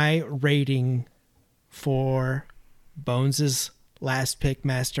my rating for Bones' last pick,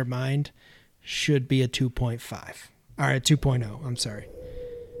 Mastermind, should be a 2.5. Or a 2.0, I'm sorry.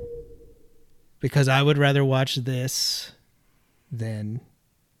 Because I would rather watch this than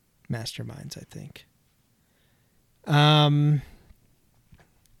Masterminds, I think.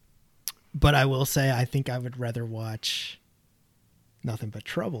 But I will say I think I would rather watch Nothing But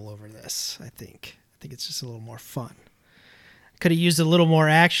Trouble over this, I think. I think it's just a little more fun. Could have used a little more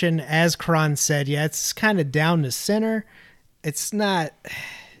action. As Kron said, yeah, it's kind of down to center. It's not...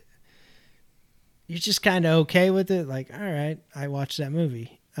 You're just kind of okay with it. Like, all right, I watched that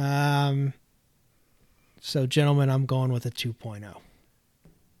movie. So, gentlemen, I'm going with a 2.0.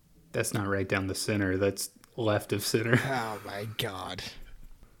 That's not right down the center. That's left of center. Oh, my God.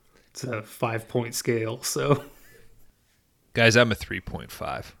 It's a 5-point scale, so... Guys, I'm a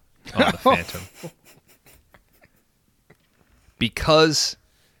 3.5 on the Phantom. Because,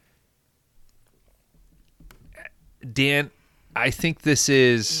 Dan, I think this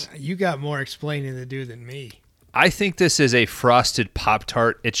is... You got more explaining to do than me. I think this is a frosted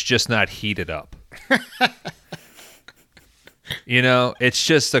Pop-Tart. It's just not heated up. You know, it's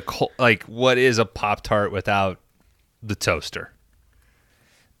just like, what is a Pop-Tart without the toaster?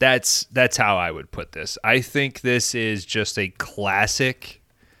 That's how I would put this. I think this is just a classic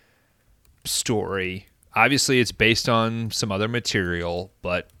story. Obviously, it's based on some other material,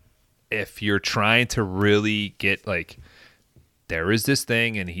 but if you're trying to really get, like, there is this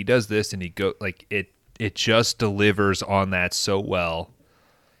thing and he does this and he go, like, it just delivers on that so well.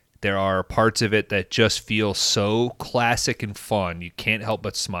 There are parts of it that just feel so classic and fun. You can't help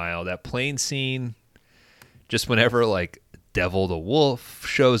but smile. That plane scene, just whenever, like, Devil the Wolf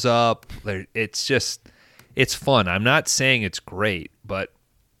shows up, it's fun. I'm not saying it's great, but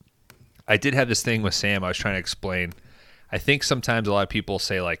I did have this thing with Sam I was trying to explain. I think sometimes a lot of people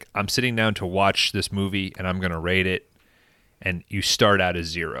say, like, I'm sitting down to watch this movie and I'm going to rate it, and you start out as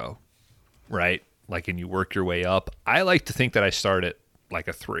 0, right? Like, and you work your way up. I like to think that I start at like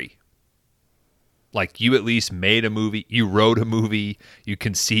a 3. Like, you at least made a movie, you wrote a movie, you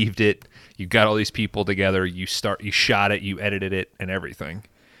conceived it, you got all these people together, you shot it, you edited it, and everything.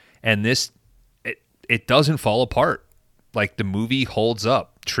 And this, it doesn't fall apart. Like, the movie holds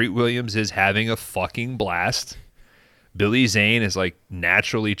up. Treat Williams is having a fucking blast. Billy Zane is, like,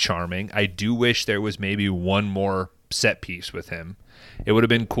 naturally charming. I do wish there was maybe one more set piece with him. It would have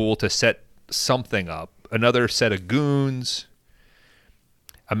been cool to set something up. Another set of goons,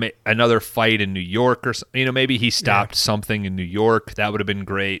 another fight in New York, or, you know, maybe he stopped something in New York. That would have been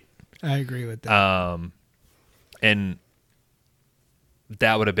great. I agree with that. And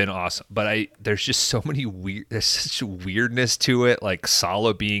that would have been awesome. But there's just so many there's such weirdness to it, like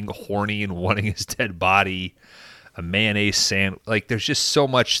Sala being horny and wanting his dead body, a mayonnaise sandwich. Like, there's just so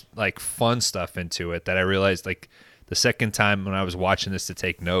much, like, fun stuff into it that I realized, like, the second time when I was watching this to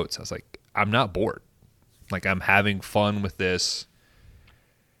take notes, I was like, I'm not bored. Like, I'm having fun with this.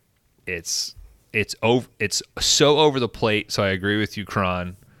 It's so over the plate, so I agree with you,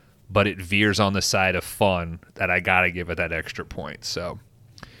 Kron, but it veers on the side of fun that I got to give it that extra point. So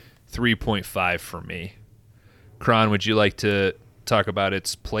 3.5 for me. Kron, would you like to talk about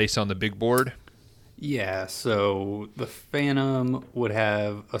its place on the big board? Yeah, so the Phantom would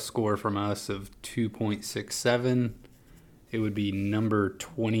have a score from us of 2.67. It would be number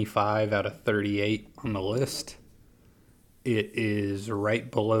 25 out of 38 on the list. It is right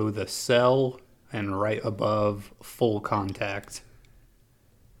below The Cell and right above Full Contact.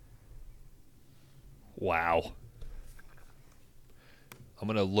 Wow. I'm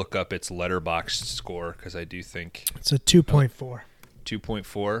going to look up its Letterboxd score because I do think It's a 2.4.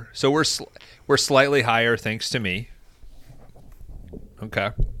 2.4. So we're slightly higher thanks to me. Okay.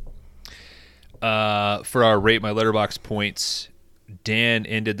 For our Rate My Letterboxd points, Dan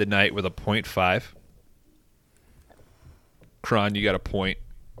ended the night with a 0.5. Kron, you got a point,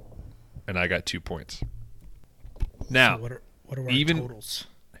 and I got 2 points. Now, So what are our even totals?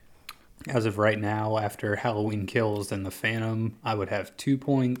 As of right now, after Halloween Kills and the Phantom, I would have 2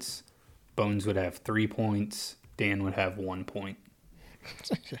 points. Bones would have 3 points. Dan would have 1 point.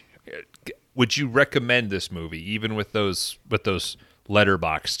 would you recommend this movie, even with those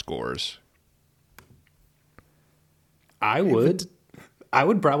Letterboxd scores? I would. I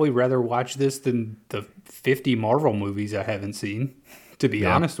would probably rather watch this than the 50 Marvel movies I haven't seen. to be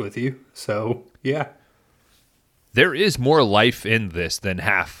Yeah. honest with you. So, yeah. There is more life in this than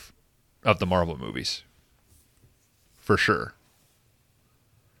half of the Marvel movies. For sure.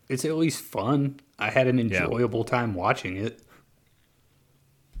 It's at least fun. I had an enjoyable time watching it.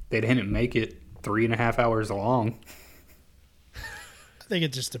 They didn't make it 3.5 hours long. I think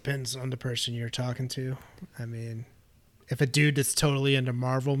it just depends on the person you're talking to. I mean, if a dude that's totally into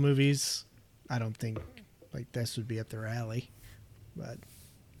Marvel movies, I don't think like this would be up their alley. But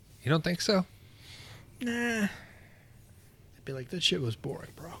You don't think so? nah, I'd be like, that shit was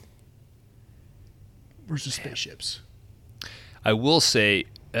boring, bro. Where's the spaceships? I will say,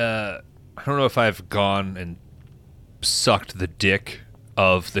 I don't know if I've gone and sucked the dick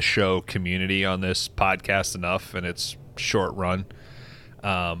of the show Community on this podcast enough in its short run.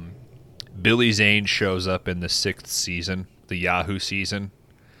 Billy Zane shows up in the 6th season, the Yahoo season,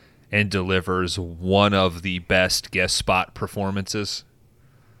 and delivers one of the best guest spot performances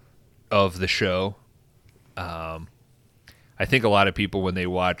of the show. I think a lot of people, when they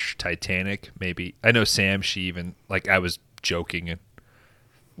watch Titanic, maybe, I know Sam, she even, like, I was joking and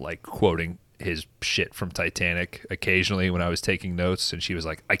like quoting his shit from Titanic occasionally when I was taking notes, and she was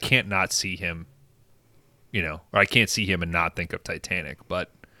like, I can't not see him, or I can't see him and not think of Titanic.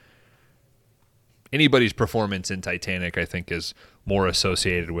 But anybody's performance in Titanic, I think, is more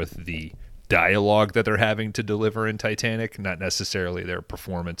associated with the dialogue that they're having to deliver in Titanic, not necessarily their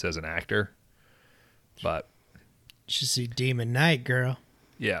performance as an actor. But You should see Demon Knight, girl.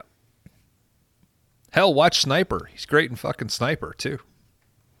 yeah. Hell, watch Sniper. He's great in fucking Sniper, too.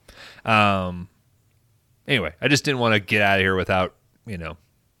 Anyway, I just didn't want to get out of here without,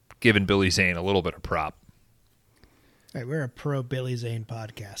 giving Billy Zane a little bit of prop. Hey, we're a pro Billy Zane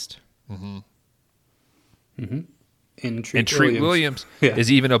podcast. And And Treat Williams Yeah.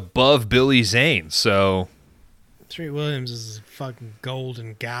 is even above Billy Zane, so Treat Williams is a fucking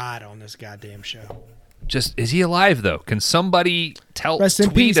golden god on this goddamn show. just, is he alive, though? Can somebody Rest in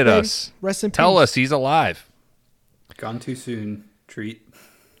tweet peace, at baby. us? Rest in Tell peace. us he's alive. Gone too soon, Treat.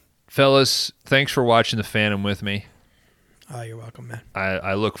 Fellas, thanks for watching The Phantom with me. Oh, you're welcome, man.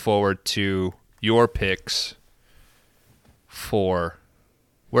 I look forward to your picks for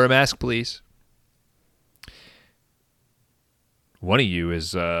Wear a Mask, Please. One of you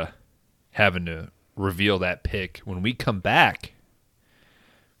is having to reveal that pick when we come back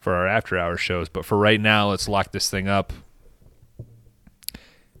for our after-hour shows. But for right now, let's lock this thing up.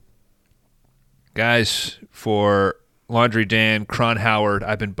 Guys, for Laundry Dan, Cron Howard,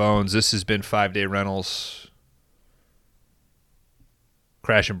 I've been Bones. This has been 5 Day Rentals.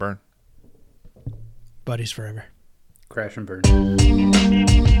 Crash and burn. Buddies forever. Crash and burn.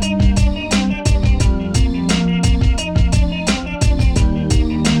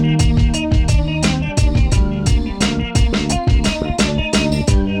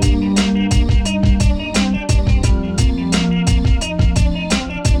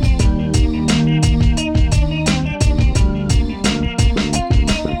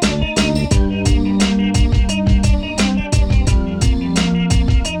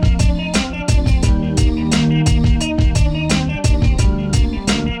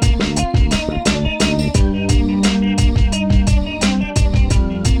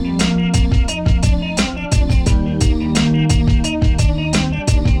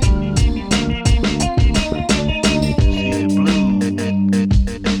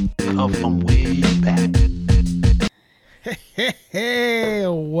 Hey,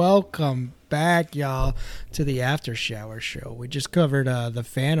 welcome back, y'all, to the After Shower Show. We just covered The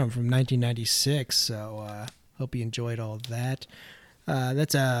Phantom from 1996, so hope you enjoyed all of that.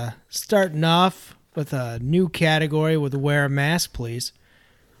 That's starting off with a new category with Wear a Mask, Please.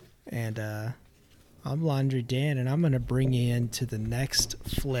 And I'm Laundry Dan, and I'm going to bring you into the next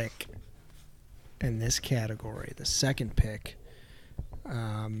flick in this category, the second pick.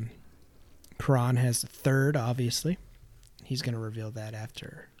 Kron has the third, obviously. He's going to reveal that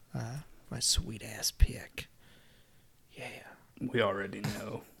after my sweet-ass pick. Yeah. We already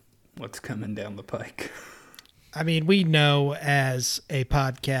know what's coming down the pike. I mean, we know as a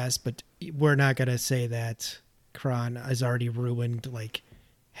podcast, but we're not going to say that Kron has already ruined, like,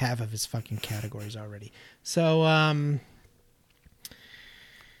 half of his fucking categories already. So,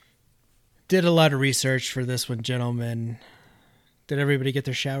 did a lot of research for this one, gentlemen. Did everybody get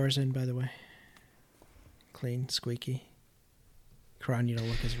their showers in, by the way? Clean, squeaky? Kron, you don't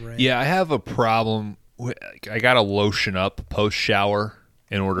look as red. Yeah, I have a problem. I got to lotion up post-shower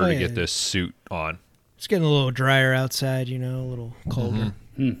in order to get this suit on. It's getting a little drier outside, a little colder.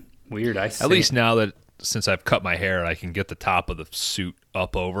 Weird. At least now that since I've cut my hair, I can get the top of the suit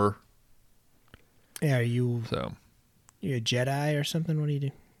up over. Yeah, are you So You a Jedi or something? What do you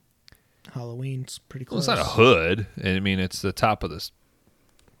do? Halloween's pretty Well, close. it's not a hood. I mean, it's the top of this.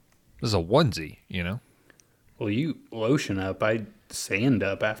 This is a onesie, you know? Well, you lotion up. I sand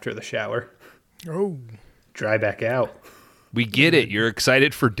up after the shower. Oh, Dry back out. We get it. You're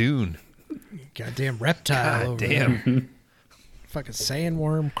excited for Dune. goddamn reptile God over damn. there. Fucking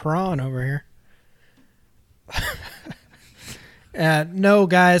sandworm crawling over here. No,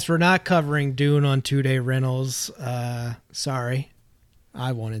 guys, we're not covering Dune on 2-day rentals. Sorry.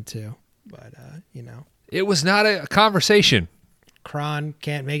 I wanted to, but, It was not a conversation. Kron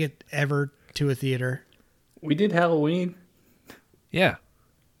can't make it ever to a theater. We did Halloween. Yeah.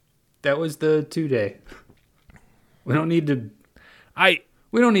 That was the 2-day. We don't need to. I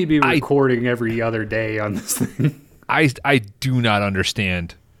We don't need to be recording every other day on this thing. I do not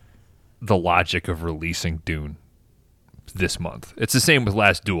understand the logic of releasing Dune this month. It's the same with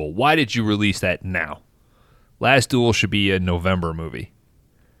Last Duel. Why did you release that now? Last Duel should be a November movie.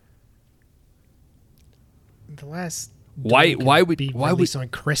 The last Why Dune why could would be why would released on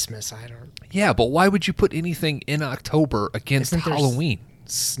Christmas? I don't. Yeah, but why would you put anything in October against Isn't there Halloween?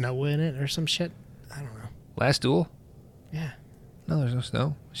 Snow in it or some shit? I don't know. Last Duel? Yeah. No, there's no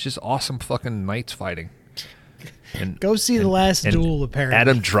snow. It's just awesome fucking knights fighting. And Go see The Last and Duel, apparently.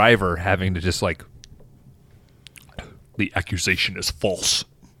 Adam Driver having to just like, the accusation is false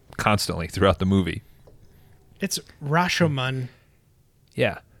constantly throughout the movie. It's Rashomon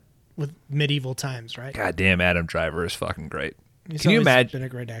Yeah. with medieval times, right? Goddamn, Adam Driver is fucking great. He's Can you always imagine? been a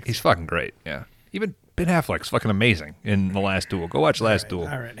great actor. He's fucking great. Yeah. Even Ben Affleck's fucking amazing in The Last Duel. Go watch Last Duel.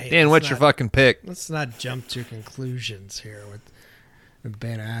 all right. Hey, Dan, let's what's your not- fucking pick? Let's not jump to conclusions here with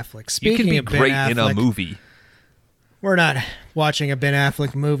Ben Affleck. You Speaking can be of Ben great Affleck, in a movie. we're not watching a Ben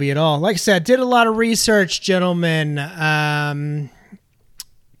Affleck movie at all. Like I said, did a lot of research, gentlemen.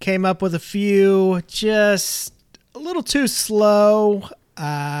 Came up with a few, just a little too slow.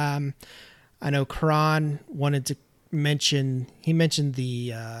 I know Kron wanted to mention. He mentioned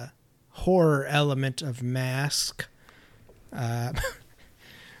the horror element of Mask. Well,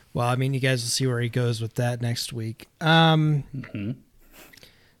 I mean, you guys will see where he goes with that next week.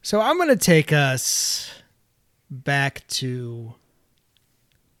 So I'm going to take us back to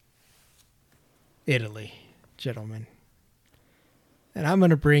Italy, gentlemen. And I'm going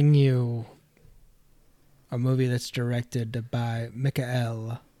to bring you a movie that's directed by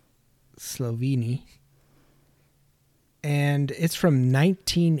Michael Slovini. And it's from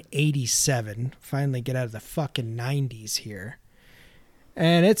 1987. Finally get out of the fucking 90s here.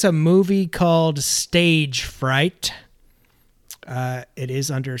 And it's a movie called Stage Fright. It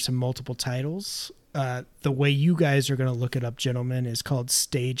is under some multiple titles. The way you guys are going to look it up, gentlemen, is called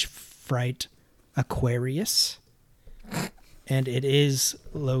Stage Fright Aquarius. And it is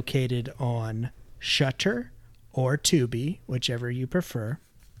located on Shudder or Tubi, whichever you prefer.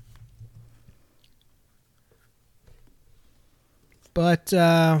 But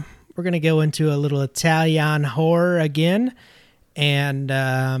we're going to go into a little Italian horror again. And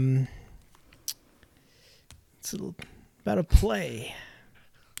it's about a play.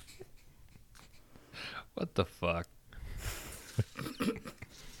 What the fuck?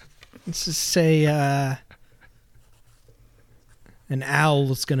 Let's just say an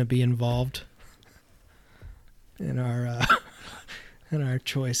owl is going to be involved in our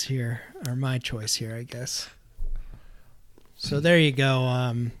choice here, or my choice here, I guess. So there you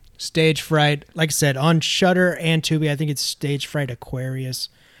go. Stage Fright, like I said, on Shudder and Tubi. I think it's Stage Fright Aquarius.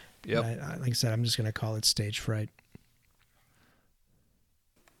 Yep. Like I said, I'm just going to call it Stage Fright.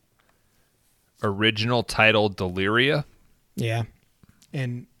 Original title Deliria? Yeah.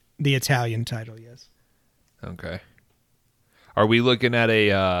 And the Italian title, yes. Okay. Are we looking at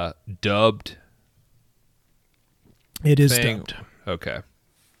a dubbed It is thing? dubbed. Okay.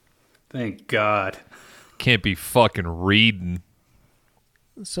 Thank God. Can't be fucking reading.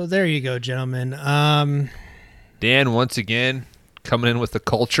 So there you go, gentlemen. Dan, once again, coming in with the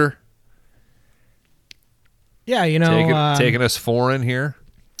culture. Yeah, you know, Taking us foreign here.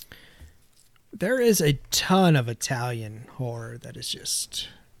 there is a ton of Italian horror that is just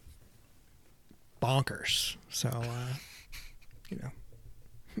bonkers. So,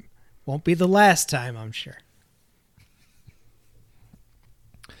 won't be the last time, I'm sure.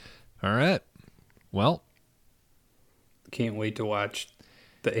 All right. Well, Can't wait to watch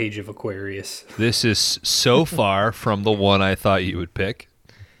The Age of Aquarius. this is so far from the one I thought you would pick.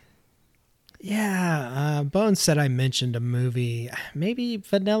 Yeah, Bones said I mentioned a movie. Maybe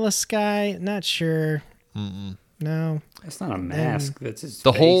Vanilla Sky? Not sure. No. That's not a mask. That's his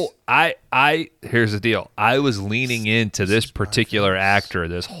The face. whole here's the deal. I was leaning into this particular actor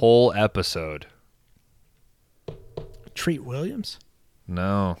this whole episode. Treat Williams?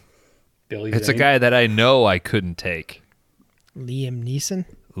 No. Billy It's a Zane. guy that I know I couldn't take. Liam Neeson?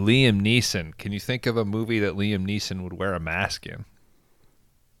 Liam Neeson. Can you think of a movie that Liam Neeson would wear a mask in?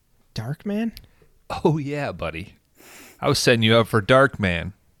 Darkman? Oh, yeah, buddy. I was setting you up for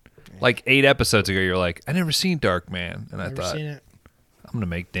Darkman. Like 8 episodes ago, you're like, I never seen Darkman. And I Never thought, seen it. I'm going to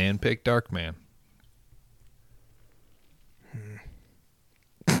make Dan pick Darkman.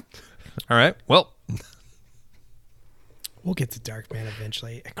 All right. Well, We'll get to Darkman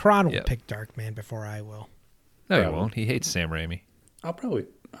eventually. Kron will Yep. pick Darkman before I will. no, he Probably. won't. He hates Sam Raimi. I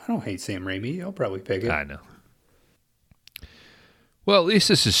don't hate Sam Raimi. I'll probably pick it. I know. Well, at least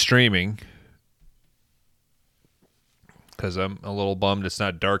this is streaming. Because I'm a little bummed it's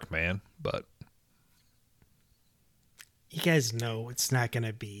not Darkman, but You guys know it's not going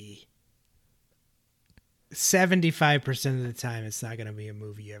to be 75% of the time it's not going to be a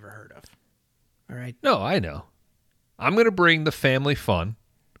movie you ever heard of. All right? no, I know. I'm going to bring the family fun.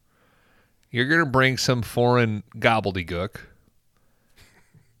 You're going to bring some foreign gobbledygook.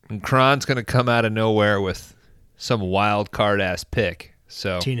 And Kron's going to come out of nowhere with some wild card ass pick.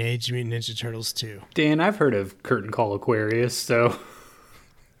 So Teenage Mutant Ninja Turtles 2. Dan, I've heard of Curtain Call Aquarius, so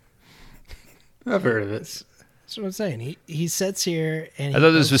I've heard of it. That's what I'm saying. He sits here and I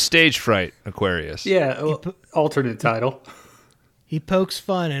thought this was Stage Fright Aquarius. Yeah, alternate title. he pokes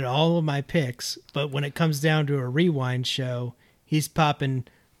fun at all of my picks, but when it comes down to a rewind show, he's popping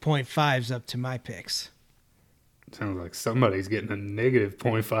 0.5s up to my picks. Sounds like somebody's getting a negative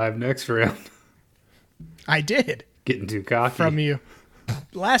 0.5 next round. I did Getting too cocky. from you.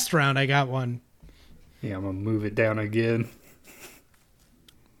 Last round, I got one. Yeah, I'm going to move it down again.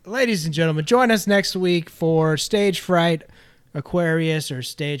 Ladies and gentlemen, join us next week for Stage Fright Aquarius or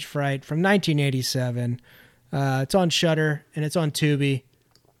Stage Fright from 1987. It's on Shudder and it's on Tubi,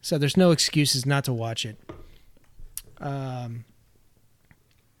 so there's no excuses not to watch it.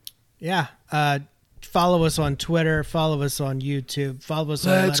 Follow us on Twitter. Follow us on YouTube. Follow us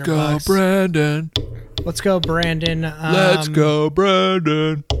on Let's go, Letterboxd. Brandon. Let's go, Brandon. Let's go,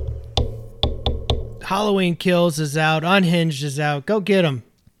 Brandon. Halloween Kills is out. Unhinged is out. Go get them.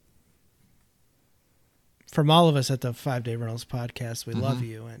 From all of us at the 5 Day Rentals podcast, we love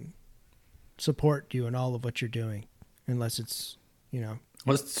you and support you in all of what you're doing. Unless it's,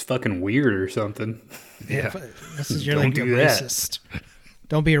 Unless it's fucking weird or something. Yeah. this is you're Don't like a do that. racist.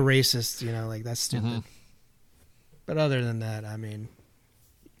 Don't be a racist, like that's stupid. But other than that, I mean,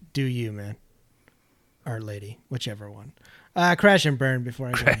 do you, man. Or lady, whichever one. Crash and burn before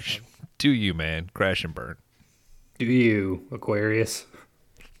I go. Crash. Do you, man. Crash and burn. Do you, Aquarius?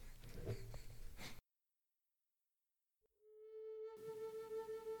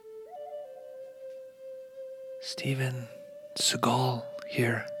 Steven Seagal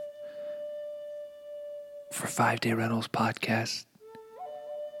here for 5 Day Rentals podcast.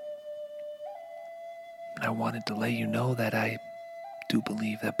 I wanted to let you know that I do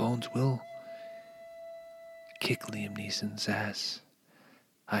believe that Bones will kick Liam Neeson's ass.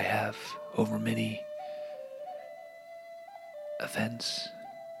 I have, over many events,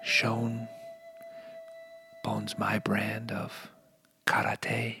 shown Bones my brand of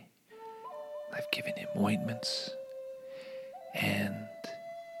karate. I've given him ointments, and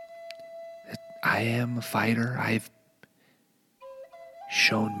I am a fighter. I've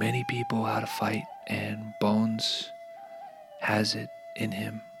shown many people how to fight, and Bones has it in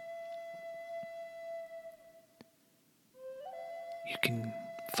him. You can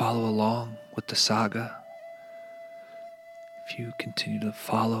follow along with the saga if you continue to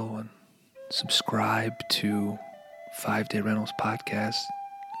follow and subscribe to 5 Day Rentals podcast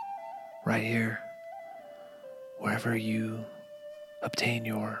right here, wherever you obtain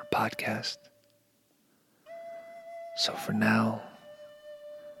your podcast. So for now,